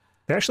place.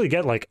 They actually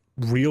get like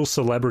real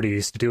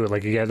celebrities to do it.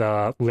 Like you get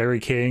Larry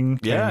King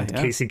and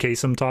Casey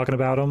Kasem talking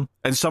about them.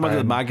 And some of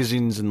the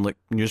magazines and like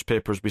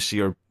newspapers we see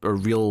are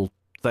real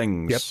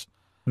things. Yep.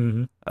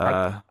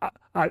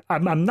 Mm-hmm.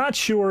 I'm not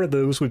sure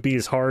those would be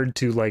as hard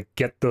to like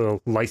get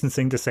the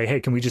licensing to say, hey,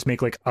 can we just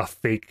make like a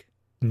fake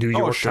New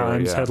York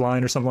Times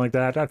headline or something like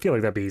that? I feel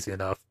like that'd be easy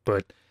enough.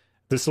 But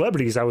the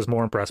celebrities I was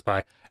more impressed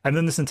by. And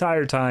then this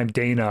entire time,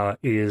 Dana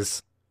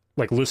is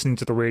like listening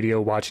to the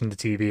radio, watching the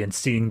TV, and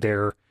seeing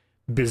their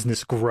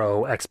business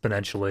grow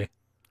exponentially.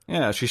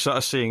 Yeah, she's sort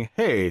of saying,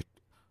 hey,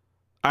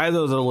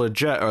 either they're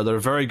legit or they're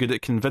very good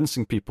at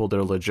convincing people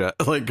they're legit.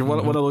 Like, one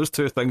of those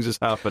two things is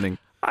happening.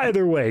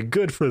 Either way,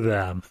 good for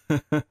them.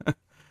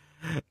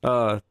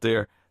 Oh,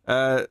 dear.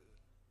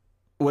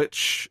 What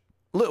does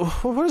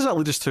that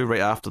lead us to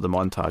right after the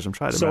montage? I'm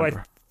trying to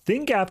remember. I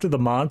think after the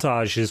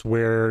montage is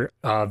where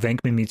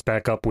Venkman meets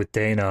back up with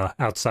Dana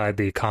outside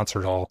the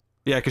concert hall.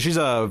 Yeah, because she's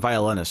a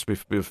violinist, we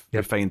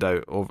find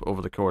out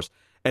over the course.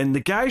 And the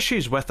guy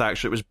she's with,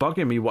 actually, it was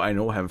bugging me what I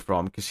know him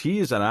from, because he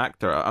is an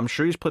actor. I'm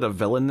sure he's played a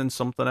villain in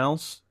something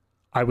else.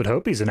 I would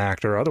hope he's an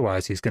actor,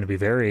 otherwise he's going to be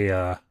very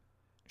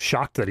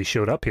shocked that he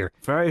showed up here.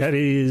 That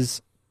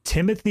is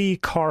Timothy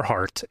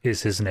Carhart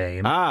is his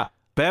name. Ah,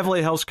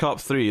 Beverly Hills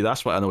Cop 3,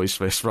 that's what I know his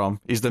face from.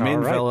 He's the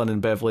main villain in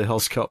Beverly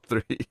Hills Cop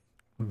 3.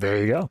 There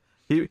you go.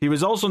 He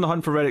was also in The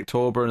Hunt for Red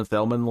October and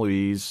Thelma and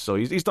Louise, so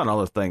he's done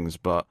other things,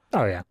 but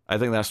I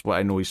think that's what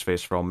I know his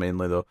face from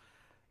mainly, though.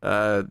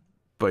 But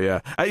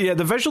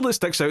the visual that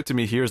sticks out to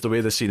me here is the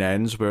way the scene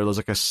ends, where there's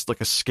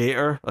like a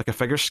skater, like a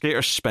figure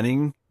skater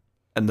spinning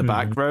in the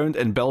background,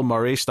 and Bill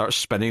Murray starts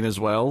spinning as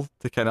well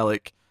to kind of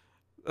like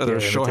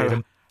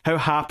show how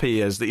happy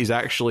he is that he's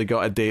actually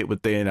got a date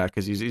with Dana,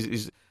 because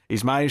he's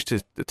he's managed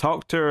to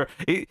talk to her.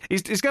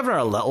 He's given her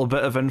a little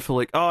bit of info,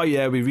 like, oh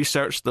yeah, we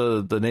researched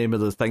the name of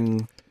the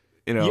thing,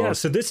 you know. Yeah,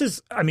 so this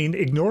is, I mean,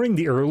 ignoring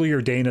the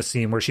earlier Dana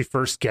scene where she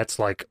first gets,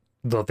 like,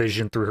 the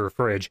vision through her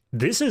fridge,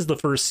 this is the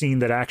first scene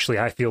that actually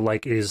I feel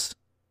like is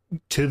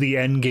to the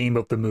end game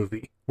of the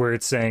movie, where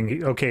it's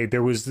saying, okay,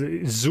 there was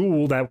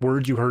Zool, that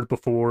word you heard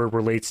before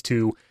relates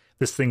to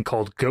this thing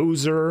called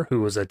Gozer,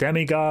 who was a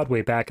demigod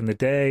way back in the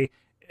day.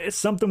 It's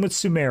something with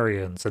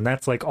Sumerians, and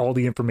that's like all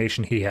the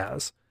information he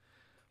has.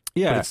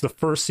 Yeah. But it's the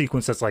first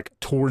sequence that's like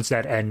towards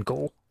that end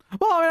goal.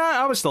 Well, I mean,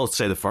 I would still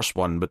say the first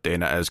one with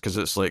Dana is, because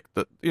it's like,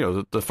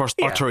 the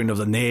first uttering of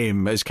the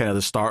name is kind of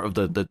the start of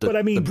the But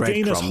I mean,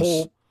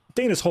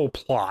 Dana's whole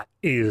plot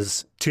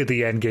is to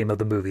the end game of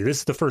the movie. This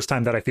is the first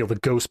time that I feel the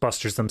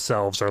Ghostbusters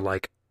themselves are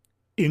like,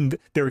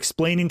 they're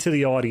explaining to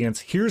the audience,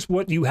 here's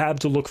what you have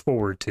to look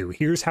forward to.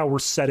 Here's how we're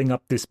setting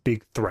up this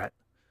big threat.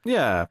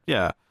 Yeah.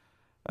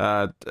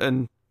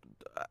 And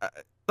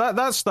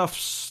that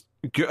stuff's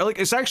good. Like,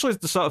 it's actually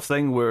the sort of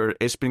thing where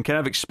it's been kind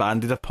of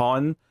expanded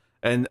upon,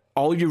 and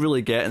all you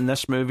really get in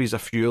this movie is a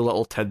few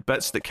little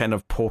tidbits that kind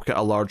of poke at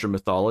a larger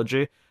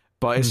mythology,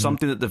 but it's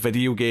something that the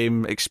video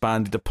game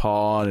expanded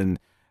upon, and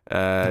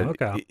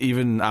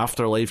even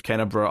Afterlife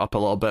kind of brought up a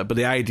little bit. But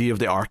the idea of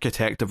the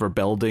architect of her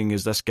building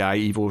is this guy,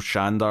 Evo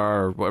Shandar,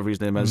 or whatever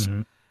his name is. I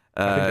think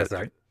that's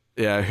right.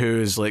 Yeah, who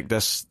is like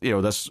this,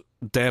 this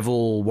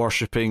devil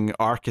worshipping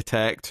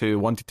architect who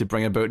wanted to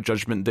bring about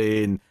Judgment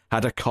Day and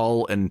had a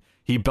cult, and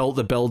he built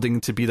the building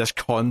to be this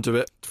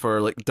conduit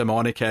for like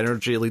demonic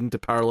energy leading to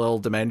parallel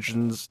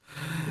dimensions.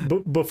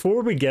 But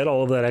before we get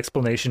all of that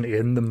explanation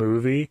in the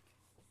movie,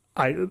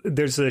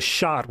 there's a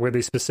shot where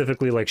they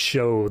specifically like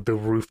show the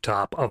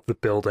rooftop of the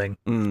building,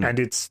 and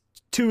it's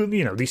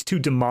these two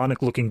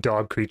demonic looking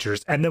dog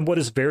creatures, and then what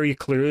is very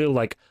clearly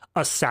like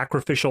a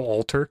sacrificial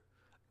altar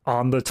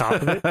on the top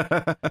of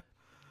it.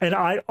 And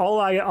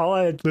all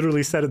I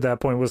literally said at that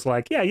point was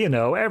like, yeah,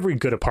 every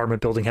good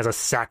apartment building has a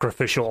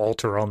sacrificial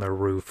altar on their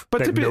roof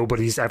that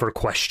nobody's ever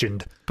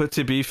questioned. But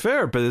to be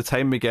fair, by the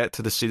time we get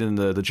to the scene in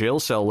the jail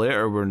cell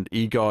later when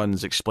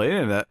Egon's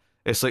explaining it,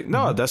 it's like,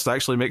 no, this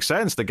actually makes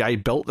sense. The guy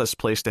built this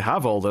place to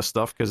have all this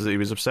stuff because he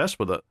was obsessed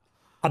with it.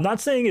 I'm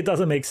not saying it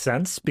doesn't make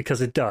sense,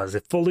 because it does.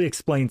 It fully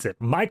explains it.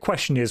 My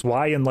question is,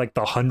 why in like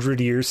the 100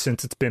 years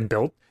since it's been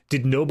built,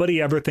 did nobody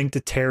ever think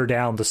to tear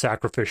down the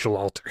sacrificial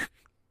altar?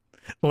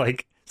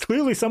 Like,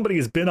 clearly somebody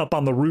has been up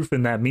on the roof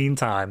in that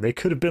meantime. They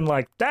could have been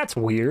like, that's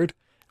weird.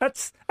 That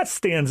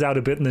stands out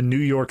a bit in the New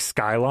York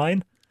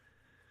skyline.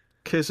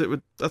 Because it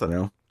would, I don't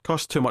know,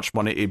 cost too much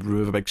money to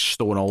remove a big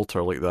stone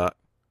altar like that.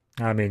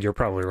 I mean, you're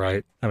probably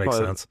right. That makes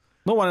sense.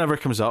 No one ever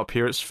comes up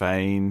here. It's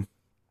fine.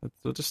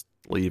 They'll just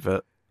leave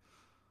it.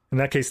 In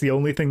that case, the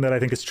only thing that I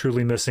think is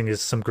truly missing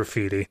is some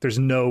graffiti. There's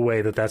no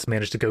way that that's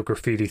managed to go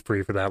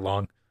graffiti-free for that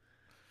long.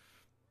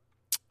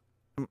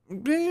 I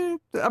mean,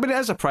 it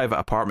is a private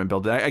apartment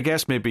building. I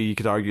guess maybe you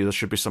could argue there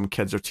should be some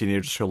kids or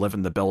teenagers who live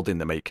in the building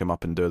that might come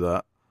up and do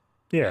that.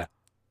 Yeah.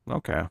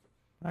 Okay.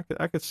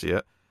 I could see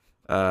it.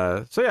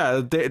 So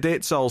yeah, the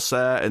date's all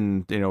set,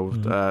 and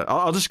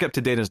I'll just skip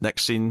to Dana's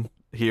next scene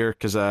here,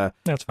 because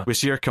that's fine. We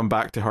see her come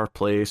back to her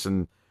place,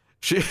 and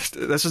so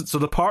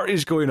the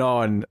party's going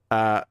on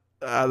at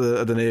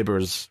the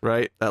neighbors,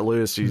 right, at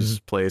Lewis's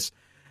place.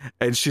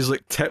 And she's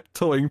like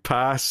tiptoeing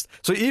past.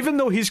 So even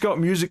though he's got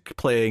music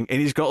playing and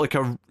he's got like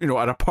an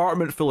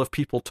apartment full of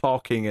people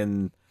talking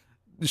and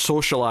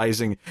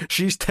socializing,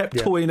 she's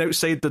tiptoeing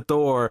outside the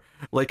door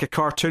like a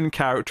cartoon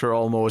character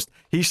almost.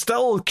 He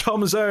still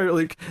comes out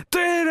like,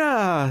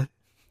 Dana!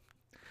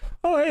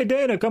 Oh, hey,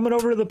 Dana, coming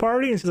over to the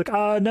party? And she's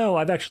like, no,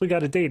 I've actually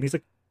got a date. And he's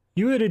like,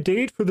 you had a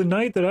date for the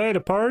night that I had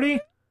a party?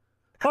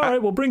 All right,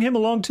 we'll bring him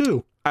along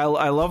too. I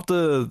love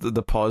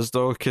the pause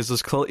though, because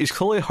he's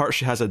clearly hurt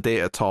she has a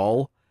date at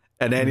all.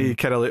 And then he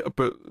kind of like,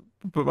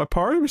 but my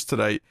party was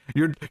tonight.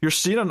 You're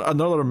seeing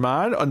another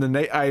man on the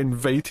night I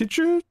invited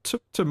you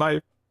to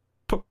my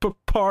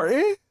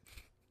party?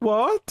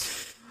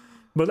 What?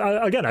 But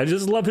again, I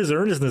just love his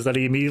earnestness that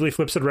he immediately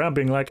flips it around,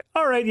 being like,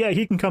 all right, yeah,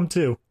 he can come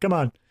too. Come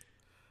on.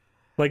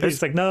 Like,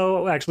 he's like,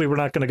 no, actually, we're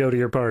not going to go to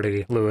your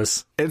party,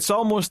 Lewis. It's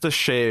almost a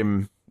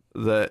shame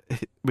that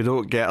we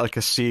don't get like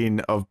a scene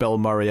of Bill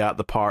Murray at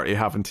the party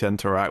having to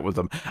interact with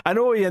them. I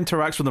know he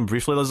interacts with them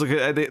briefly. There's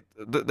like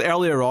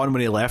earlier on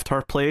when he left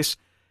her place,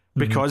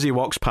 because he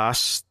walks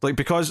past, like,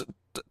 because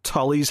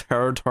Tully's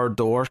heard her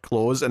door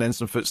close and then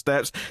some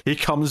footsteps, he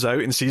comes out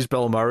and sees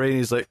Bill Murray and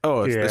he's like,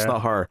 oh, it's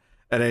not her,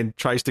 and then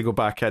tries to go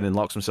back in and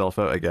locks himself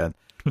out again.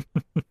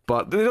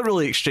 But they don't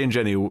really exchange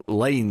any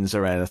lines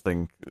or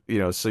anything,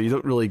 so you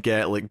don't really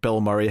get like Bill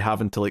Murray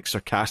having to like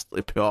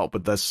sarcastically put up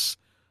with this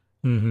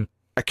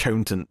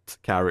accountant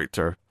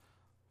character,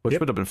 which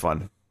would have been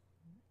fun.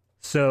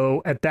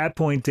 So at that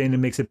point, Dana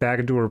makes it back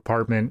into her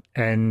apartment,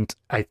 and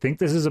I think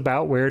this is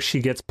about where she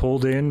gets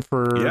pulled in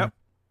for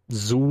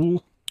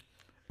Zool.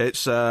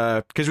 It's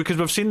because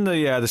we've seen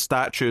the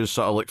statues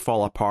sort of like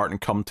fall apart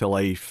and come to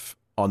life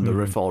on the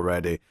roof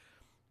already,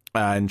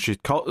 and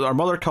our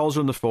mother calls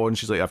her on the phone.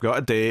 She's like, "I've got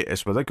a date.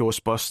 It's with a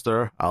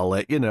Ghostbuster. I'll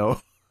let you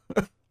know."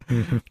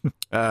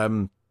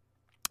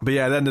 But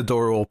yeah, then the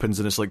door opens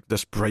and it's like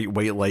this bright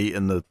white light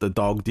and the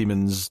dog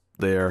demon's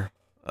there.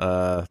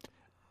 And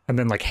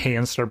then like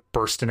hands start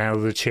bursting out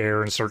of the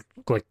chair and start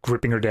like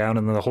gripping her down,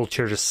 and then the whole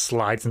chair just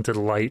slides into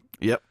the light.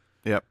 Yep.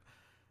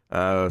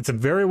 It's a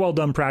very well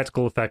done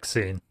practical effects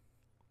scene.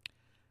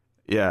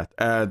 Yeah,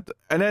 and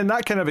then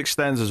that kind of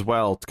extends as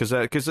well, because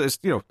it's,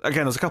 you know,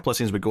 again, there's a couple of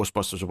scenes with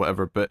Ghostbusters or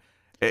whatever, but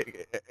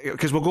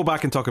because we'll go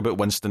back and talk about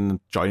Winston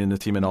joining the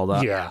team and all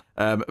that. Yeah.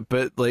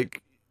 But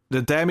like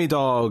the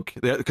demi-dog,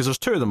 because there's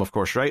two of them, of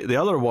course, right? The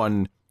other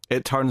one,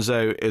 it turns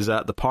out, is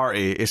at the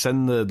party. It's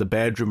in the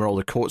bedroom where all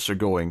the coats are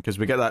going, because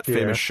we get that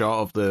famous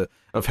shot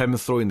of him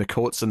throwing the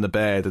coats in the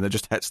bed, and it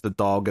just hits the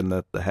dog in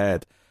the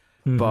head.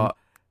 But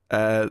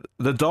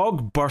the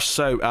dog bursts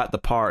out at the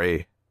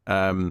party,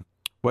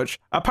 which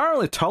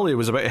apparently Tully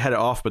was about to hit it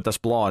off with this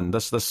blonde,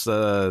 this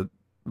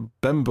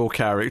bimbo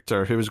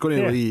character who was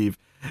going to leave.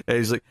 And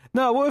he's like,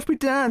 no, what if we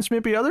dance?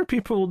 Maybe other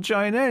people will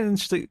join in. And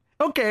she's like,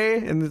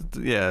 okay. And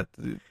yeah.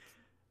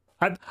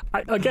 I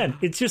again,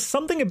 it's just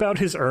something about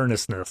his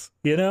earnestness,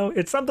 you know?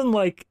 It's something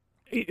like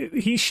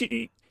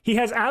he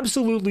has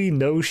absolutely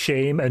no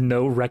shame and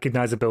no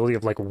recognizability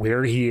of like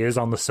where he is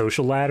on the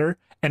social ladder.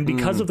 And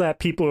because of that,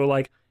 people are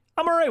like,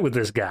 I'm all right with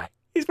this guy.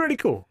 He's pretty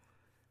cool.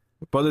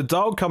 But the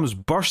dog comes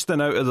bursting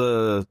out of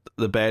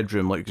the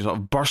bedroom, like sort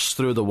of bursts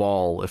through the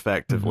wall,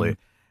 effectively,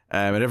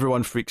 and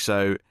everyone freaks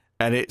out.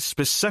 And it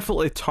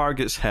specifically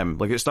targets him,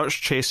 like it starts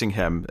chasing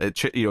him. It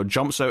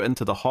jumps out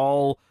into the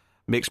hall,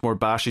 makes more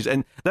bashes,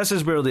 and this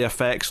is where the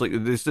effects, like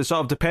it's sort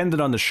of depending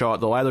on the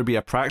shot, they'll either be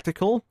a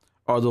practical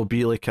or they'll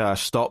be like a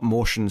stop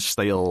motion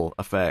style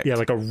effect. Yeah,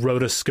 like a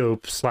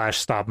rotoscope /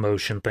 stop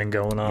motion thing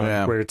going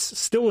on, where it's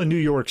still a New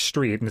York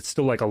street and it's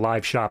still like a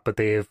live shot, but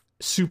they have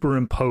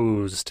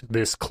superimposed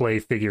this clay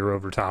figure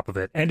over top of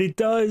it, and it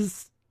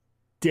does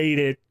date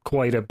it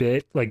quite a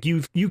bit. Like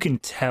you can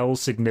tell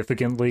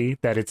significantly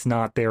that it's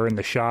not there in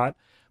the shot,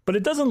 but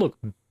it doesn't look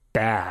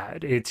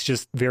bad. It's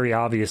just very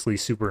obviously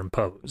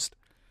superimposed.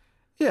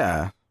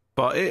 Yeah,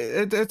 but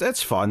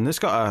it's fun. It's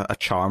got a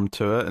charm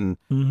to it,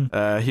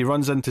 and he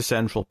runs into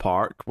Central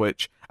Park,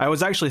 which I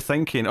was actually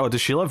thinking, oh,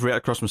 does she live right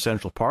across from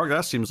Central Park?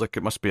 That seems like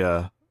it must be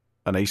a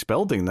nice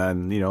building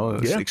then, you know,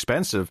 it's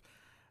expensive.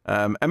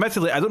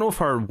 Admittedly, I don't know if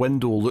her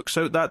window looks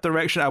out that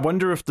direction. I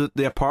wonder if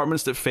the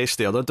apartments that face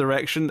the other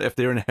direction, if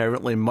they're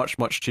inherently much,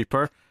 much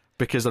cheaper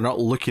because they're not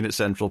looking at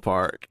Central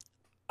Park.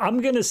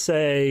 I'm going to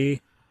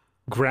say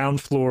ground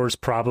floors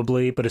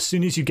probably, but as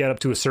soon as you get up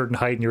to a certain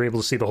height and you're able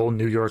to see the whole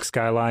New York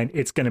skyline,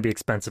 it's going to be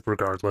expensive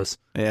regardless.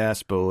 Yeah, I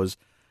suppose.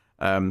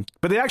 But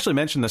they actually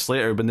mentioned this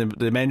later, when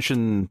they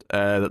mentioned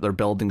that they're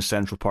building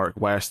Central Park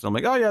West. And I'm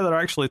like, oh yeah, they're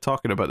actually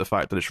talking about the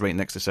fact that it's right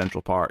next to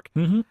Central Park.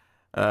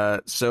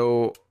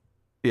 So...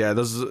 yeah,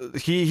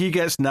 he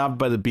gets nabbed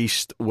by the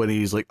beast when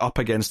he's like up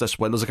against this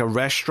window. There's like a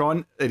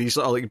restaurant, and he's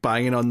sort of like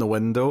banging on the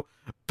window,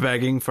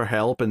 begging for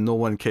help, and no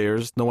one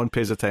cares. No one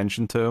pays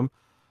attention to him.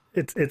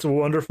 It's a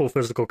wonderful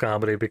physical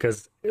comedy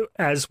because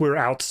as we're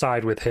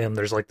outside with him,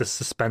 there's like this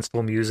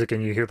suspenseful music,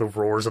 and you hear the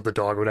roars of the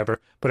dog or whatever.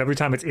 But every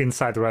time it's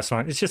inside the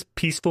restaurant, it's just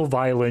peaceful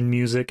violin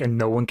music, and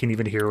no one can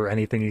even hear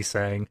anything he's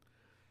saying.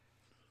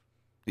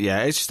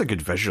 Yeah, it's just a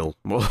good visual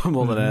more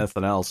than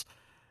anything else.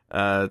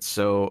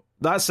 So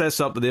that sets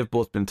up that they've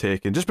both been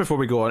taken. Just before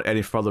we go on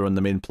any further on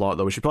the main plot,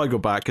 though, we should probably go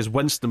back because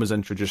Winston was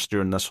introduced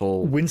during this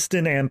whole...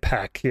 Winston and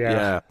Peck,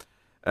 yeah.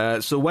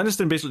 So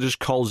Winston basically just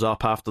calls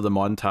up after the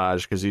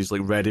montage because he's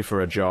like ready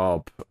for a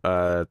job,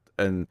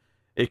 and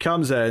he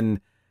comes in.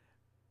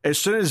 As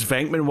soon as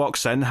Venkman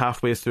walks in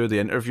halfway through the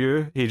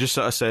interview, he just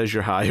sort of says,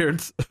 "You're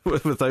hired,"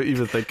 without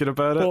even thinking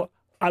about it. Well,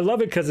 I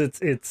love it because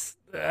it's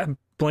I'm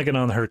blanking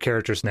on her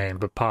character's name,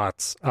 but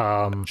Potts.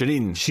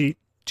 Janine.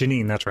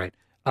 Janine, that's right.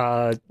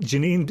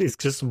 Janine is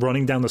just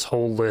running down this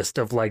whole list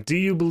of like, do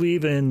you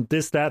believe in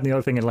this, that, and the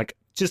other thing, and like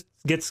just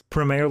gets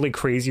primarily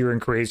crazier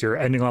and crazier,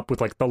 ending up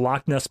with like the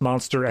Loch Ness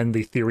Monster and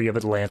the theory of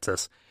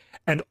Atlantis.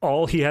 And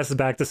all he has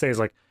back to say is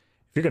like,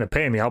 if you're gonna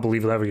pay me, I'll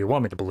believe whatever you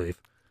want me to believe.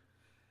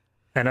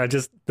 And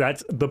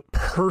that's the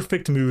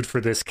perfect mood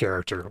for this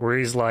character, where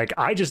he's like,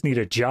 I just need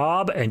a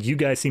job and you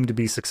guys seem to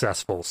be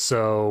successful,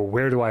 so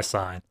where do I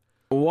sign?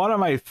 One of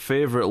my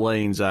favorite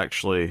lines,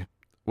 actually,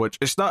 which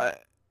it's not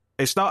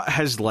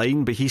his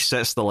line, but he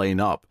sets the line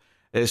up.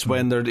 It's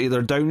when they're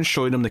either down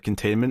showing him the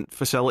containment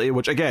facility,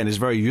 which again is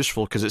very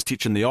useful because it's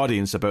teaching the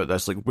audience about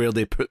this, like where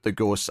they put the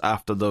ghosts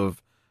after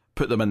they've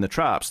put them in the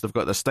traps. They've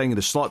got this thing,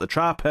 they slot the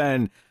trap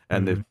in,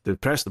 and they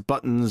press the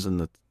buttons,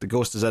 and the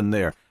ghost is in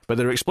there. But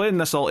they're explaining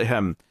this all to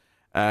him,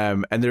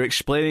 and they're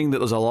explaining that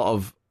there's a lot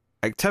of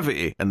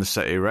activity in the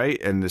city, right?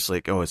 And it's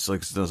like, it's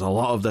like there's a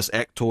lot of this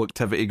ecto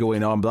activity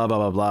going on, blah, blah,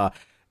 blah, blah.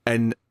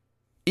 And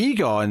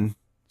Egon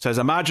says,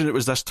 imagine it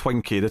was this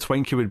Twinkie. The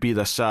Twinkie would be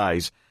this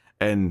size.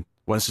 And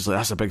Winston's like,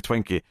 that's a big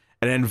Twinkie.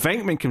 And then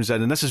Venkman comes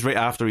in, and this is right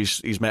after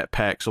he's met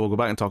Peck, so we'll go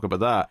back and talk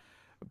about that.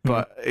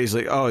 But he's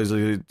like, all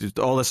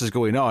this is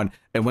going on.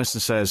 And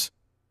Winston says,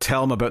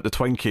 tell him about the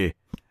Twinkie.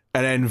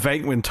 And then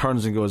Venkman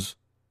turns and goes,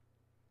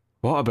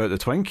 what about the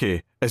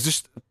Twinkie? It's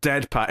just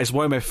deadpan. It's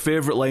one of my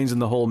favourite lines in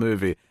the whole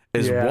movie.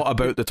 is Yeah. what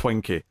about the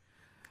Twinkie?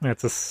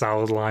 That's a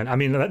solid line. I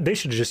mean, they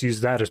should have just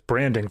used that as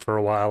branding for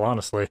a while,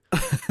 honestly.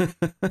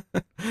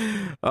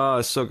 Oh,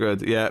 it's so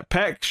good. Yeah,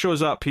 Peck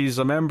shows up. He's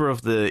a member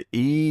of the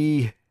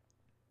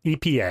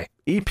EPA.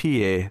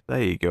 EPA.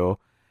 There you go.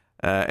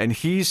 And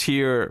he's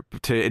here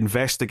to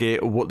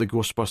investigate what the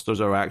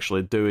Ghostbusters are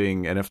actually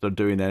doing and if they're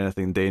doing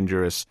anything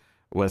dangerous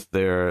with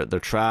their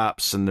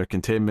traps and their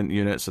containment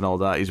units and all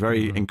that. He's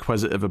very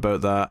inquisitive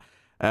about that.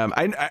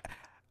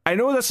 I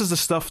know this is the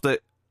stuff that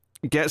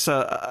gets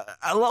a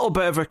little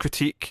bit of a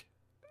critique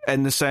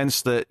in the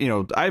sense that, you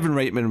know, Ivan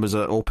Reitman was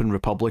an open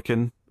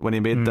Republican when he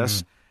made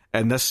this,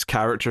 and this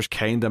character's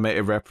kind of meant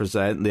to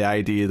represent the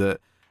idea that,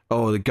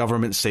 oh, the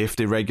government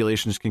safety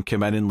regulations can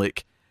come in and,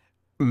 like,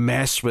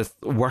 mess with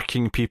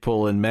working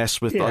people and mess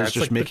with us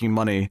just like making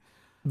money.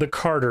 The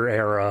Carter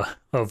era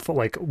of,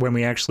 like, when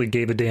we actually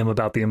gave a damn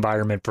about the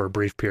environment for a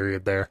brief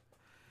period there.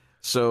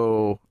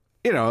 So,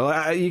 you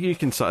know, you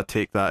can sort of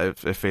take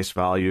that at face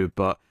value,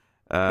 but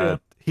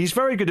he's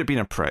very good at being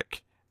a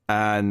prick,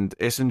 and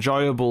it's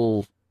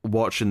enjoyable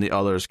watching the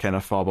others kind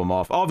of fob him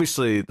off.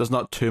 Obviously, there's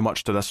not too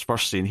much to this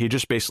first scene. He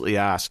just basically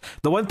asks.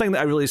 The one thing that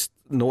I really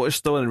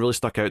noticed, though, and really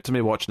stuck out to me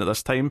watching it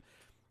this time,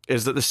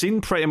 is that the scene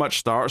pretty much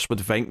starts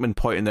with Venkman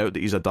pointing out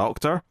that he's a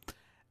doctor,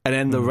 and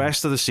then the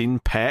rest of the scene,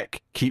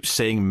 Peck keeps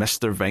saying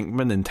Mr.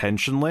 Venkman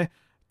intentionally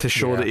to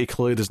show that he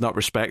clearly does not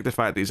respect the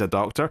fact that he's a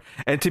doctor.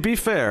 And to be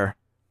fair,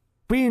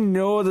 we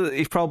know that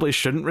he probably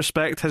shouldn't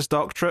respect his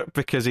doctorate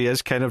because he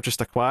is kind of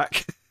just a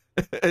quack.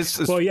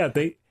 Well, yeah,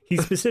 he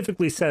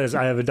specifically says,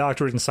 I have a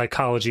doctorate in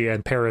psychology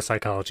and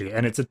parapsychology.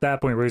 And it's at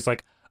that point where he's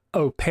like,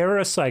 oh,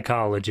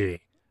 parapsychology.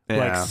 Yeah.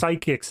 Like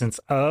psychics. And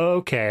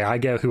okay, I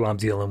get who I'm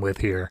dealing with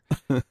here.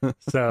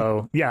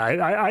 So, yeah,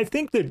 I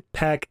think that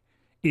Peck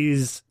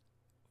is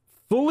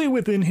fully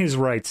within his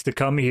rights to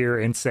come here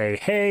and say,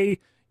 hey,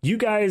 you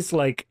guys,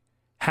 like,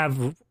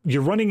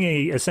 you're running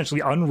a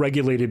essentially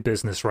unregulated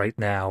business right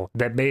now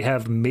that may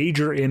have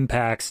major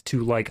impacts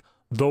to, like,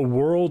 the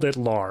world at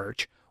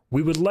large.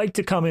 We would like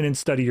to come in and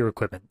study your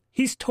equipment.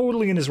 He's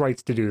totally in his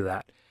rights to do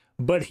that.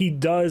 But he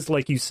does,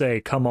 like you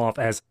say, come off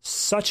as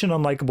such an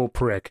unlikable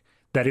prick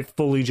that it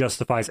fully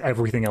justifies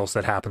everything else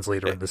that happens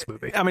later in this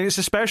movie. I mean, it's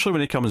especially when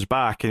he comes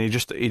back and he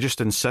just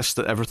insists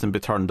that everything be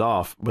turned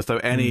off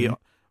without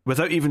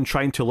without even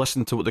trying to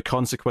listen to what the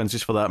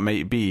consequences for that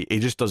might be. He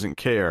just doesn't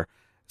care.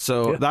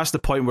 So that's the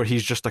point where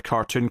he's just a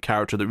cartoon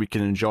character that we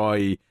can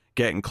enjoy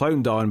getting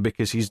clowned on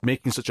because he's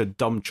making such a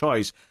dumb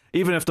choice.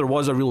 Even if there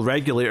was a real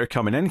regulator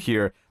coming in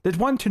here, they'd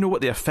want to know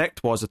what the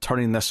effect was of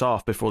turning this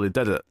off before they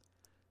did it.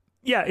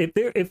 Yeah,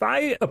 if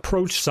I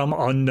approached some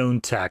unknown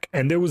tech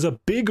and there was a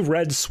big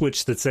red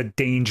switch that said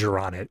danger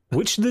on it,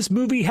 which this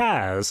movie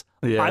has,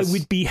 I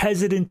would be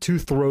hesitant to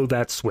throw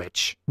that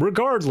switch.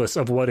 Regardless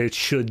of what it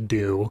should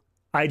do,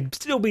 I'd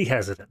still be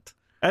hesitant.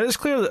 And it's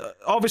clear that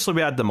obviously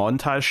we had the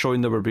montage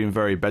showing that we're being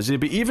very busy,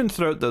 but even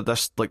throughout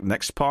this like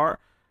next part,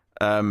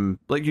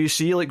 like you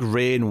see like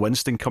Ray and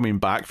Winston coming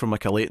back from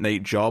like a late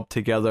night job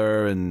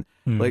together, and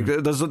like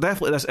there's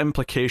definitely this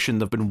implication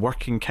they've been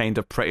working kind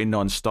of pretty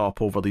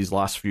non-stop over these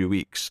last few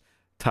weeks,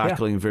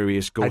 tackling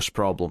various ghost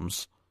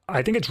problems.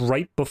 I think it's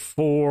right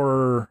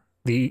before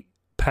the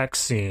Peck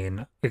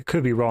scene. It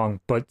could be wrong,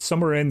 but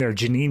somewhere in there,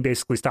 Janine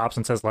basically stops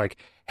and says like,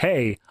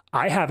 hey,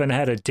 I haven't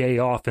had a day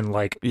off in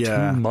like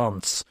 2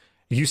 months.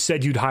 You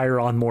said you'd hire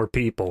on more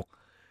people.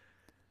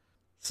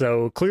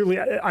 So clearly,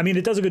 I mean,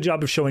 it does a good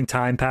job of showing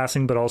time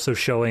passing, but also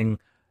showing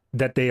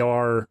that they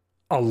are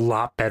a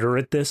lot better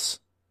at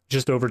this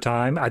just over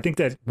time. I think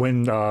that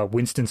when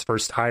Winston's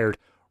first hired,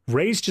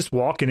 Ray's just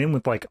walking in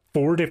with like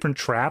 4 different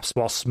traps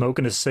while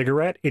smoking a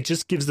cigarette. It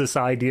just gives this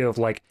idea of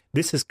like,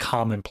 this is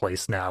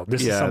commonplace now.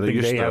 This is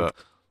something they have.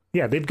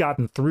 Yeah, they've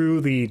gotten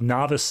through the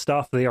novice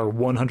stuff. They are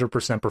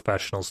 100%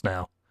 professionals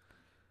now.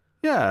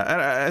 Yeah,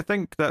 and I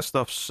think that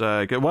stuff's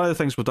good. One of the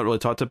things we've not really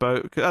talked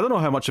about, I don't know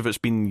how much of it's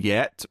been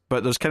yet,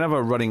 but there's kind of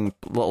a running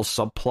little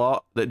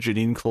subplot that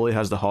Janine clearly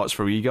has the hots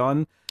for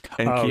Egon,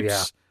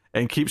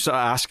 and keeps sort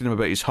of asking him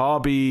about his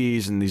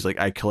hobbies, and he's like,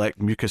 I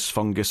collect mucus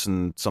fungus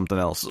and something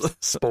else.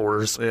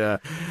 Spores. Yeah.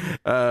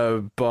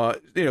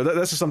 But, you know,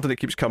 this is something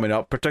that keeps coming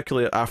up,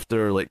 particularly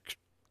after, like,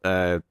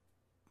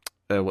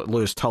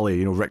 Louis Tully,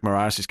 you know, Rick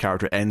Moranis'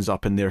 character ends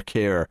up in their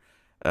care.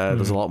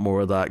 There's a lot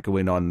more of that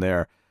going on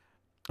there.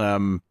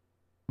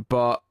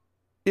 But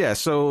yeah,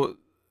 so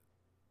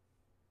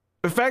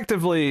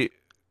effectively,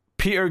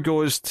 Peter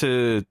goes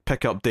to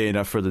pick up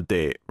Dana for the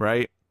date,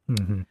 right?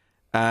 Mm-hmm.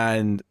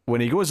 And when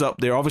he goes up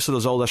there, obviously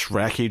there's all this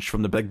wreckage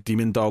from the big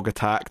demon dog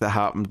attack that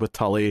happened with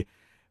Tully.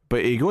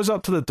 But he goes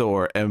up to the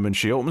door, and when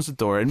she opens the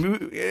door,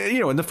 and you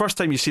know, and the first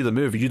time you see the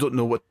movie, you don't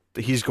know what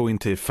he's going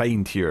to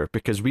find here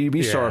because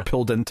we sort of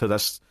pulled into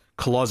this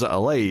closet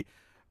of light.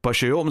 But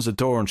she opens the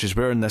door, and she's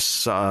wearing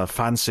this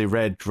fancy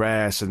red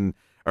dress, and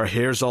her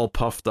hair's all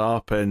puffed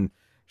up, and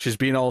she's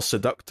being all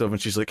seductive,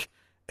 and she's like,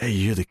 "Hey,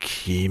 you're the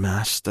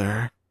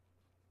keymaster."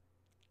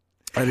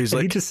 And he's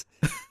like,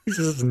 he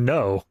says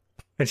no,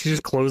 and she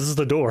just closes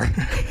the door.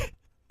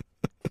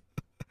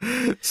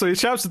 So he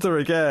chats with her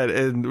again,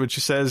 and when she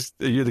says,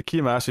 "You're the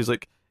keymaster," he's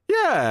like,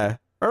 Yeah.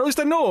 Or at least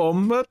I know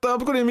him, but I'm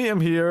going to meet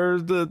him here.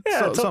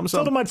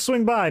 Told him I'd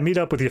swing by, meet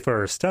up with you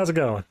first. How's it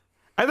going?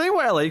 I think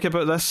what I like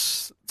about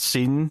this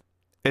scene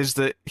is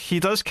that he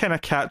does kind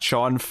of catch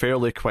on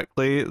fairly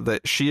quickly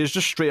that she is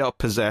just straight up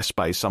possessed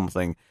by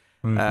something,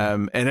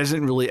 and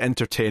isn't really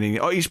entertaining.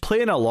 Oh, he's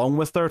playing along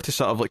with her to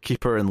sort of like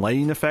keep her in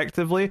line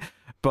effectively,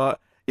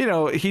 but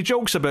he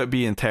jokes about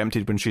being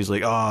tempted when she's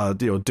like, "Oh,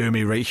 do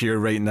me right here,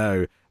 right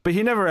now," but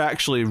he never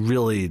actually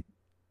really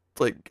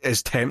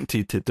is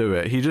tempted to do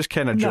it. He just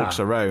kind of jokes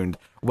around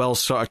while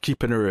sort of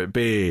keeping her at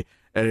bay.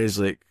 And he's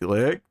like,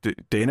 look,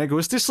 Dana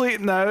goes to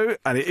sleep now.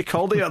 I need to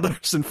call the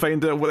others and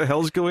find out what the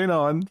hell's going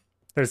on.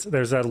 There's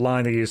that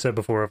line that you said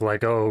before of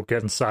like, oh,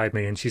 get inside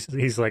me. And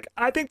he's like,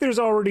 I think there's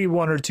already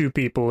one or two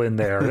people in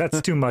there.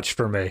 That's too much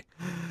for me.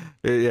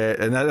 Yeah,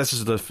 and this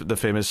is the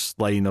famous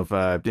line of,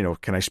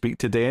 can I speak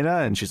to Dana?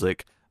 And she's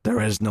like, there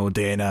is no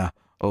Dana,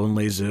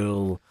 only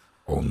Zool.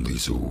 Only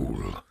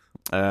Zool.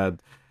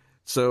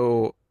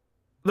 So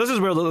this is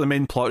where the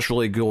main plot's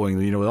really going,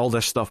 with all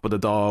this stuff with the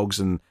dogs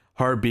and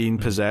her being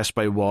possessed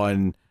by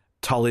one,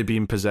 Tully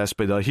being possessed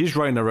by the other. He's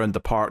running around the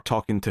park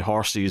talking to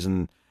horses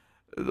and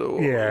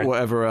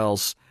whatever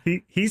else.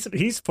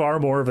 He's far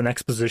more of an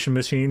exposition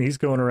machine. He's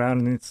going around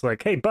and it's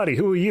like, hey, buddy,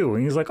 who are you?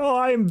 And he's like, oh,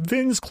 I am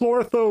Vince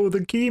Clortho, the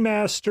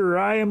Keymaster.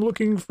 I am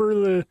looking for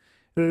the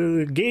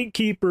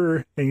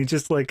gatekeeper. And he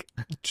just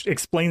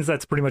explains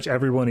that to pretty much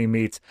everyone he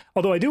meets.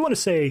 Although I do want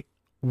to say,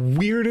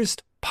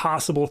 weirdest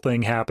possible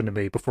thing happened to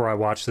me before I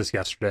watched this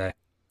yesterday.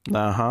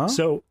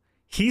 So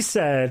he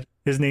said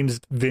his name's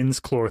Vince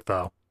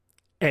Clortho,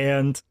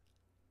 and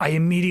I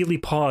immediately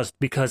paused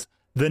because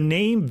the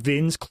name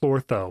Vince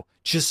Clortho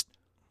just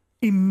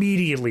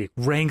immediately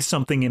rang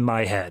something in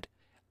my head.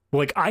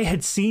 Like, I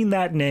had seen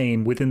that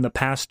name within the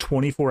past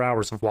 24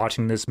 hours of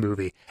watching this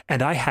movie,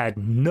 and I had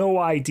no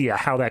idea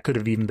how that could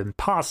have even been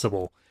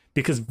possible,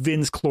 because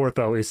Vince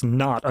Clortho is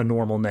not a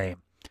normal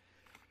name.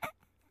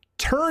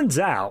 Turns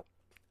out,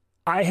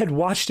 I had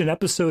watched an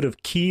episode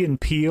of Key and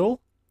Peele,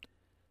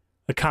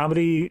 a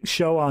comedy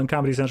show on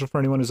Comedy Central for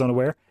anyone who's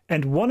unaware,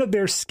 and one of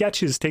their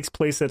sketches takes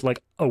place at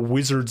like a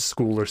wizard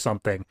school or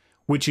something,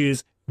 which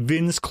is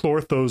Vince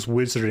Clortho's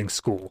Wizarding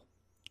School.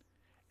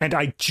 And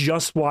I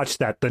just watched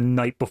that the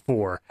night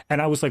before, and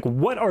I was like,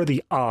 what are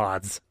the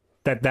odds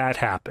that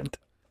happened?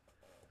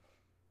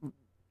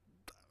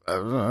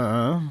 But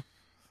slim,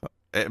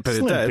 it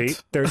did.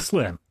 Pete. They're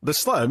slim. The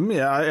slim,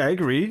 yeah, I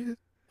agree.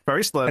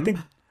 Very slim.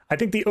 I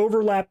think the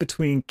overlap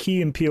between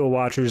Key and Peele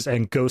watchers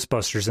and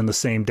Ghostbusters in the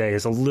same day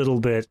is a little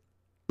bit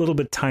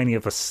tiny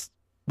of a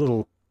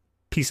little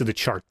piece of the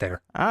chart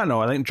there. I don't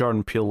know. I think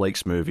Jordan Peele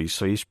likes movies,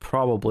 so he's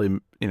probably,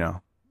 yeah,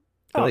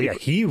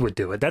 he would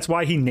do it. That's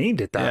why he named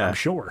it that, I'm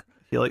sure.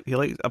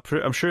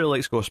 I'm sure he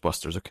likes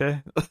Ghostbusters,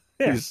 okay?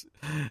 Yeah.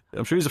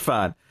 I'm sure he's a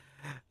fan.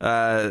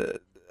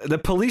 The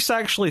police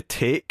actually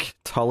take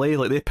Tully,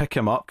 they pick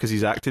him up because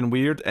he's acting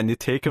weird, and they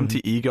take him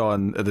to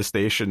Egon at the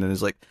station, and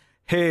he's like,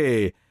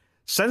 hey,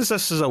 since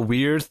this is a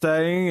weird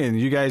thing and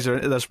you guys are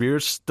into this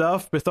weird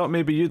stuff, we thought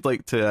maybe you'd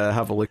like to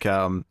have a look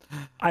at him.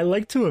 I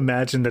like to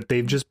imagine that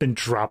they've just been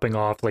dropping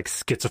off like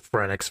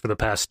schizophrenics for the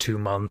past 2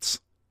 months,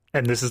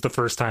 and this is the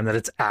first time that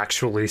it's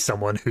actually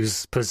someone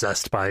who's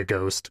possessed by a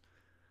ghost.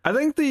 I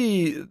think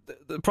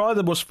probably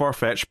the most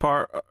far-fetched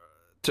part,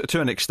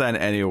 to an extent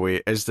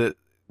anyway, is that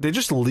they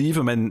just leave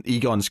him in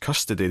Egon's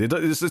custody.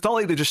 It's not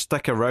like they just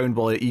stick around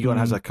while Egon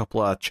has a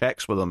couple of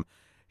checks with him.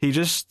 They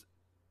just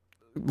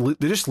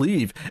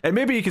leave. And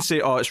maybe you could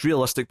say, oh, it's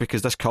realistic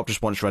because this cop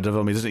just wants rid of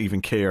him. He doesn't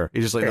even care.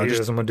 He's just like, he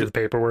doesn't want to do the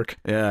paperwork.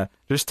 Yeah,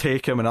 just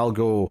take him and I'll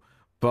go.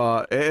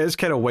 But it is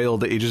kind of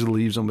wild that he just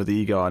leaves him with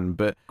Egon.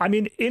 But I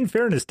mean, in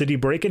fairness, did he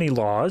break any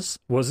laws?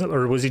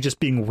 Or was he just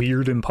being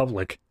weird in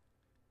public?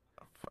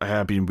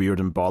 Being weird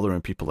and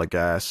bothering people, I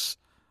guess.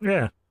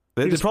 Yeah.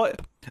 They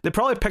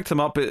probably picked him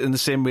up in the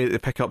same way they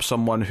pick up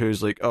someone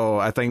who's like, oh,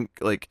 I think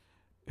like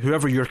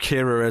whoever your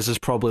carer is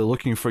probably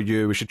looking for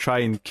you. We should try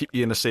and keep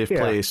you in a safe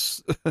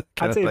place.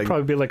 I'd say it'd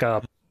probably be like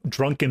a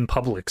drunk in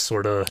public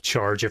sort of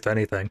charge, if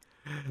anything.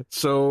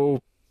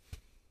 So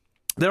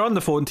they're on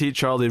the phone to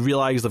each other. They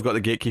realize they've got the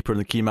gatekeeper and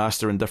the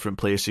keymaster in different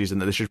places,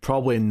 and that they should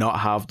probably not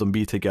have them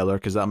be together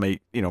because that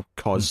might,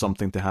 cause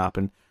something to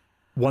happen.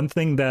 One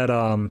thing that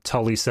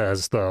Tully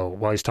says, though,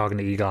 while he's talking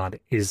to Egon,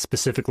 is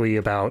specifically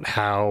about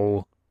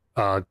how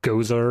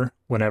Gozer,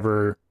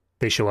 whenever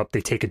they show up,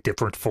 they take a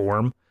different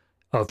form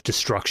of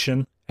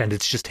destruction, and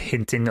it's just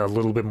hinting a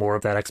little bit more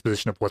of that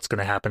exposition of what's going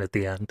to happen at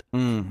the end.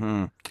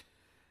 Mm-hmm.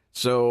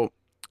 So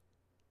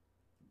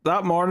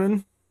that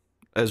morning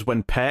is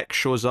when Peck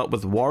shows up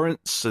with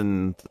warrants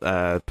and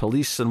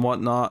police and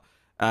whatnot,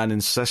 and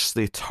insists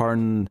they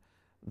turn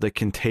the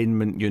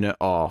containment unit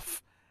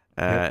off.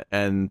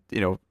 And,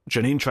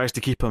 Janine tries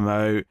to keep him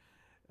out.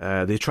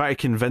 They try to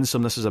convince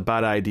him this is a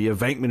bad idea.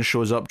 Venkman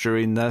shows up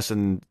during this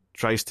and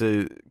tries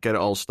to get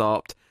it all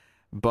stopped.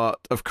 But,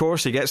 of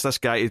course, he gets this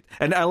guy...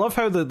 And I love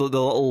how the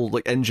little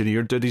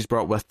engineer dude he's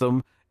brought with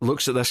them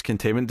looks at this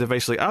containment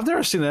device like, I've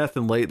never seen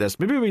anything like this.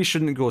 Maybe we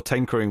shouldn't go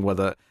tinkering with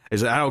it.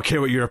 He's like, I don't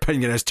care what your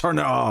opinion is. Turn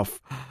it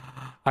off.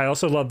 I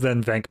also love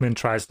then Venkman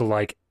tries to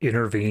like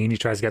intervene. He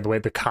tries to get in the way.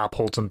 The cop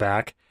holds him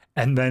back,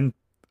 and then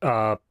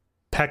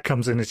Peck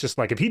comes in. It's just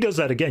like, if he does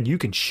that again, you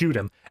can shoot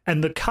him.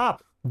 And the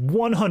cop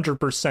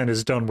 100%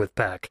 is done with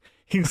Peck.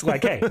 He's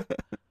like, hey,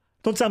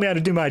 don't tell me how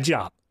to do my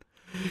job.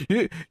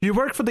 You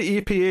work for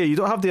the EPA. You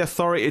don't have the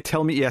authority to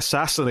tell me to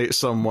assassinate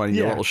someone,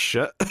 you little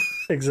shit.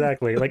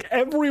 Exactly. Like,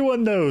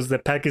 everyone knows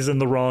that Peck is in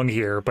the wrong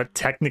here, but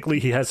technically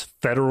he has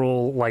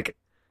federal, like,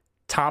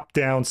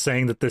 top-down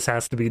saying that this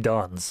has to be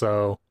done,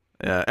 so...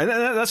 Yeah, and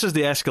this is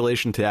the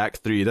escalation to Act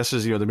 3. This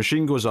is, the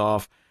machine goes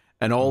off,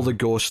 and all the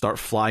ghosts start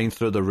flying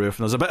through the roof,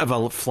 and there's a bit of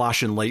a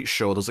flashing light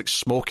show. There's, like,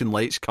 smoke and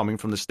lights coming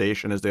from the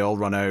station as they all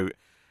run out.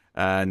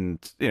 And,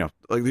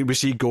 like we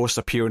see ghosts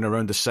appearing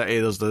around the city.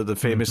 There's the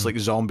famous, like,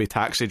 zombie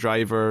taxi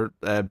driver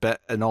bit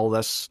in all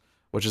this,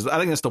 which is, I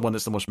think that's the one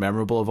that's the most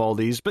memorable of all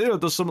these.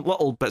 But, there's some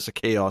little bits of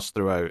chaos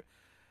throughout.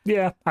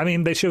 Yeah, I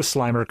mean, they show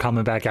Slimer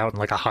coming back out in,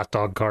 like, a hot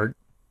dog cart,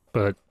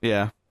 but...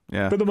 Yeah.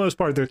 For the most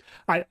part,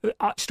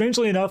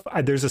 strangely enough,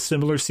 there's a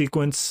similar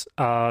sequence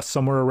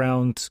somewhere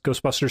around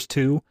Ghostbusters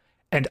 2,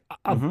 and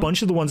a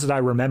bunch of the ones that I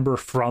remember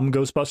from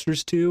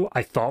Ghostbusters 2,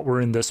 I thought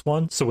were in this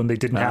one, so when they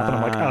didn't happen,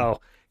 I'm like,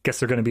 oh... guess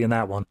they're going to be in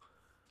that one.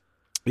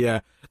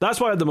 Yeah,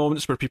 that's why at the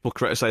moments where people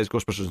criticize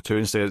Ghostbusters 2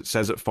 and say it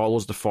says it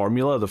follows the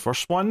formula of the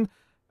first one,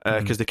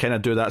 because they kind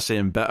of do that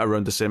same bit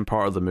around the same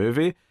part of the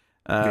movie.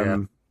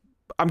 I'm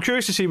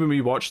curious to see when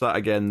we watch that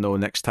again, though,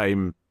 next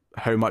time,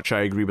 how much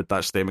I agree with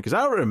that statement, because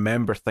I don't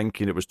remember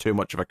thinking it was too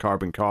much of a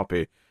carbon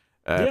copy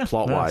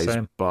plot-wise,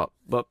 but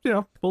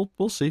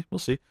we'll see.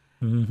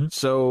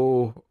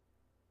 So,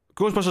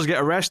 Ghostbusters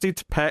get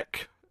arrested,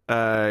 Peck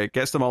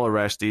gets them all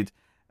arrested.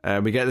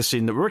 We get the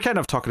scene that we were kind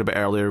of talking about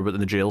earlier, but in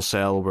the jail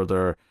cell where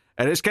they're...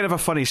 And it's kind of a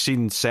funny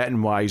scene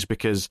setting-wise,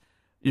 because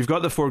you've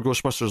got the four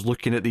Ghostbusters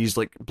looking at these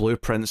like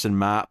blueprints and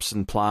maps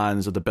and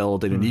plans of the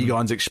building, and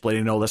Egon's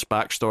explaining all this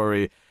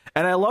backstory.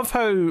 And I love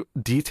how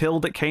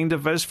detailed it kind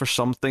of is for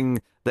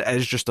something that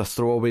is just a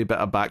throwaway bit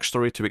of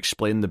backstory to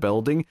explain the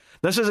building.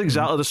 This is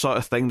exactly the sort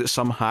of thing that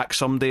some hack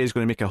someday is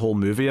going to make a whole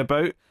movie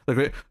about.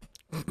 Like,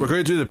 we're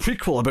going to do the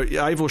prequel about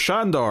Ivo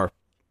Shandor.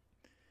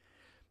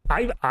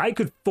 I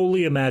could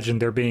fully imagine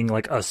there being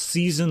like a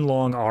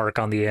season-long arc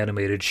on the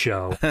animated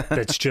show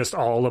that's just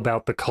all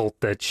about the cult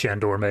that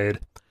Shandor made.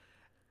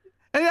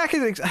 And I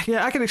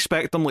can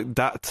expect them like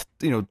that,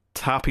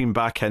 tapping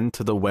back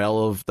into the well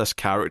of this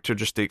character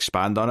just to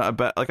expand on it a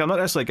bit. Like, I'm not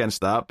necessarily against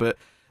that, but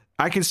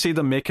I can see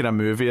them making a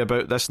movie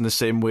about this in the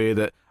same way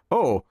that,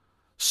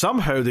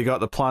 somehow they got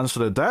the plans for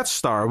the Death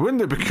Star.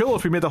 Wouldn't it be cool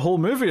if we made a whole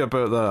movie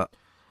about that?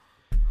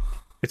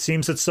 It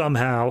seems that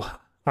somehow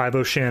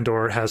Ivo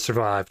Shandor has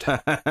survived. But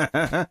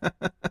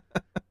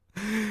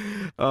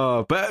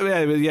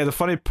the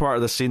funny part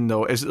of the scene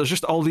though is there's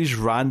just all these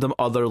random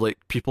other like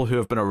people who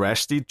have been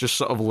arrested just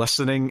sort of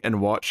listening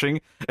and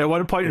watching. At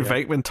one point,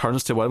 Venkman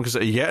turns to one because,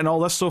 are you getting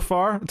all this so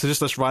far? To just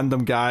this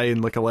random guy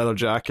in like a leather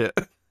jacket.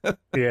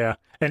 Yeah,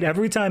 and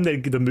every time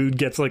the mood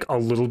gets like a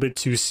little bit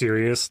too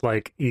serious,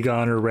 like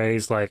Egon or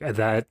Ray's like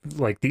that,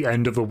 like the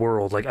end of the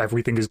world, like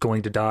everything is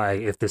going to die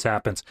if this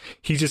happens,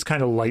 he just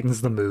kind of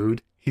lightens the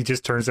mood. He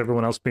just turns to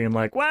everyone else being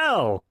like,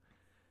 well,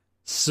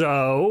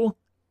 so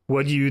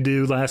what did you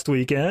do last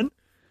weekend?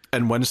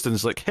 And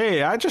Winston's like,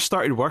 hey, I just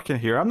started working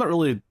here. I'm not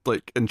really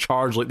like in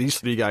charge like these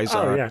three guys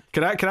are. Yeah.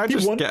 Can I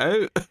just get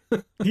out?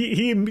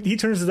 he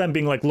turns to them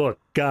being like, look,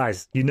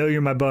 guys,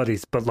 you're my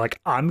buddies, but like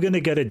I'm going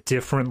to get a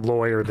different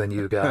lawyer than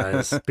you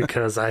guys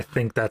because I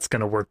think that's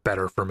going to work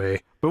better for me.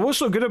 But what's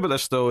so good about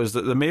this though is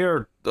that the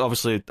mayor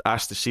obviously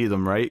asked to see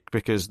them, right?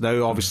 Because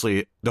now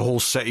obviously the whole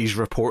city's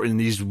reporting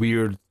these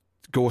weird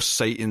ghost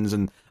sightings,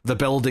 and the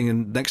building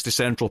and next to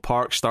Central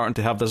Park starting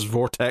to have this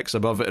vortex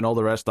above it and all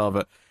the rest of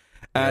it.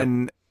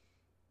 And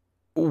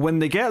when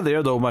they get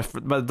there, though,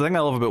 the thing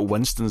I love about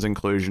Winston's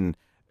inclusion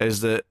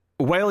is that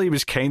while he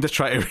was kind of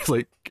trying to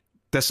like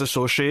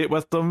disassociate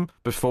with them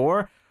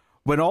before,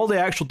 when all the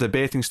actual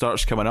debating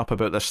starts coming up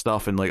about this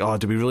stuff and like,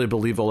 do we really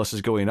believe all this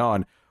is going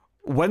on?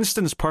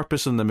 Winston's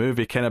purpose in the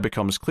movie kind of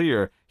becomes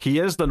clear. He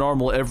is the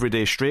normal,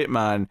 everyday straight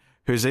man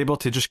who's able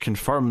to just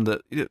confirm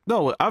that,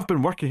 no, I've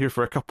been working here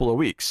for a couple of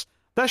weeks.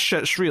 This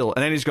shit's real.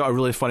 And then he's got a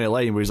really funny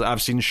line where he's like,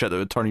 I've seen shit that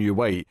would turn you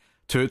white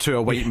to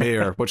a white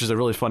mayor, which is a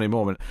really funny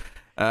moment.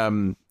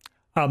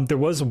 There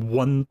was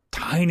one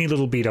tiny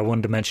little beat I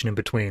wanted to mention in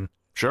between.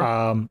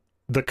 Sure.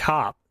 The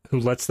cop who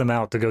lets them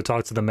out to go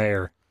talk to the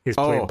mayor is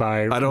played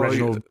by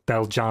Reginald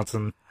Bell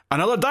Johnson.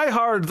 Another Die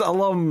Hard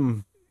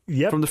alum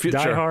from the future.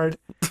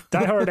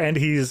 Die Hard, and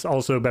he's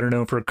also better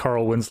known for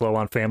Carl Winslow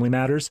on Family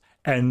Matters.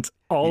 And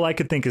all I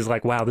could think is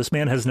like, wow, this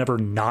man has never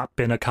not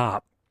been a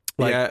cop.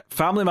 Like,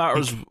 Family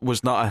Matters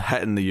was not a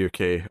hit in the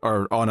UK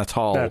or on at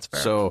all. That's fair.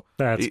 So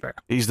that's fair.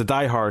 He's the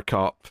Die Hard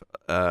cop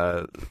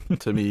to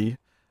me.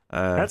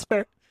 That's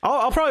fair.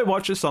 I'll probably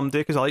watch it someday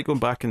because I like going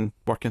back and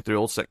working through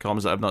old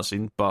sitcoms that I've not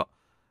seen. But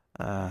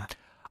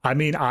I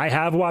mean, I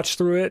have watched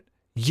through it.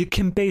 You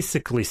can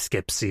basically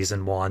skip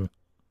season 1.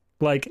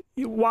 Like,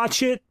 you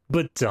watch it,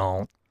 but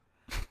don't.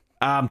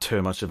 I'm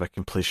too much of a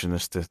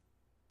completionist to.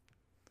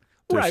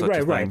 do Right, such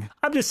a right. thing.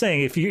 I'm just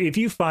saying, if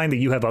you find that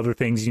you have other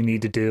things you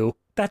need to do,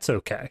 that's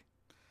okay.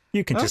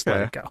 You can just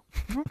let it go.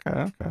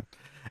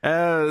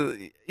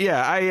 Okay.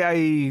 Yeah,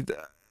 I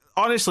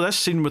honestly, this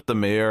scene with the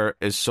mayor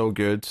is so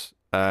good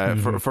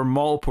for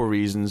multiple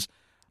reasons.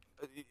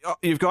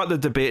 You've got the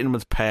debating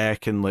with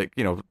Peck, and like,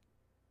 you know,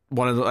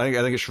 one of the, I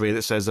think it's Ray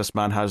that says this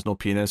man has no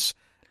penis.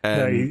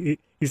 Yeah,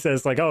 he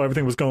says like, oh,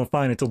 everything was going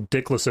fine until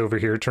Dickless over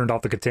here turned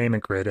off the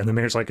containment grid, and the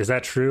mayor's like, is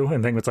that true?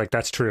 And Venkman's like,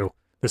 that's true.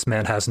 This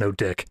man has no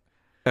dick.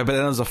 But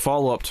then there's a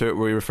follow up to it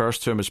where he refers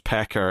to him as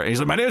Pecker, and he's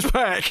like, my name's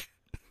Peck.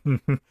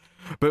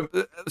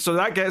 But so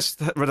that gets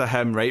rid of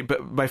him, right?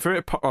 But my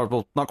favorite part, or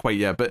well, not quite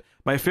yet, but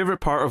my favorite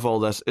part of all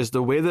this is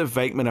the way that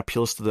Venkman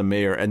appeals to the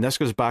mayor, and this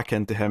goes back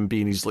into him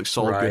being his like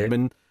Saul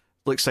Goodman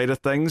like side of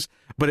things,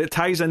 but it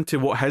ties into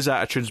what his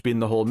attitude's been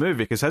the whole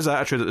movie, because his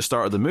attitude at the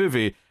start of the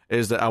movie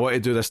is that I want to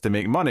do this to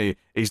make money.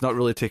 He's not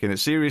really taking it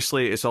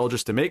seriously. It's all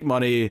just to make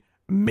money,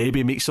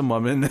 maybe meet some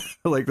women.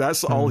 Like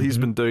that's all he's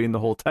been doing the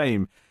whole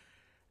time.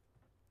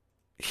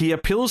 He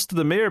appeals to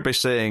the mayor by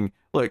saying,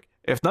 look,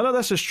 if none of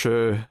this is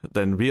true,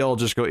 then we all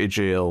just go to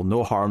jail,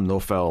 no harm, no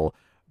foul.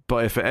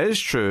 But if it is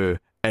true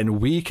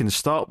and we can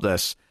stop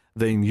this,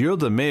 then you're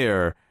the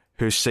mayor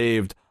who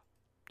saved,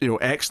 you know,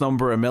 X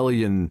number of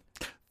million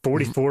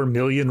 44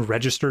 million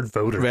registered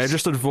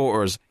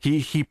voters.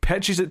 He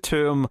pitches it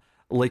to him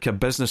like a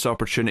business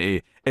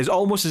opportunity. It's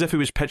almost as if he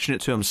was pitching it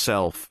to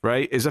himself,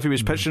 right? As if he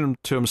was pitching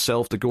to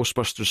himself the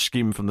Ghostbusters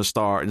scheme from the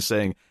start and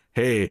saying,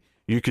 hey,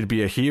 you could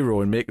be a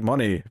hero and make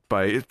money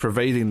by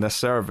providing this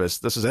service.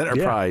 This is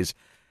enterprise.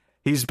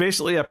 Yeah. He's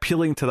basically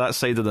appealing to that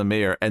side of the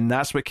mayor, and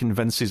that's what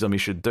convinces him he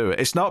should do it.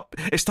 It's not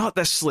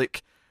this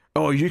like,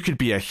 oh, you could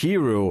be a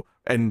hero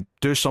and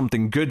do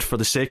something good for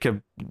the sake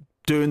of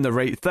doing the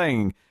right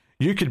thing.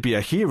 You could be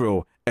a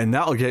hero, and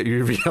that'll get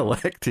you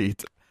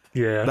reelected.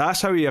 Yeah,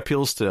 that's how he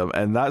appeals to him,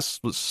 and that's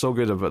what's so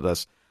good about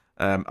this.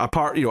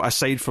 Apart, you know,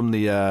 aside from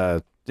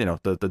the you know,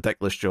 the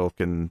dickless joke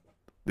and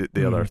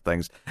the other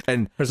things,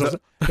 and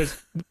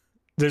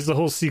there's the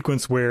whole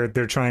sequence where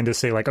they're trying to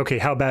say like, okay,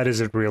 how bad is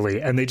it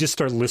really? And they just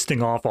start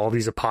listing off all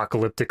these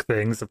apocalyptic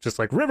things of just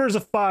like rivers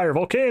of fire,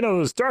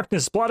 volcanoes,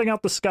 darkness blotting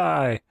out the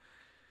sky.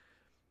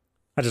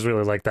 I just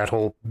really like that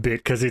whole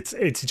bit because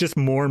it's just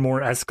more and more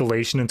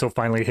escalation until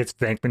finally it hits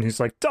Venkman, who's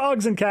like,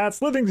 dogs and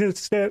cats living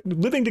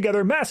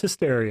together, mass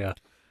hysteria.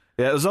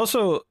 Yeah, there's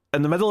also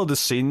in the middle of the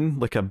scene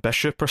like a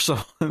bishop or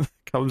something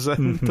comes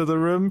into the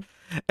room,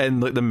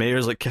 and like the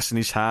mayor's like kissing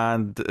his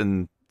hand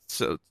and,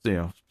 so, you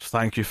know,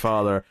 thank you,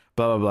 Father,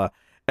 blah blah blah,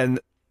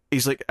 and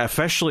he's like,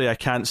 officially I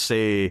can't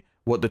say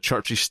what the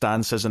church's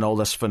stance is in all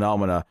this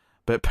phenomena,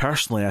 but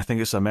personally I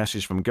think it's a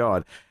message from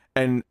God.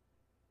 And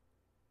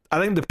I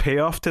think the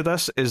payoff to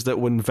this is that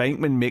when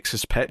Venkman makes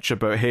his pitch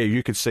about, hey,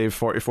 you could save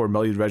 44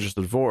 million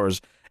registered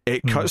voters,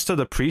 it cuts to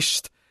the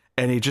priest,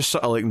 and he just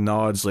sort of like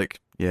nods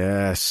like,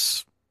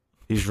 yes,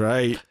 he's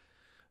right.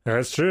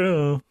 That's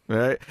true.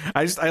 Right?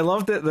 I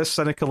love that this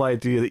cynical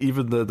idea that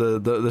even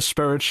the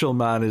spiritual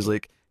man is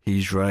like,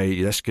 he's right,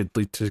 this could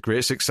lead to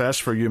great success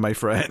for you, my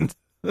friend.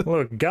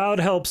 Look, God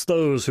helps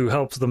those who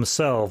help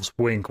themselves,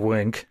 wink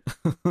wink.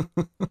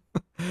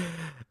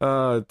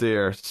 Oh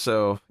dear.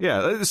 So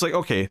yeah, it's like,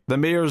 okay, the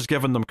mayor's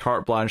given them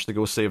carte blanche to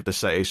go save the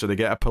city, so they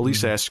get a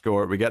police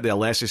escort. We get the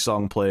Alessi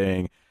song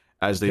playing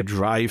as they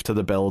drive to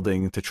the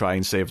building to try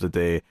and save the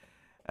day.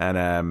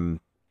 And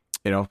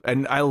you know,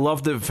 and I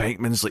love that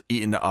Venkman's like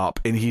eating it up,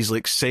 and he's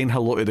like saying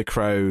hello to the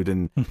crowd,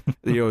 and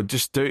you know,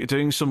 just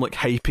doing some like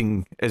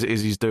hyping as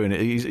he's doing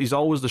it. He's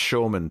always the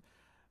showman.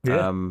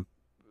 Yeah.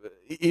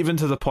 Even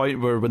to the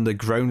point where when the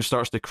ground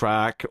starts to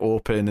crack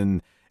open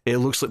and it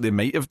looks like they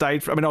might have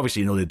died. I mean,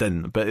 obviously, you know, they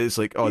didn't, but it's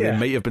like, oh, they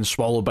might have been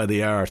swallowed by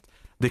the earth.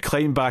 They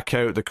climb back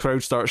out, the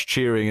crowd starts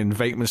cheering, and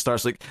Venkman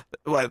starts like,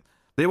 what?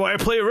 They want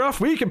to play rough?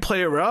 We can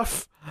play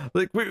rough.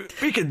 Like,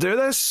 we can do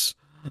this.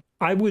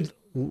 I would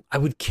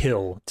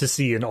kill to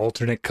see an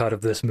alternate cut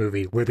of this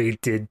movie where they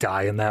did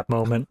die in that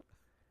moment.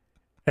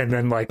 And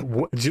then, like,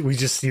 we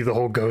just see the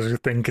whole Gozer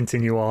thing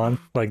continue on.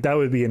 Like, that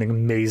would be an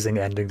amazing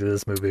ending to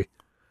this movie.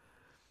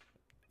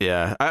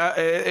 Yeah,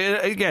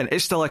 again,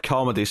 it's still a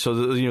comedy, so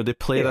you know they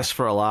play this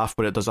for a laugh,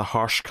 but it does a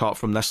harsh cut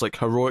from this like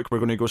heroic, we're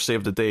going to go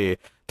save the day,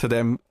 to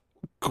them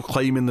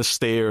climbing the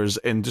stairs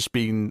and just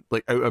being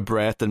like out of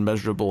breath and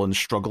miserable and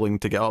struggling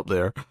to get up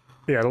there.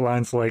 Yeah, the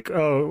line's like,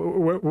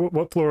 "Oh,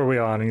 what floor are we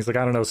on?" And he's like,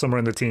 "I don't know, somewhere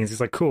in the teens." He's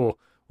like, "Cool.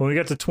 When we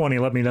get to 20,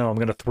 let me know. I'm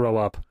going to throw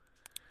up."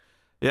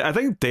 Yeah, I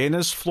think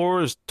Dana's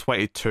floor is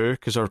 22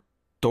 because our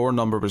door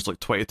number was like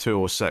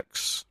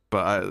 2206,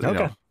 but you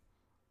know.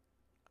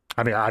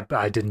 I mean,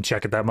 I didn't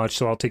check it that much,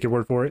 so I'll take your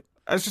word for it.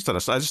 I just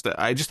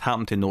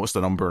happened to notice the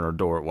number on our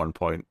door at one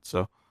point.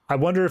 So I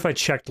wonder if I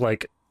checked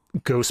like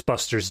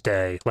Ghostbusters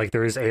Day, like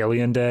there is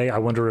Alien Day. I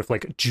wonder if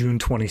like June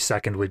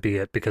 22nd would be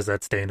it because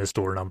that's Dana's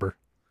door number.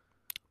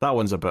 That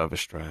one's a bit of a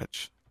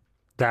stretch.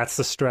 That's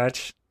the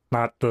stretch,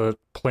 not the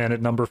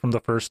planet number from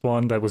the first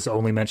one that was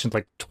only mentioned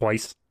like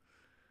twice.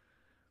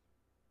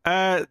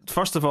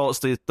 First of all, it's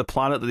the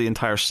planet that the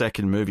entire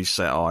second movie's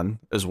set on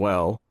as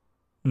well.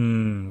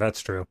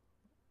 That's true.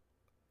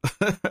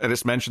 and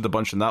it's mentioned a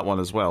bunch in that one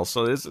as well.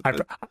 So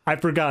I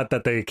forgot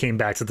that they came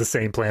back to the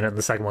same planet in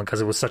the second one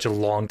because it was such a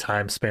long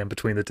time span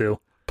between the two.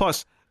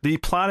 Plus, the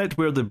planet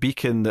where the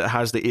beacon that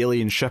has the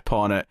alien ship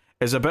on it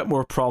is a bit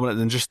more prominent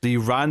than just the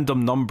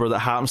random number that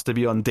happens to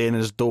be on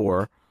Dana's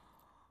door.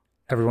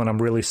 Everyone,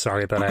 I'm really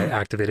sorry that I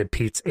activated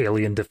Pete's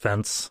alien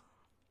defense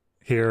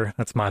here.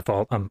 That's my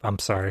fault. I'm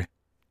sorry.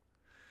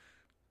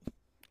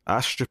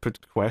 Ask stupid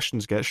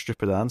questions, get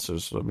stupid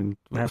answers. I mean,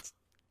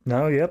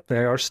 they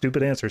are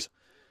stupid answers.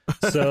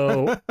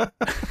 So,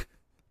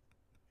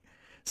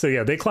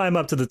 yeah, they climb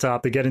up to the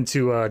top. They get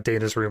into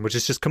Dana's room, which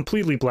is just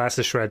completely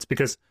blasted to shreds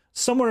because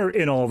somewhere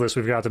in all this,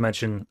 we've got to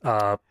mention...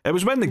 it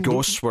was when the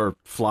ghosts were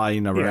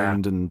flying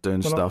around and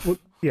doing stuff.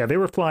 Yeah, they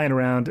were flying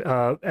around.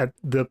 At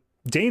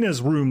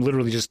Dana's room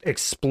literally just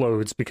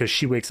explodes because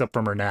she wakes up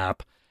from her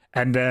nap.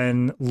 And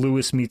then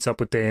Lewis meets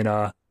up with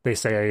Dana. They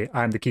say,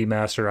 I'm the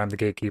keymaster, I'm the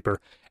gatekeeper.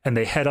 And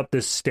they head up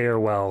this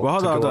stairwell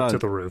to go up to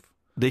the roof.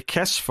 They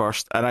kiss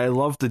first, and I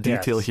love the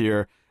detail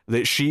here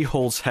that she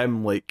holds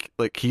him like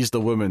he's the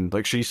woman.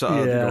 Like she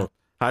sort of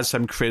has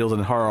him cradled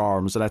in her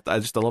arms, and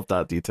I love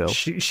that detail.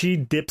 She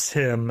dips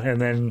him, and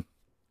then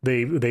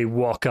they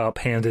walk up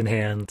hand in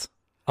hand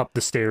up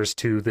the stairs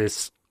to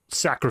this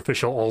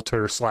sacrificial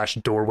altar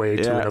 / doorway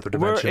to another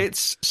dimension. Where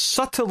it's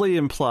subtly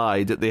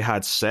implied that they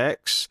had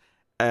sex.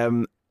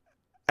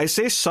 I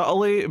say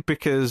subtly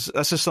because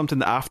this is something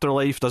that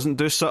Afterlife doesn't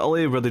do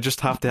subtly, where they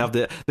just have to have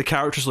the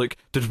characters like,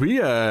 did we?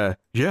 Yeah,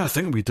 I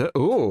think we did.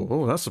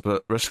 Oh, that's a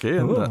bit risky,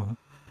 isn't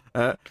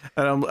it?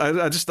 And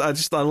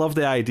I love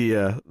the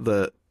idea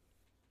that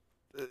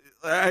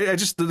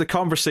the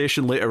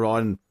conversation later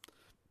on,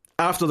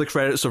 after the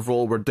credits have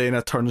rolled, where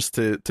Dana turns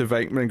to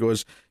Venkman and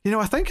goes,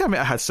 I think I might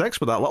have had sex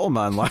with that little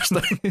man last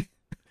night.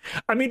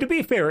 I mean, to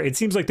be fair, it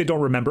seems like they don't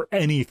remember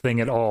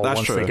anything at all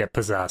once they get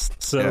possessed.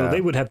 So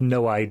they would have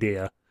no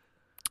idea.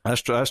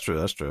 That's true.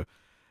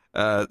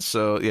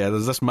 So,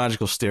 there's this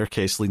magical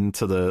staircase leading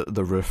to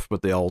the roof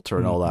with the altar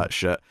and all that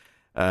shit.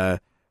 The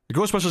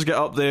Ghostbusters get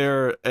up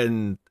there,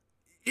 and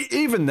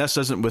even this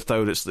isn't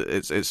without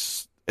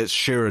its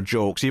share of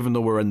jokes, even though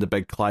we're in the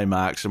big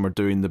climax and we're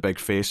doing the big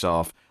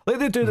face-off. Like,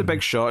 they do the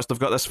big shots. They've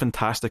got this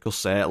fantastical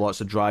set,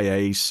 lots of dry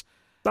ice.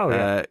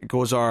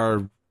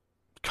 Gozar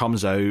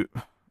comes out,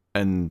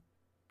 and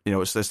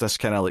it's this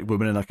kind of like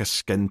woman in like a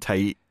skin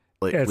tight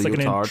it's leotard.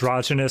 Like an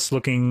androgynous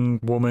looking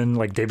woman,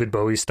 like David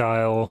Bowie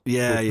style. With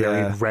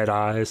very red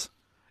eyes.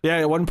 Yeah,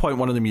 at one point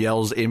one of them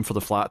yells, "Aim for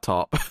the flat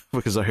top,"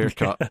 because of her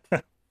haircut.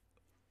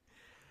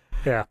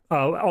 Yeah.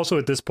 Also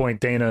at this point,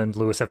 Dana and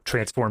Lewis have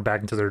transformed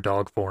back into their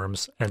dog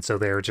forms, and so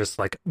they're just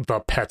like the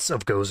pets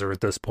of Gozer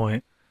at this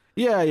point.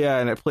 Yeah,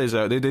 and it plays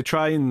out. They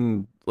try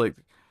and like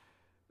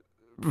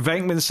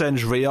Venkman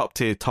sends Ray up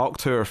to talk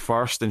to her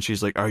first, and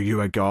she's like, "Are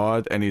you a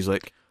god?" And he's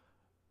like,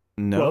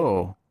 "No."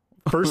 Well,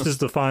 first is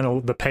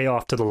the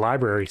payoff to the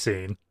library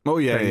scene. Oh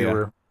yeah, you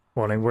were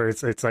wanting, where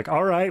it's like,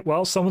 all right,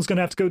 well, someone's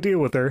gonna have to go deal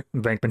with her.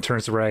 And Venkman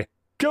turns to Ray,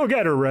 "Go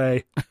get her,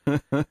 Ray."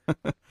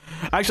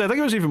 Actually, I think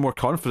I was even more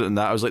confident in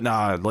that. I was like,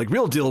 "Nah, like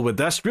we'll deal with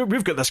this.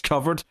 We've got this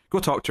covered. Go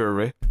talk to her,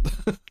 Ray."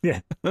 Yeah.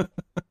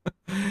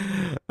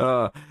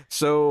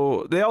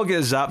 So they all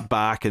get zapped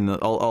back and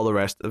all the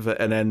rest of it,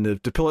 and then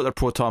they pull out their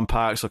proton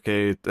packs.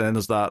 Okay, and then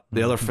there's that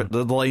the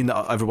line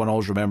that everyone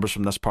always remembers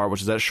from this part,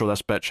 which is, "Let's show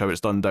this bitch how it's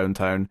done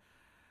downtown."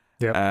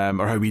 Yeah.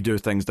 Or how we do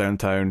things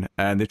downtown.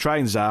 And they try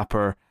and zap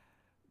her.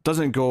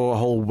 Doesn't go a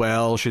whole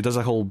well. She does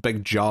a whole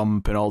big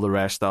jump and all the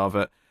rest of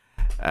it.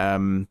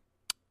 And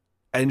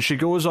she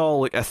goes all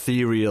like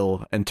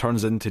ethereal and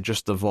turns into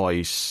just a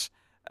voice.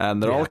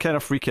 And they're all kind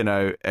of freaking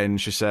out.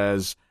 And she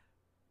says,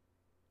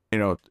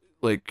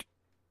 like,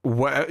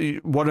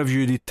 one of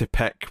you need to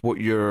pick what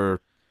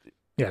your...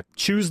 Yeah,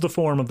 choose the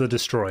form of the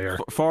destroyer.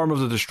 Form of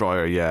the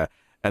destroyer, yeah.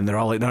 And they're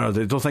all like, no,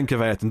 don't think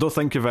of anything. Don't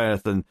think of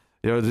anything.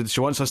 She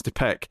wants us to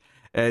pick.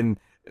 And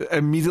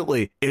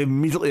immediately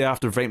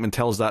after Venkman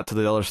tells that to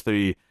the other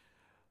three,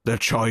 their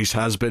choice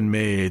has been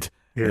made.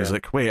 Yeah. He's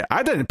like, wait,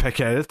 I didn't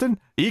pick anything.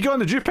 Egon,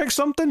 did you pick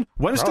something?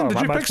 Winston,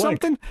 did you pick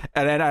something?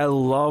 And then I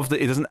love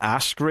that he doesn't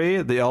ask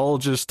Ray. They all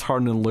just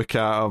turn and look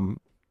at him.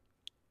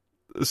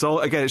 So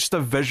again, it's just a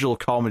visual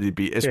comedy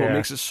beat. It's what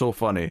makes it so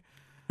funny.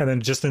 And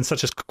then just in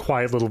such a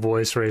quiet little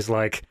voice, Ray's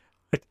like,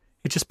 it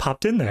just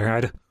popped in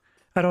there.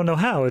 I don't know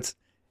how.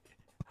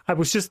 I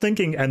was just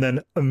thinking, and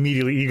then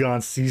immediately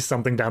Egon sees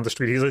something down the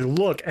street. He's like,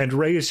 look, and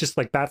Ray is just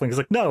like baffling. He's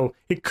like, no,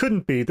 it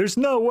couldn't be. There's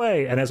no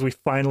way. And as we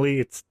finally,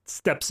 it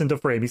steps into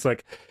frame, he's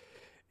like,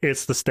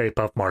 it's the Stay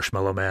Puft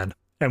Marshmallow Man.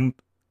 And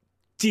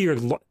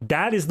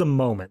that is the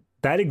moment.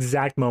 That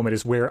exact moment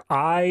is where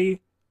I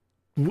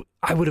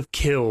would have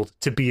killed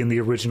to be in the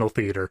original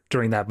theater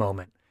during that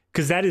moment.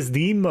 Because that is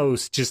the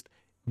most just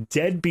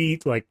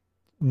deadbeat, like,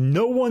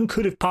 no one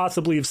could have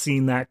possibly have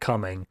seen that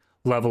coming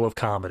level of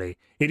comedy.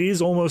 It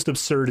is almost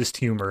absurdist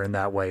humor in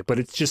that way, but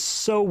it's just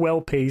so well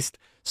paced,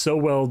 so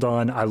well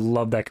done. I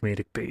love that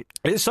comedic beat.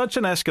 It's such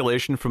an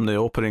escalation from the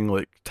opening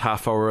like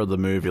half hour of the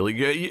movie. Like,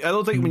 I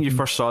don't think when you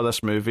first saw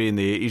this movie in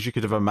the 80s, you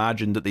could have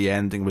imagined that the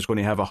ending was going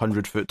to have a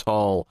 100-foot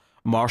tall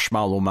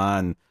Marshmallow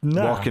Man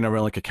walking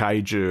around like a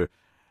kaiju.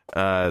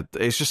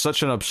 It's just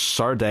such an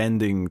absurd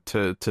ending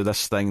to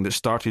this thing that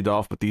started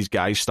off with these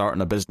guys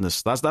starting a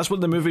business. That's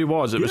what the movie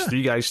was. It was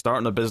three guys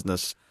starting a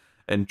business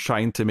and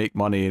trying to make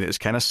money, and it's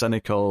kind of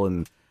cynical,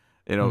 and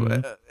you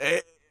know,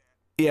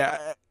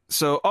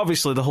 So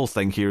obviously the whole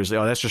thing here is,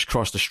 let's just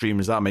cross the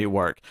streams. That might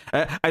work.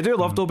 I do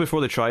love though,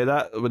 before they try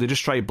that, when they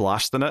just try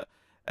blasting it,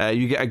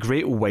 you get a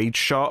great wide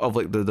shot of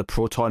like the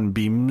proton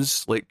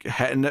beams like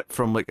hitting it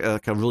from like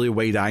a really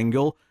wide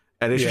angle.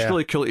 And it's just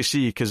really cool to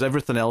see, because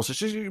everything else is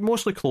just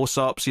mostly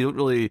close-ups. You don't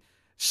really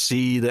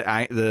see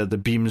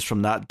the beams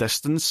from that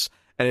distance,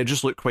 and it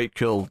just looked quite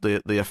cool,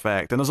 the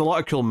effect. And there's a lot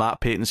of cool map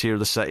paintings here of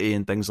the city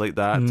and things like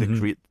that to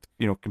create,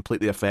 complete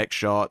the effect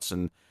shots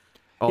and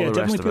all the rest of it.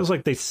 Yeah, it definitely feels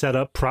like they set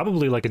up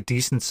probably like a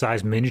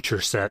decent-sized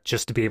miniature set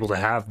just to be able to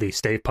have the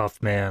Stay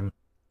Puft Man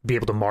be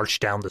able to march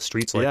down the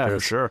streets like this. Yeah, for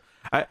sure.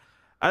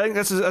 I think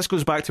this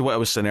goes back to what I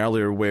was saying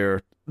earlier,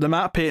 where the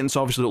map paintings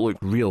obviously don't look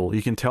real.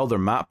 You can tell they're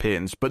map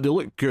paintings, but they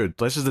look good.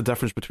 This is the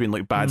difference between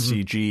like bad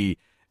CG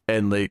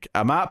and like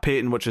a map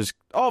painting, which is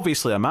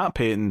obviously a map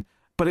painting,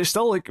 but it's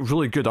still like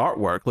really good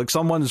artwork. Like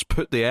someone's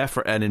put the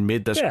effort in and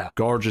made this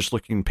gorgeous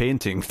looking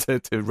painting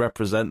to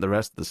represent the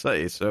rest of the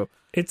city. So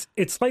it's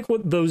like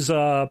what those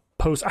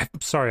posts. I'm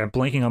sorry, I'm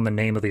blanking on the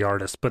name of the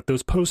artist, but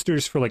those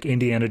posters for like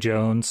Indiana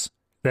Jones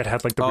that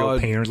have like the real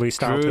painterly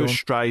style to them.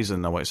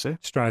 Streisand, I want to say.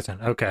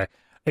 Streisand, okay.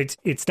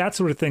 It's that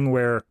sort of thing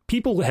where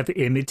people have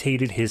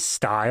imitated his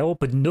style,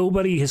 but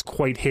nobody has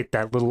quite hit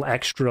that little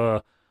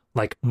extra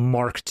like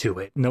mark to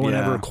it. No one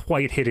ever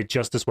quite hit it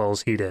just as well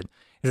as he did.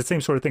 It's the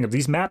same sort of thing.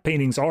 These map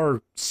paintings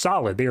are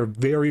solid. They are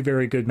very,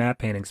 very good map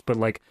paintings. But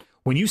like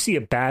when you see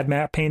a bad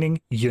map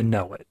painting, you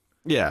know it.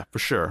 Yeah, for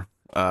sure.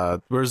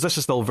 Whereas this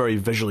is still very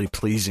visually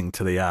pleasing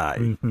to the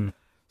eye.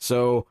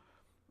 So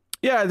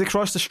yeah, they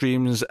cross the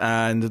streams,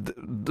 and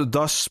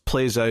thus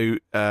plays out,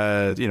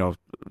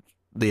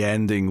 the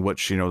ending,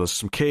 which, there's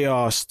some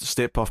chaos,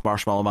 Stay Puft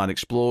Marshmallow Man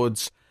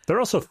explodes. They're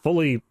also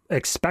fully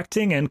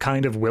expecting and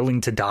kind of willing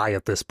to die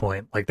at this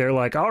point. Like, they're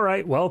like, all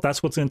right, well,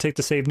 that's what's going to take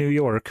to save New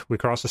York. We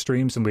cross the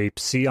streams and we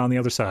see you on the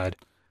other side.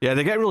 Yeah,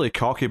 they get really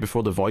cocky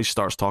before the voice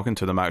starts talking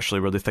to them,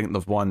 actually, where they think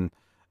they've won.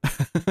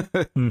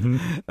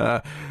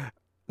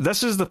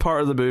 This is the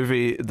part of the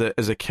movie that,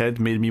 as a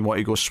kid, made me want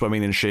to go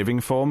swimming in shaving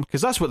foam,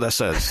 because that's what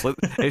this is. Like,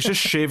 it's just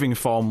shaving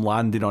foam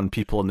landing on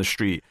people in the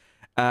street.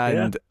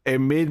 And it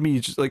made me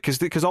just, like,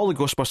 because all the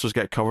Ghostbusters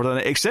get covered in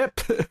it,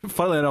 except,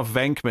 funnily enough,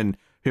 Venkman,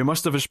 who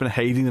must have just been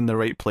hiding in the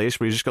right place,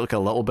 where he's just got like a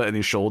little bit in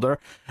his shoulder.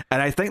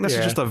 And I think this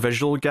is just a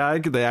visual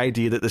gag, the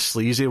idea that the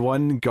sleazy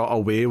one got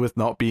away with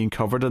not being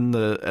covered in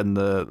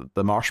the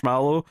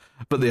marshmallow,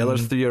 but the other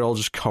three are all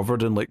just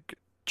covered in like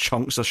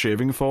chunks of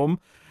shaving foam.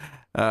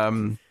 I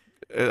think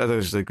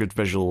it's a good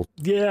visual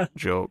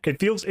joke.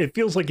 It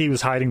feels like he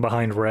was hiding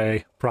behind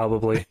Ray,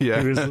 probably.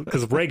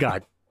 Because Ray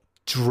got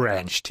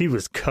drenched. He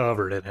was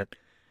covered in it.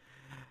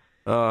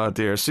 Oh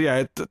dear. So yeah,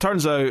 it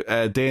turns out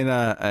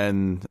Dana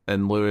and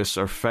Lewis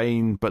are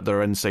fine, but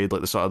they're inside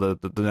like the sort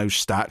of the now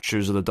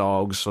statues of the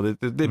dogs. So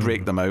they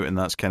break them out, and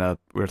that's kind of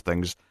where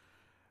things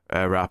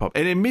wrap up.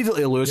 And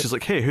immediately Lewis is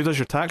like, "Hey, who does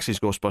your taxis,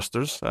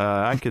 Ghostbusters?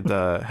 I could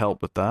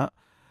help with that."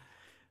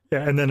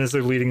 Yeah, and then as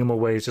they're leading him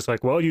away, it's just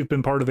like, "Well, you've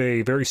been part of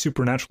a very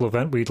supernatural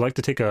event. We'd like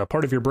to take a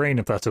part of your brain,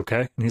 if that's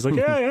okay." And he's like,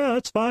 "Yeah,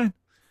 that's fine."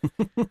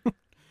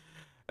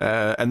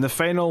 And the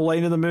final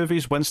line of the movie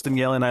is Winston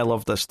yelling, "I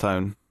love this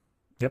town."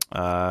 Yep.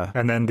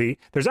 And then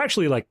there's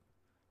actually like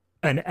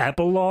an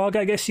epilogue,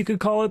 I guess you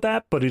could call it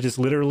that, but it is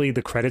literally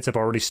the credits have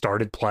already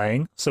started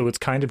playing, so it's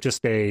kind of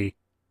just a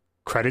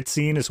credit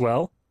scene as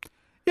well.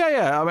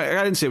 Yeah. I mean,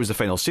 I didn't say it was the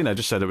final scene. I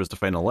just said it was the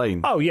final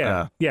line. Oh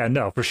yeah,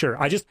 no, for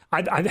sure. I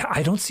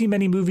don't see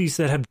many movies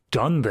that have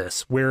done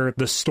this where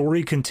the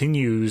story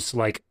continues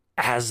like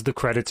as the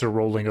credits are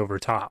rolling over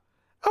top.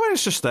 I mean,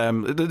 it's just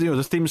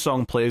the theme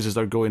song plays as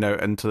they're going out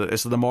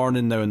it's the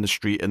morning now in the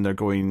street, and they're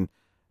going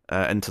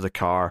into the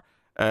car.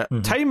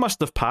 Time must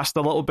have passed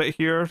a little bit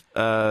here.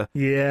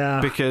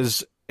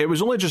 Because it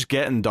was only just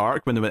getting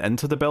dark when they went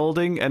into the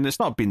building, and it's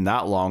not been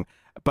that long.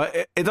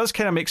 But it does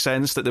kind of make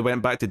sense that they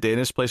went back to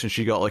Dana's place and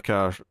she got like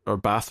her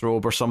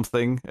bathrobe or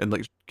something and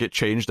like get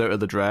changed out of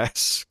the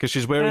dress, because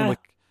she's wearing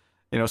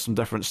some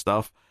different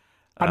stuff.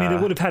 I mean,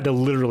 they would have had to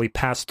literally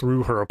pass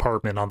through her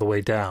apartment on the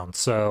way down,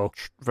 so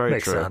very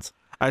makes true. Sense.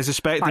 I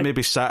suspect they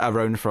maybe sat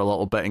around for a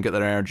little bit and get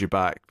their energy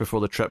back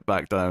before the trip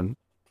back down.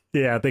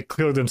 Yeah, they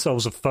cleared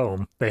themselves of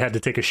foam. They had to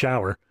take a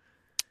shower.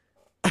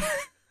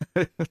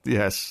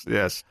 Yes.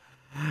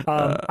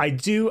 I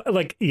do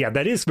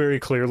that is very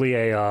clearly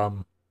a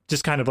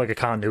just kind of like a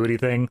continuity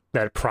thing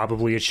that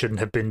probably it shouldn't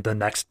have been the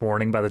next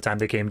morning by the time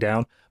they came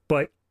down.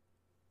 But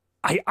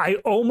I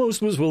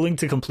almost was willing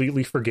to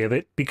completely forgive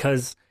it,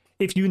 because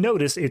if you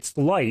notice, it's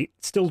light,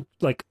 still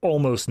like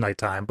almost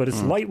nighttime, but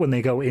it's light when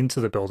they go into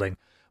the building.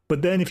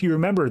 But then if you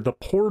remember, the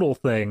portal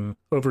thing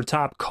over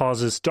top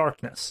causes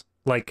darkness.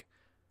 Like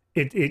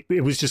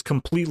it was just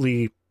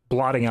completely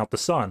blotting out the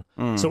sun.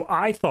 So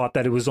I thought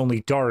that it was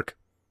only dark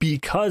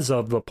because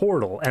of the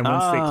portal. And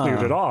once they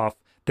cleared it off,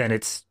 then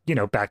it's,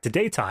 back to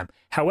daytime.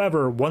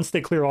 However, once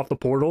they clear off the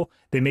portal,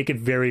 they make it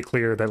very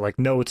clear that, like,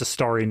 no, it's a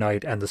starry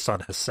night and the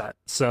sun has set.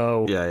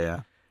 So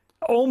yeah.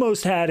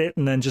 Almost had it,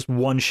 and then just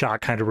one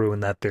shot kind of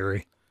ruined that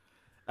theory.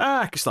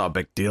 It's not a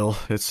big deal.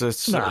 It's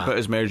about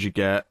as many as you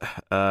get.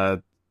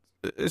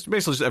 It's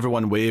basically just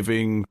everyone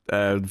waving.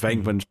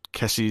 Venkman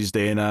kisses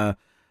Dana.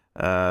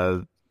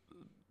 They're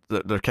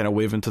kind of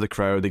waving to the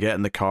crowd. They get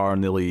in the car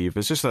and they leave.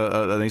 It's just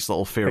a nice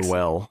little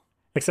farewell.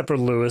 Except for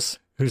Lewis,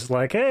 who's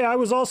like, hey, I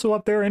was also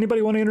up there.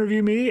 Anybody want to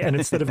interview me? And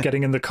instead of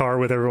getting in the car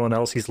with everyone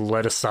else, he's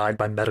led aside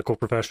by medical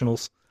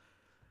professionals.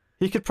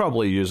 He could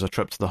probably use a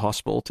trip to the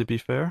hospital, to be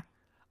fair.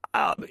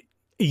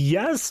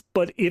 Yes,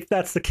 but if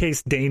that's the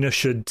case, Dana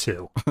should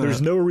too.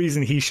 There's no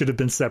reason he should have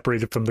been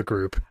separated from the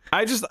group.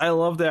 I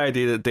love the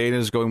idea that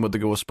Dana's going with the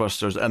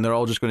Ghostbusters and they're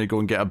all just going to go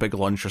and get a big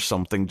lunch or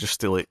something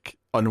just to, like,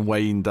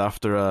 unwind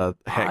after a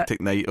hectic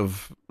night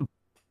of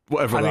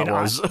whatever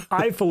was.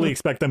 I fully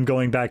expect them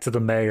going back to the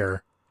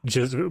mayor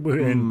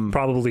and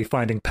probably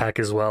finding Peck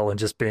as well and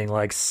just being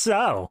like,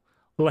 so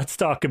let's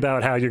talk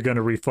about how you're going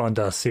to refund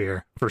us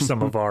here for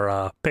some of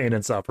our pain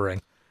and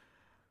suffering.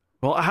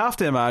 Well, I have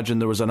to imagine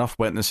there was enough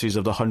witnesses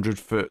of the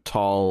 100-foot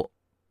tall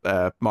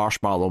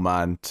Marshmallow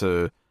Man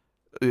to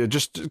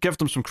just give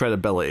them some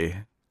credibility.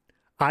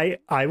 I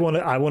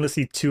want to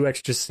see 2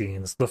 extra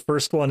scenes. The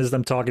first one is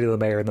them talking to the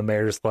mayor, and the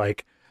mayor's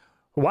like,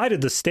 "Why did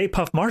the Stay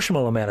Puft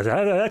Marshmallow Man?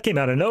 That came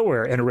out of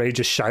nowhere." And Ray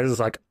just shies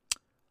like,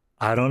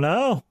 "I don't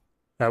know.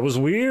 That was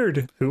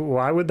weird.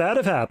 Why would that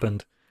have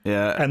happened?"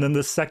 Yeah. And then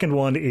the second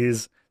one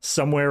is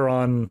somewhere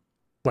on,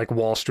 like,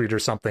 Wall Street or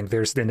something,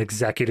 there's an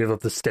executive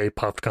of the Stay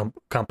Puft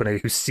company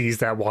who sees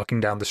that walking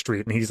down the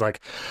street, and he's like,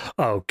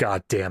 oh,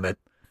 god damn it.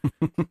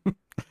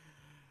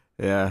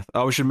 Yeah.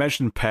 Oh, we should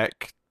mention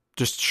Peck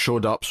just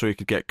showed up so he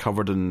could get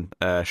covered in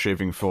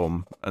shaving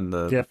foam in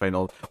the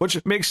final,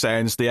 which makes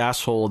sense. The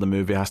asshole of the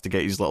movie has to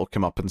get his little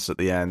comeuppance at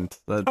the end.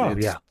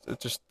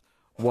 It's just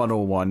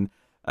 101.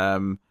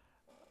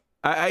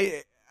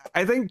 I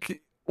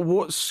think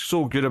what's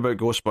so good about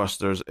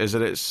Ghostbusters is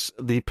that it's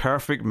the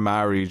perfect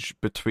marriage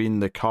between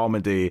the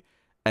comedy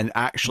and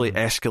actually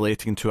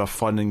escalating to a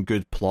fun and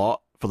good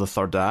plot for the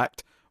third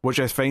act, which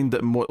I find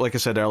that, like I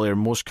said earlier,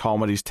 most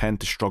comedies tend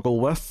to struggle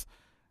with,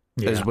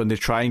 is when they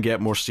try and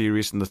get more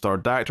serious in the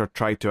third act or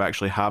try to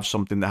actually have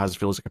something that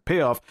feels like a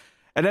payoff.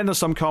 And then there's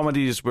some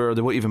comedies where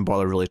they won't even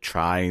bother really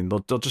trying.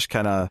 They'll just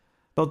kind of...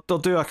 They'll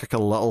do like a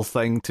little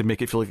thing to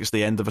make it feel like it's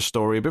the end of a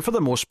story, but for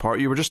the most part,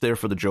 you were just there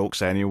for the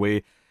jokes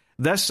anyway.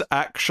 This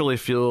actually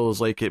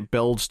feels like it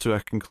builds to a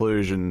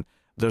conclusion.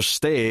 There's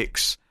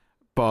stakes,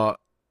 but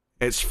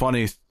it's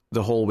funny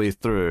the whole way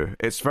through.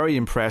 It's very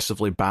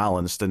impressively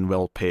balanced and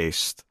well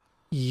paced.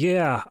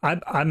 Yeah,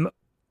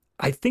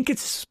 I think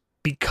it's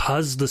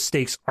because the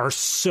stakes are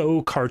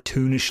so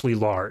cartoonishly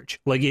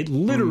large. Like, it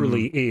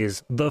literally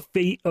is the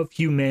fate of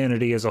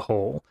humanity as a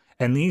whole.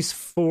 And these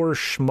 4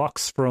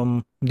 schmucks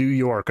from New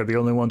York are the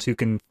only ones who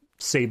can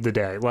save the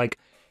day. Like,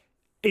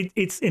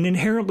 it's an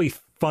inherently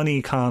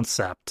funny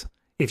concept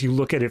if you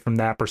look at it from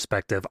that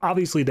perspective.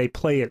 Obviously, they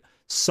play it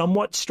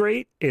somewhat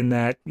straight in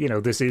that,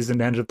 this is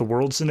an end of the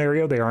world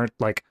scenario. They aren't,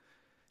 like,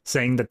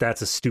 saying that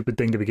that's a stupid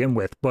thing to begin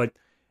with. But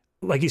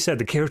like you said,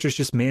 the characters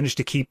just manage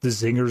to keep the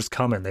zingers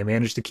coming. They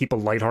manage to keep a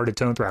lighthearted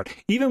tone throughout.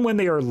 Even when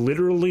they are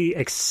literally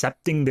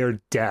accepting their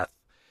death,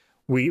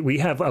 we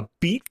have a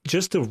beat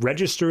just to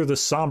register the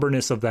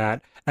somberness of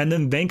that. And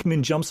then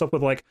Venkman jumps up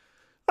with, like,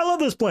 I love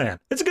this plan.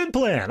 It's a good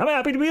plan. I'm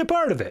happy to be a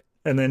part of it.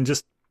 And then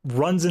just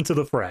runs into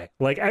the fray.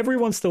 Like,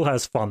 everyone still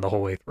has fun the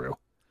whole way through.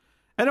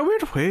 In a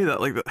weird way,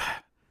 that, like,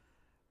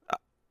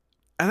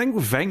 I think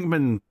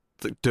Venkman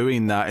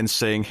doing that and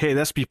saying, hey,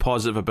 let's be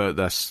positive about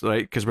this,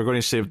 right? Because we're going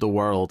to save the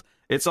world.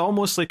 It's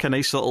almost like a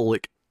nice little,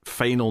 like,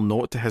 final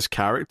note to his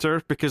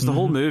character, because the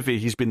whole movie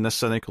he's been this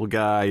cynical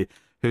guy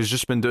who's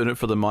just been doing it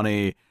for the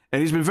money,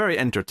 and he's been very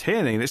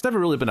entertaining. It's never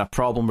really been a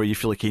problem where you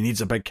feel like he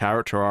needs a big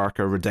character arc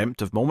or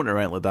redemptive moment or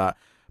anything like that.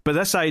 But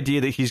this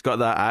idea that he's got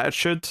that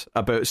attitude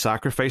about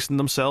sacrificing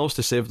themselves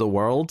to save the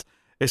world,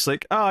 it's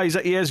like,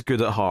 he is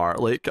good at heart.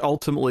 Like,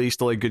 ultimately, he's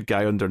still a good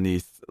guy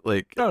underneath.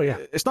 Like,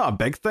 it's not a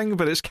big thing,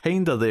 but it's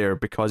kind of there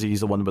because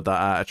he's the one with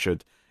that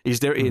attitude. He's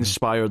there to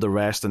inspire the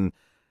rest, and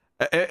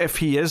if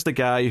he is the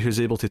guy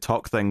who's able to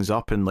talk things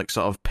up and, like,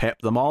 sort of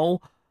pep them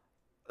all,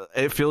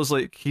 it feels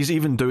like he's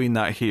even doing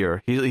that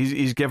here.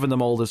 He's giving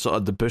them all the sort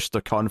of the boost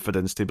of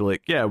confidence to be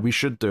like, yeah, we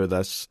should do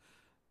this.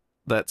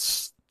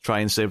 Let's try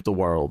and save the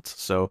world.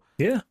 So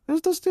yeah,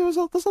 there's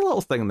a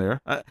little thing there.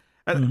 I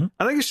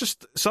think it's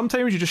just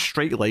sometimes you just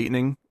strike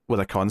lightning with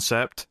a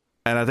concept,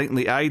 and I think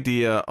the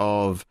idea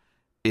of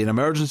an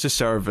emergency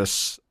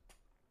service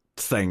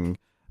thing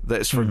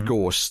that's for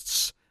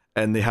ghosts,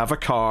 and they have a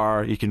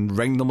car, you can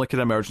ring them like an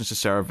emergency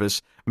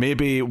service.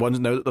 Maybe once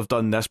now that they've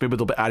done this, maybe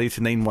they'll be added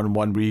to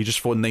 911, where you just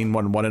phone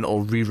 911 and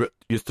it'll reroute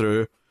you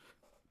through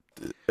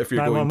if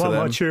you're going to them.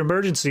 What's your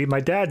emergency? My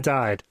dad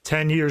died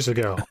 10 years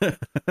ago.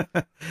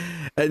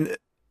 And,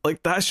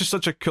 like, that's just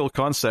such a cool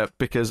concept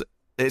because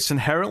it's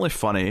inherently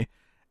funny,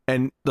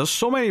 and there's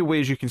so many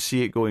ways you can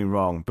see it going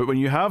wrong. But when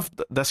you have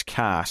this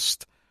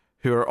cast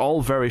who are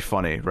all very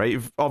funny, right?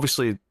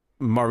 Obviously,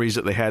 Murray's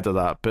at the head of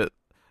that, but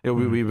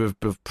we've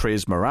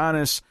praised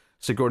Moranis.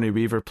 Sigourney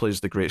Weaver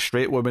plays the great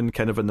straight woman,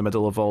 kind of in the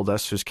middle of all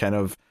this, who's kind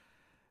of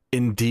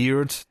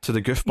endeared to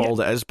the goofball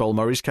that is Bill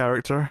Murray's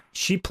character.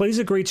 She plays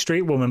a great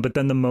straight woman, but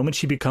then the moment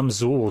she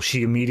becomes Zool,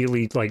 she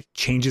immediately like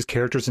changes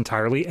characters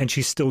entirely, and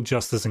she's still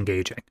just as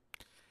engaging.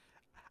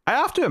 I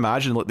have to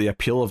imagine like the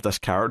appeal of this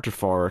character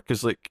for her,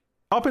 because like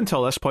up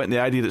until this point, the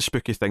idea that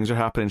spooky things are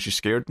happening, she's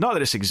scared. Not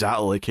that it's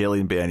exactly like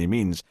Alien by any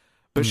means,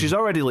 but she's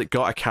already like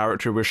got a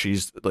character where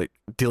she's like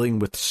dealing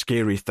with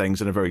scary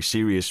things in a very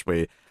serious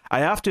way. I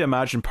have to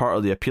imagine part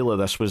of the appeal of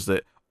this was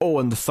that, oh,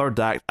 in the third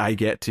act, I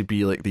get to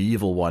be like the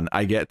evil one.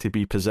 I get to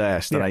be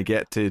possessed, and I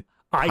get to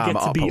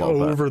be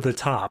over the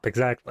top.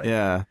 Exactly.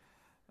 Yeah,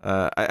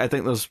 I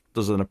think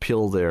there's an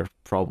appeal there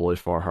probably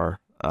for her.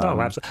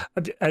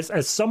 Absolutely.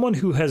 As someone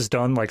who has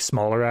done like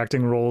smaller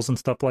acting roles and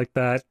stuff like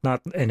that,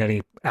 not in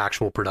any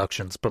actual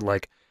productions, but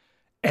like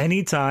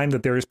any time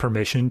that there is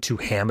permission to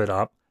ham it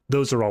up,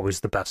 those are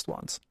always the best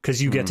ones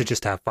because you get to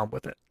just have fun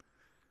with it.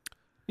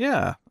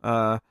 Yeah.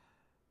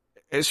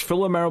 It's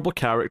full of memorable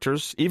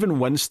characters. Even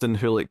Winston,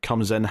 who like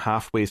comes in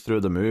halfway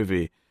through the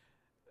movie,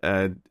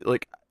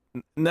 like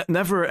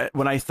never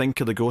when I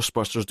think of the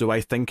Ghostbusters do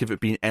I think of it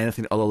being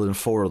anything other than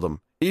four of them.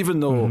 Even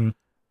though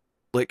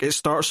like it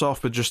starts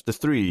off with just the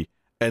three,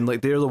 and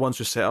like they're the ones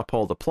who set up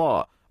all the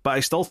plot. But I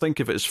still think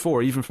of it as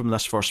four, even from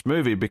this first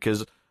movie,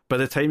 because by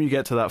the time you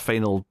get to that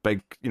final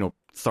big,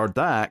 third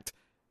act,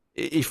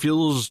 it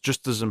feels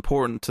just as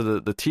important to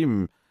the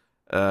team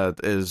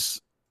as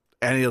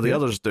any of the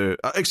others do,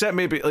 except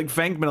maybe like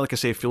Venkman, like I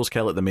say, feels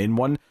kind of like the main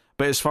one.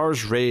 But as far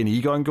as Ray and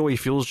Egon go, he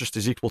feels just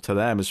as equal to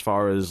them as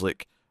far as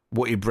like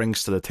what he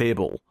brings to the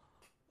table.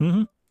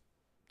 So,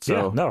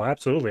 yeah, no,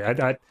 absolutely.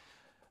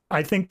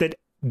 I think that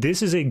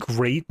this is a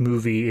great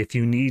movie if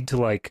you need to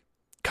like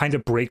kind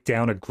of break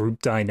down a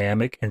group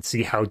dynamic and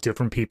see how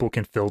different people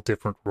can fill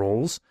different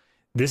roles.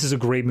 This is a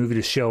great movie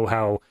to show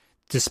how,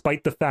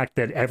 despite the fact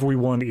that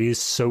everyone is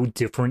so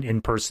different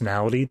in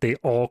personality, they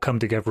all come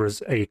together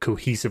as a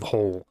cohesive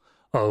whole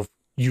of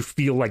you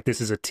feel like this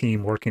is a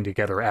team working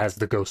together as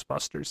the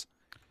Ghostbusters.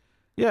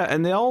 Yeah,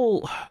 and they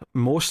all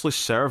mostly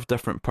serve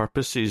different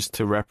purposes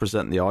to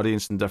represent the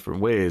audience in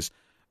different ways.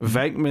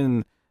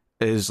 Venkman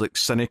is like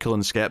cynical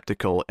and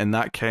skeptical, and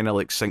that kind of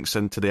like sinks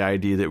into the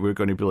idea that we're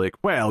going to be like,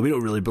 well, we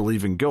don't really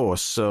believe in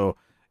ghosts, so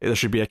there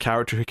should be a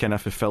character who kind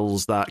of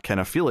fulfills that kind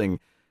of feeling.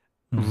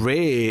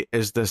 Ray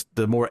is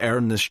the more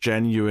earnest,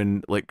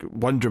 genuine, like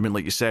wonderment,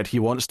 like you said. He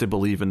wants to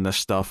believe in this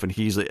stuff, and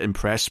he's like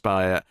impressed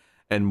by it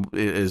and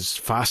is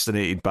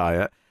fascinated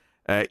by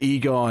it.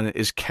 Egon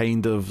is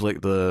kind of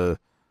like the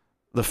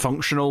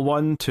functional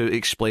one to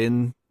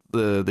explain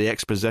the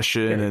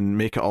exposition and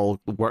make it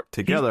all work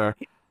together.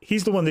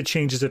 He's the one that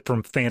changes it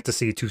from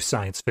fantasy to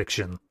science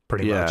fiction,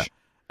 pretty much.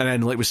 And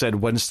then, like we said,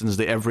 Winston's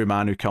the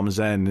everyman who comes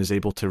in, is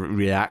able to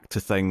react to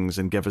things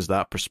and give us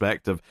that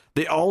perspective.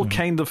 They all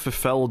kind of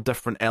fulfill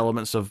different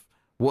elements of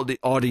what the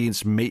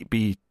audience might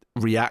be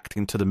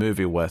reacting to the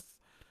movie with.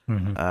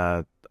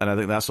 And I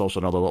think that's also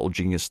another little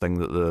genius thing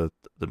that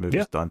the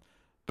movie's done.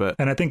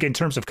 And I think in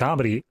terms of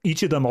comedy,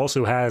 each of them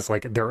also has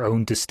like their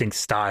own distinct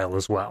style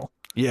as well.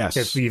 Yes.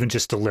 It's even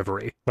just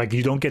delivery. Like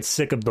you don't get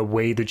sick of the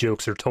way the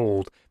jokes are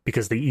told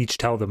because they each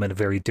tell them in a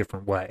very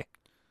different way.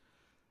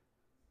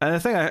 And the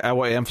thing I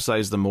want to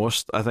emphasize the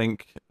most, I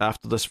think,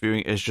 after this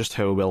viewing is just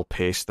how well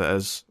paced it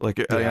is. Like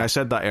I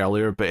said that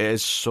earlier, but it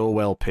is so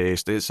well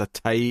paced. It's a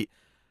tight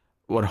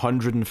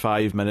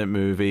 105-minute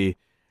movie.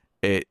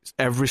 It's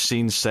every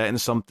scene setting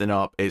something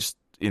up. It's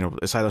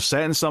it's either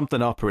setting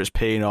something up or it's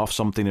paying off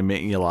something and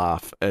making you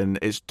laugh, and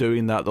it's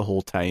doing that the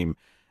whole time.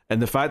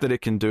 And the fact that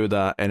it can do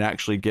that and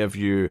actually give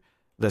you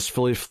this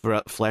fully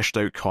fleshed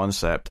out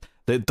concept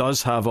that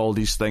does have all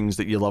these things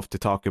that you love to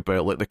talk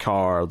about, like the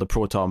car, the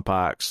proton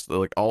packs,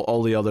 like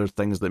all the other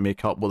things that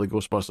make up what the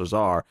Ghostbusters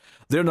are.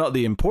 They're not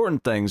the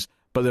important things,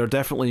 but they're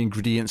definitely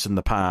ingredients in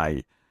the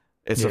pie.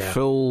 It's a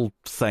full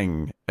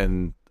thing,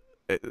 and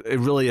it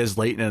really is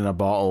lightning in a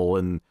bottle.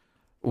 And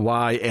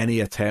why any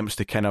attempts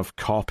to kind of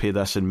copy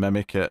this and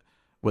mimic it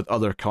with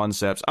other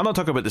concepts. I'm not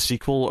talking about the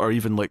sequel or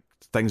even like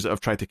things that have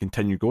tried to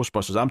continue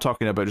Ghostbusters. I'm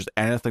talking about just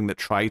anything that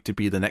tried to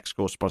be the next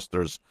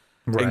Ghostbusters,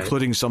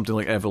 including something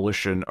like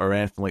Evolution or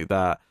anything like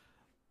that.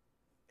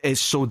 It's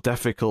so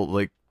difficult,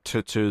 like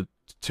to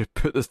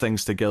put the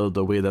things together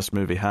the way this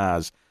movie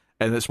has,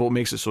 and it's what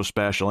makes it so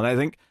special. And I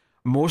think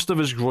most of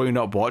us growing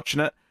up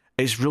watching it,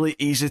 it's really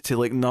easy to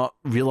like not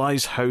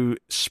realize how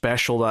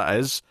special that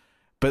is,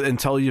 but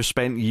until you've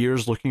spent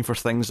years looking for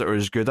things that are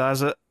as good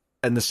as it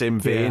in the same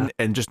vein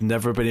and just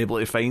never been able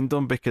to find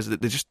them because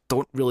they just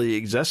don't really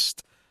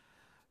exist.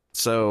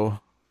 So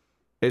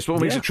it's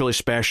what makes it truly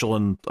special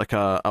and like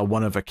a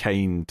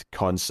one-of-a-kind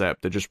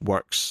concept that just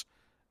works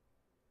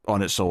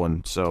on its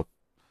own. So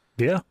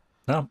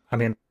no, I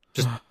mean,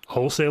 just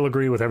wholesale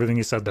agree with everything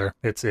you said there.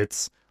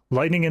 It's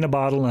lightning in a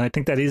bottle, and I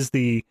think that is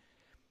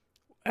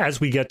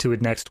as we get to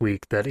it next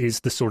week, that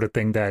is the sort of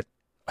thing that,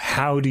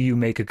 how do you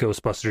make a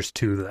Ghostbusters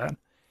 2 then?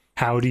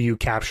 how do you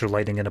capture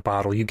lightning in a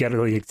bottle? You get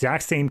the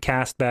exact same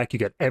cast back, you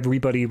get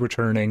everybody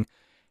returning.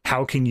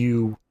 How can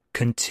you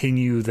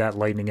continue that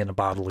lightning in a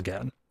bottle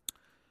again?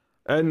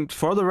 And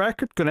for the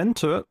record, going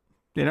into it,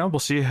 we'll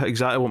see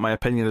exactly what my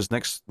opinion is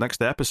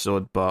next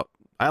episode, but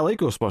I like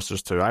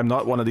Ghostbusters 2. I'm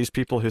not one of these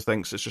people who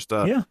thinks it's just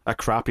a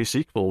crappy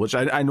sequel, which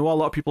I know a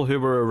lot of people who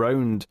were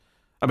around.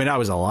 I mean, I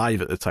was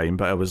alive at the time,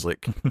 but I was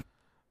like,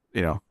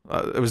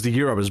 it was the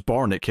year I was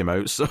born it came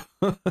out, so.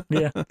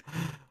 Yeah.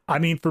 I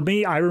mean, for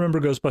me, I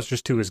remember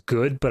Ghostbusters 2 as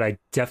good, but I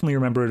definitely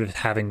remember it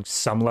having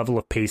some level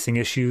of pacing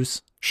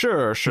issues.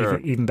 Sure.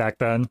 Even back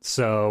then,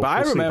 so. But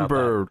I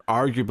remember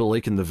arguably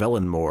liking the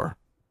villain more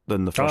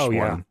than the first one.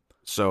 Yeah.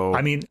 So.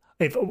 I mean,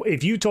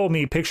 if you told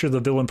me picture the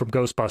villain from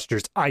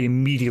Ghostbusters, I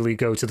immediately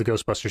go to the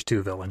Ghostbusters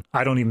 2 villain.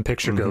 I don't even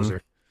picture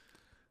Gozer.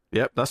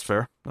 Yep, that's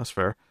fair.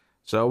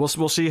 So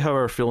we'll see how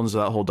our feelings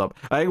of that hold up.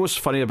 I think what's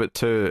funny about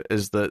 2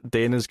 is that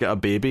Dana's got a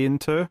baby in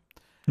 2.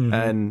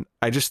 And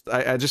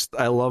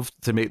I love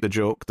to make the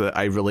joke that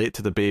I relate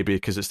to the baby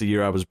because it's the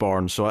year I was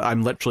born, so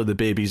I'm literally the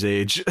baby's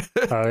age.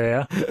 Oh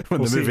yeah,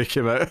 when the movie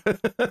came out.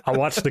 I'll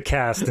watch the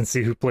cast and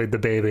see who played the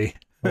baby.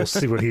 We'll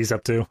see what he's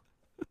up to.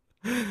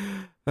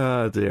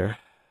 Oh dear.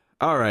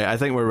 All right, I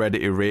think we're ready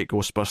to rate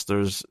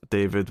Ghostbusters.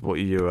 David, what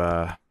are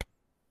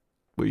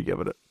you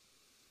giving it?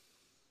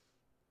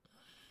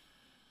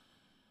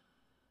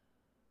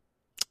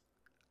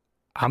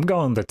 I'm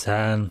going to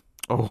 10.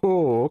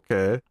 Oh,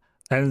 okay.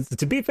 And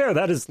to be fair,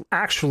 that is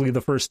actually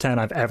the first 10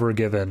 I've ever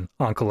given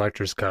on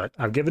Collector's Cut.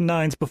 I've given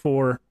 9s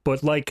before,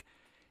 but like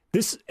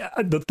this,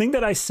 the thing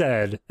that I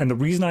said, and the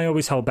reason I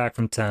always held back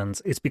from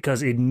 10s is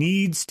because it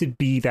needs to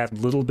be that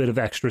little bit of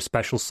extra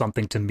special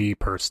something to me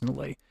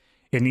personally.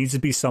 It needs to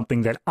be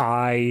something that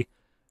I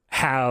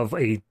have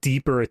a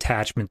deeper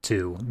attachment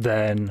to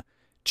than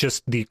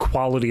just the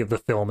quality of the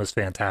film is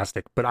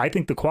fantastic. But I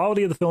think the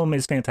quality of the film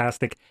is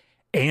fantastic,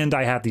 and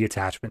I have the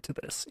attachment to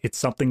this. It's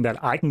something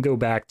that I can go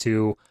back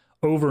to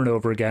over and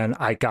over again.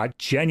 I got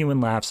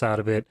genuine laughs out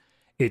of it.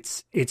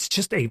 It's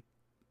just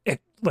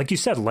like you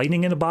said,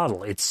 lightning in a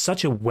bottle. It's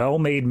such a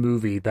well-made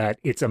movie that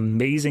it's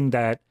amazing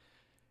that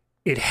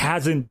it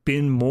hasn't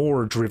been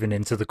more driven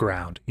into the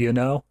ground,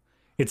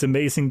 It's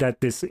amazing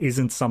that this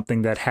isn't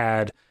something that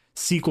had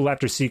sequel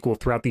after sequel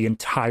throughout the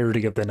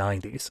entirety of the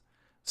 90s.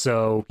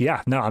 So,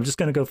 yeah, no, I'm just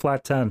going to go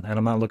flat 10, and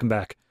I'm not looking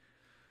back.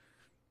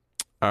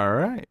 All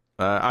right.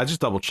 I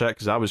just double-checked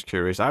because I was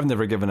curious. I've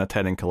never given a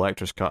 10 in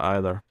Collector's Cut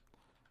either.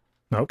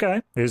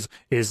 Okay. Is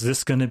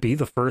this going to be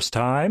the first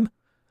time?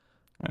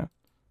 Yeah.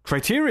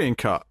 Criterion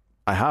Cut,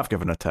 I have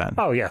given a 10.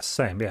 Oh, yes,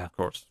 same, yeah. Of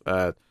course.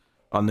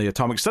 On the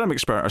Atomic Cinema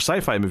Experiment, or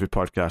Sci-Fi Movie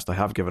Podcast, I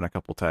have given a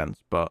couple 10s,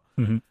 but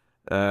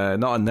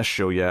not on this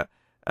show yet.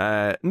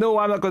 No,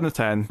 I'm not going to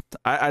 10.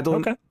 I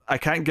don't. Okay. I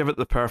can't give it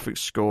the perfect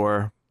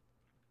score.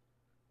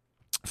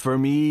 For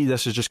me,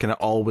 this has just kind of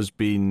always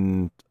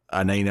been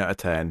a 9 out of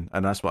 10,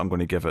 and that's what I'm going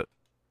to give it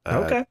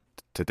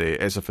today.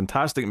 It's a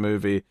fantastic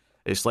movie.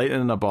 It's lightning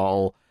in a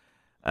bottle.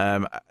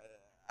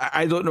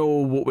 I don't know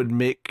what would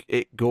make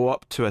it go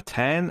up to a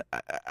 10.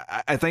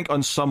 I think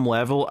on some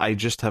level, I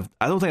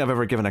don't think I've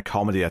ever given a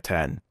comedy a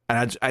 10.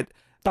 And I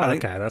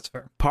think that's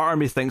fair. Part of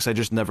me thinks I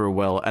just never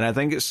will. And I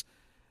think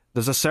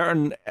there's a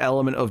certain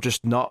element of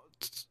just not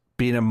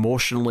being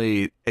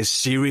emotionally as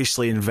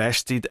seriously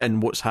invested in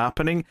what's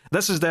happening.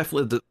 This is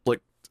definitely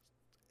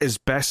as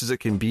best as it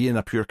can be in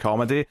a pure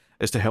comedy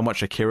as to how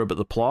much I care about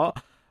the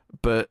plot.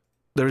 But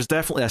there's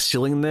definitely a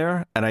ceiling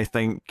there, and I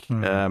think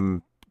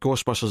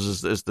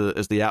Ghostbusters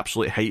is the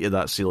absolute height of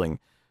that ceiling.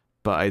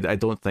 But I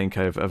don't think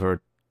I've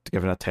ever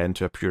given a 10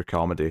 to a pure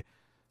comedy.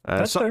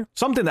 That's fair.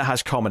 Something that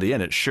has comedy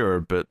in it, sure,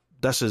 but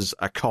this is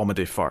a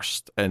comedy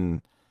first,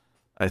 and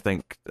I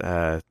think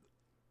it's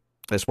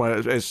as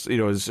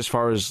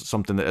far as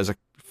something that is a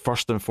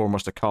first and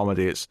foremost a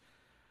comedy.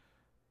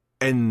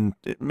 I don't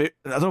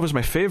know if it's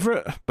my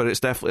favorite, but it's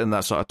definitely in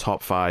that sort of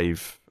top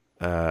 5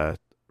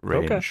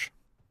 range. Okay.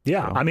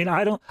 Yeah, so. I mean,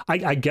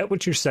 I get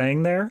what you're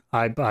saying there.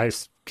 I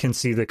can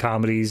see the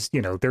comedies,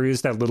 there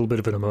is that little bit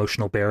of an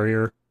emotional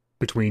barrier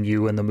between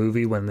you and the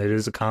movie when it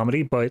is a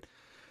comedy, but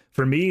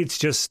for me,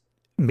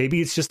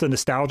 maybe it's just the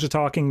nostalgia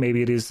talking,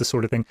 maybe it is the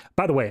sort of thing.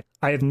 By the way,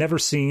 I have never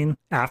seen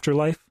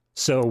Afterlife,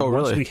 so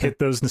once we hit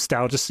those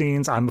nostalgia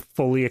scenes, I'm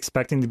fully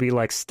expecting to be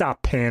like,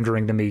 stop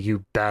pandering to me,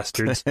 you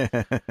bastards.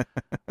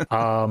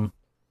 But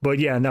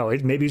yeah, no,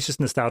 maybe it's just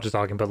nostalgia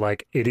talking, but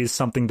like, it is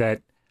something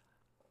that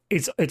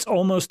it's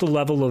almost a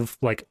level of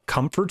like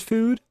comfort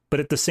food,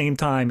 but at the same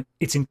time,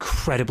 it's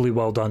incredibly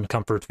well done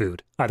comfort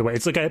food. Either way,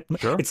 it's like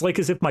it's like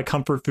as if my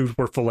comfort food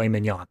were filet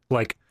mignon.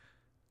 Like,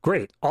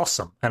 great,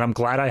 awesome, and I'm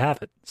glad I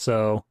have it.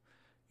 So,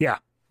 yeah.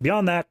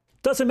 Beyond that,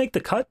 does it make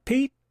the cut,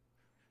 Pete?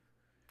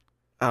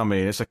 I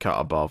mean, it's a cut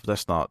above.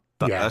 Let's not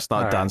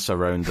dance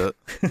around it.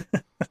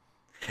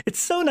 It's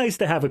so nice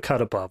to have a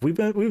cut above. We've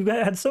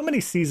had so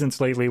many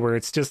seasons lately where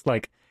it's just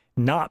like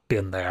not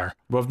been there.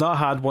 We've not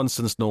had one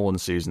since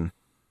Nolan's season.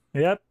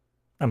 Yep.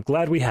 I'm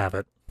glad we have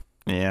it.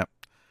 Yeah.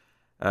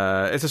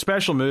 It's a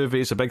special movie.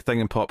 It's a big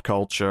thing in pop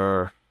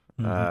culture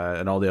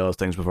and all the other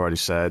things we've already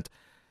said.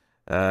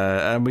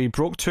 And we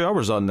broke 2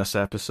 hours on this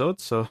episode,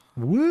 so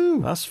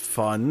Woo! that's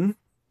fun.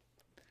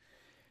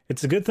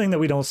 It's a good thing that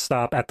we don't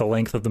stop at the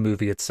length of the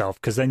movie itself,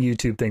 because then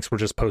YouTube thinks we're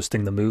just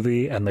posting the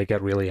movie and they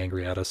get really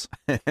angry at us.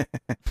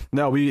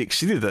 No, we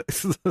exceeded it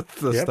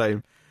this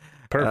time.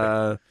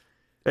 Perfect.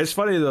 It's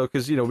funny though,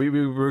 because we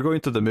were going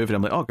through the movie and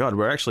I'm like, oh god,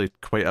 we're actually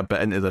quite a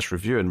bit into this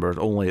review and we're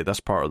only at this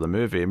part of the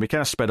movie, and we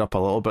kind of sped up a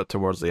little bit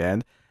towards the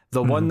end.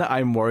 The one that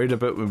I'm worried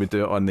about when we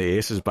do it on the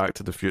Ace is Back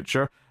to the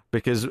Future,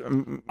 because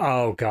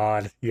oh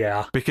god,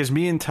 yeah. Because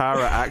me and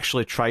Tara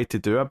actually tried to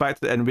do a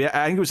and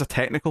I think it was a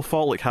technical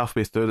fault, like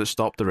halfway through, that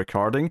stopped the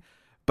recording.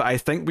 But I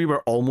think we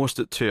were almost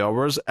at 2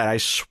 hours, and I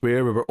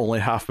swear we were only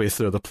halfway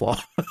through the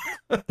plot.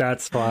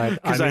 That's fine.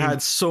 Because I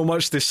had so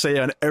much to say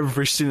on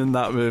every scene in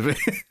that movie.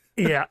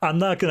 Yeah, I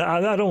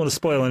don't want to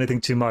spoil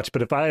anything too much,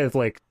 but if I have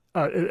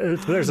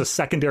if there's a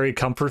secondary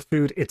comfort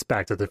food, it's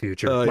Back to the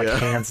Future.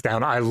 Hands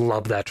down. I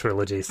love that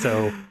trilogy.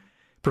 So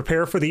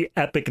prepare for the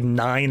epic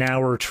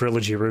 9-hour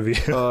trilogy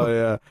review. Oh,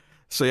 yeah.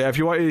 So, yeah, if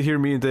you want to hear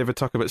me and David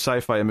talk about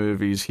sci-fi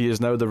movies, he is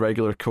now the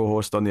regular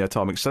co-host on the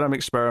Atomic Cinema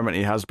Experiment.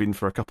 He has been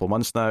for a couple of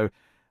months now.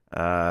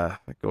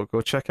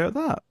 Go check out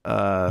that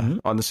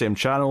on the same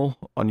channel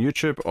on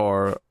YouTube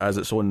or as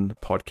its own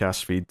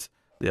podcast feed,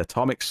 the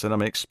Atomic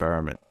Cinema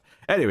Experiment.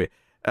 Anyway,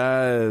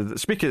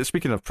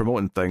 speaking of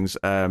promoting things,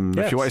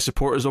 if you want to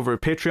support us over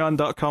at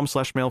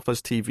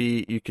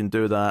patreon.com/MailFuzzTV, you can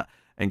do that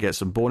and get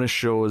some bonus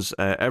shows.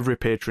 Every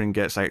patron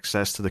gets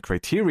access to the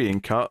Criterion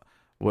Cut,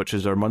 which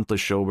is our monthly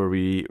show where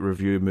we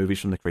review movies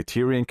from the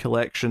Criterion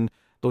Collection.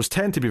 Those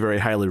tend to be very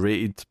highly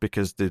rated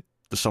because they're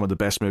some of the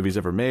best movies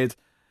ever made.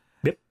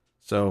 Yep.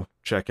 So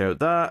check out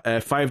that.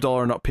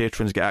 $5 and up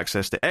patrons get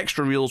access to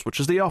Extra Reels, which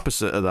is the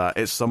opposite of that.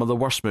 It's some of the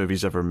worst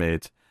movies ever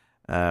made.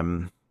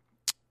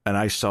 And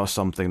I saw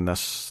something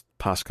this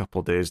past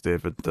couple of days,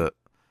 David, that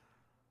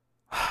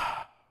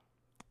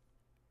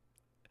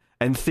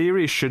in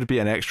theory should be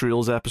an Extra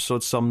Reels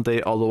episode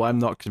someday, although I'm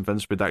not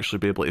convinced we'd actually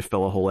be able to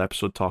fill a whole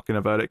episode talking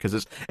about it,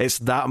 because it's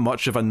that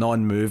much of a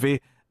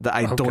non-movie that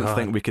I don't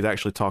think we could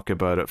actually talk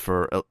about it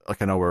for like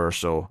an hour or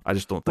so. I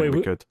just don't think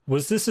we could.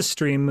 Was this a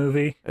stream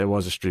movie? It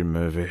was a stream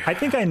movie. I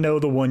think I know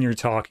the one you're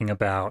talking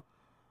about,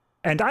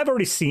 and I've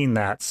already seen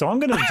that, so I'm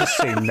going to just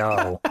say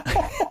no.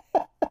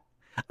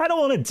 I don't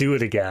want to do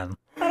it again.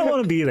 I don't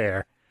want to be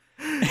there.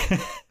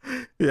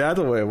 Yeah, I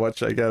don't want to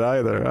watch it again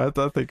either. I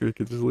think we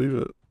could just leave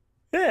it.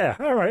 Yeah,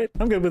 all right.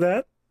 I'm good with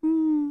that.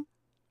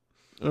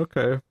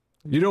 Okay.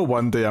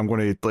 One day I'm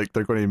going to,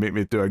 they're going to make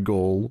me do a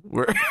goal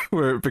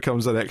where it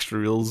becomes an Extra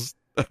Reels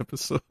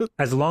episode.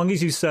 As long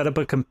as you set up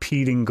a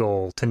competing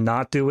goal to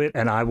not do it,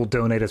 and I will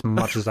donate as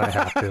much as I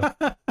have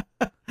to.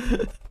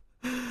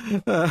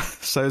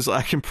 Sounds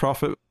like I can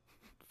profit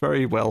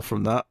very well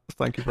from that.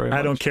 Thank you very much.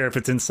 I don't care if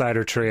it's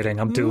insider trading.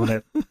 I'm doing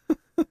it.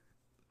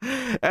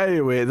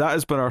 Anyway, that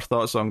has been our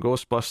thoughts on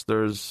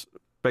Ghostbusters.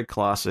 Big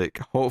classic.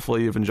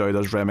 Hopefully you've enjoyed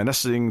us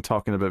reminiscing,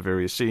 talking about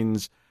various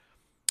scenes.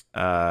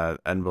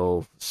 And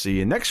we'll see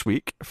you next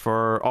week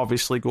for,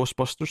 obviously,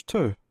 Ghostbusters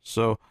 2.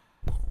 So,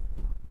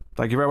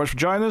 thank you very much for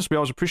joining us. We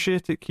always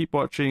appreciate it. Keep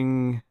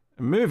watching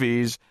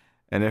movies.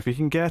 And if you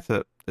can get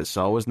it, it's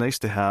always nice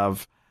to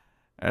have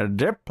a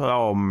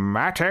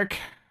diplomatic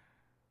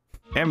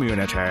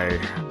immunity.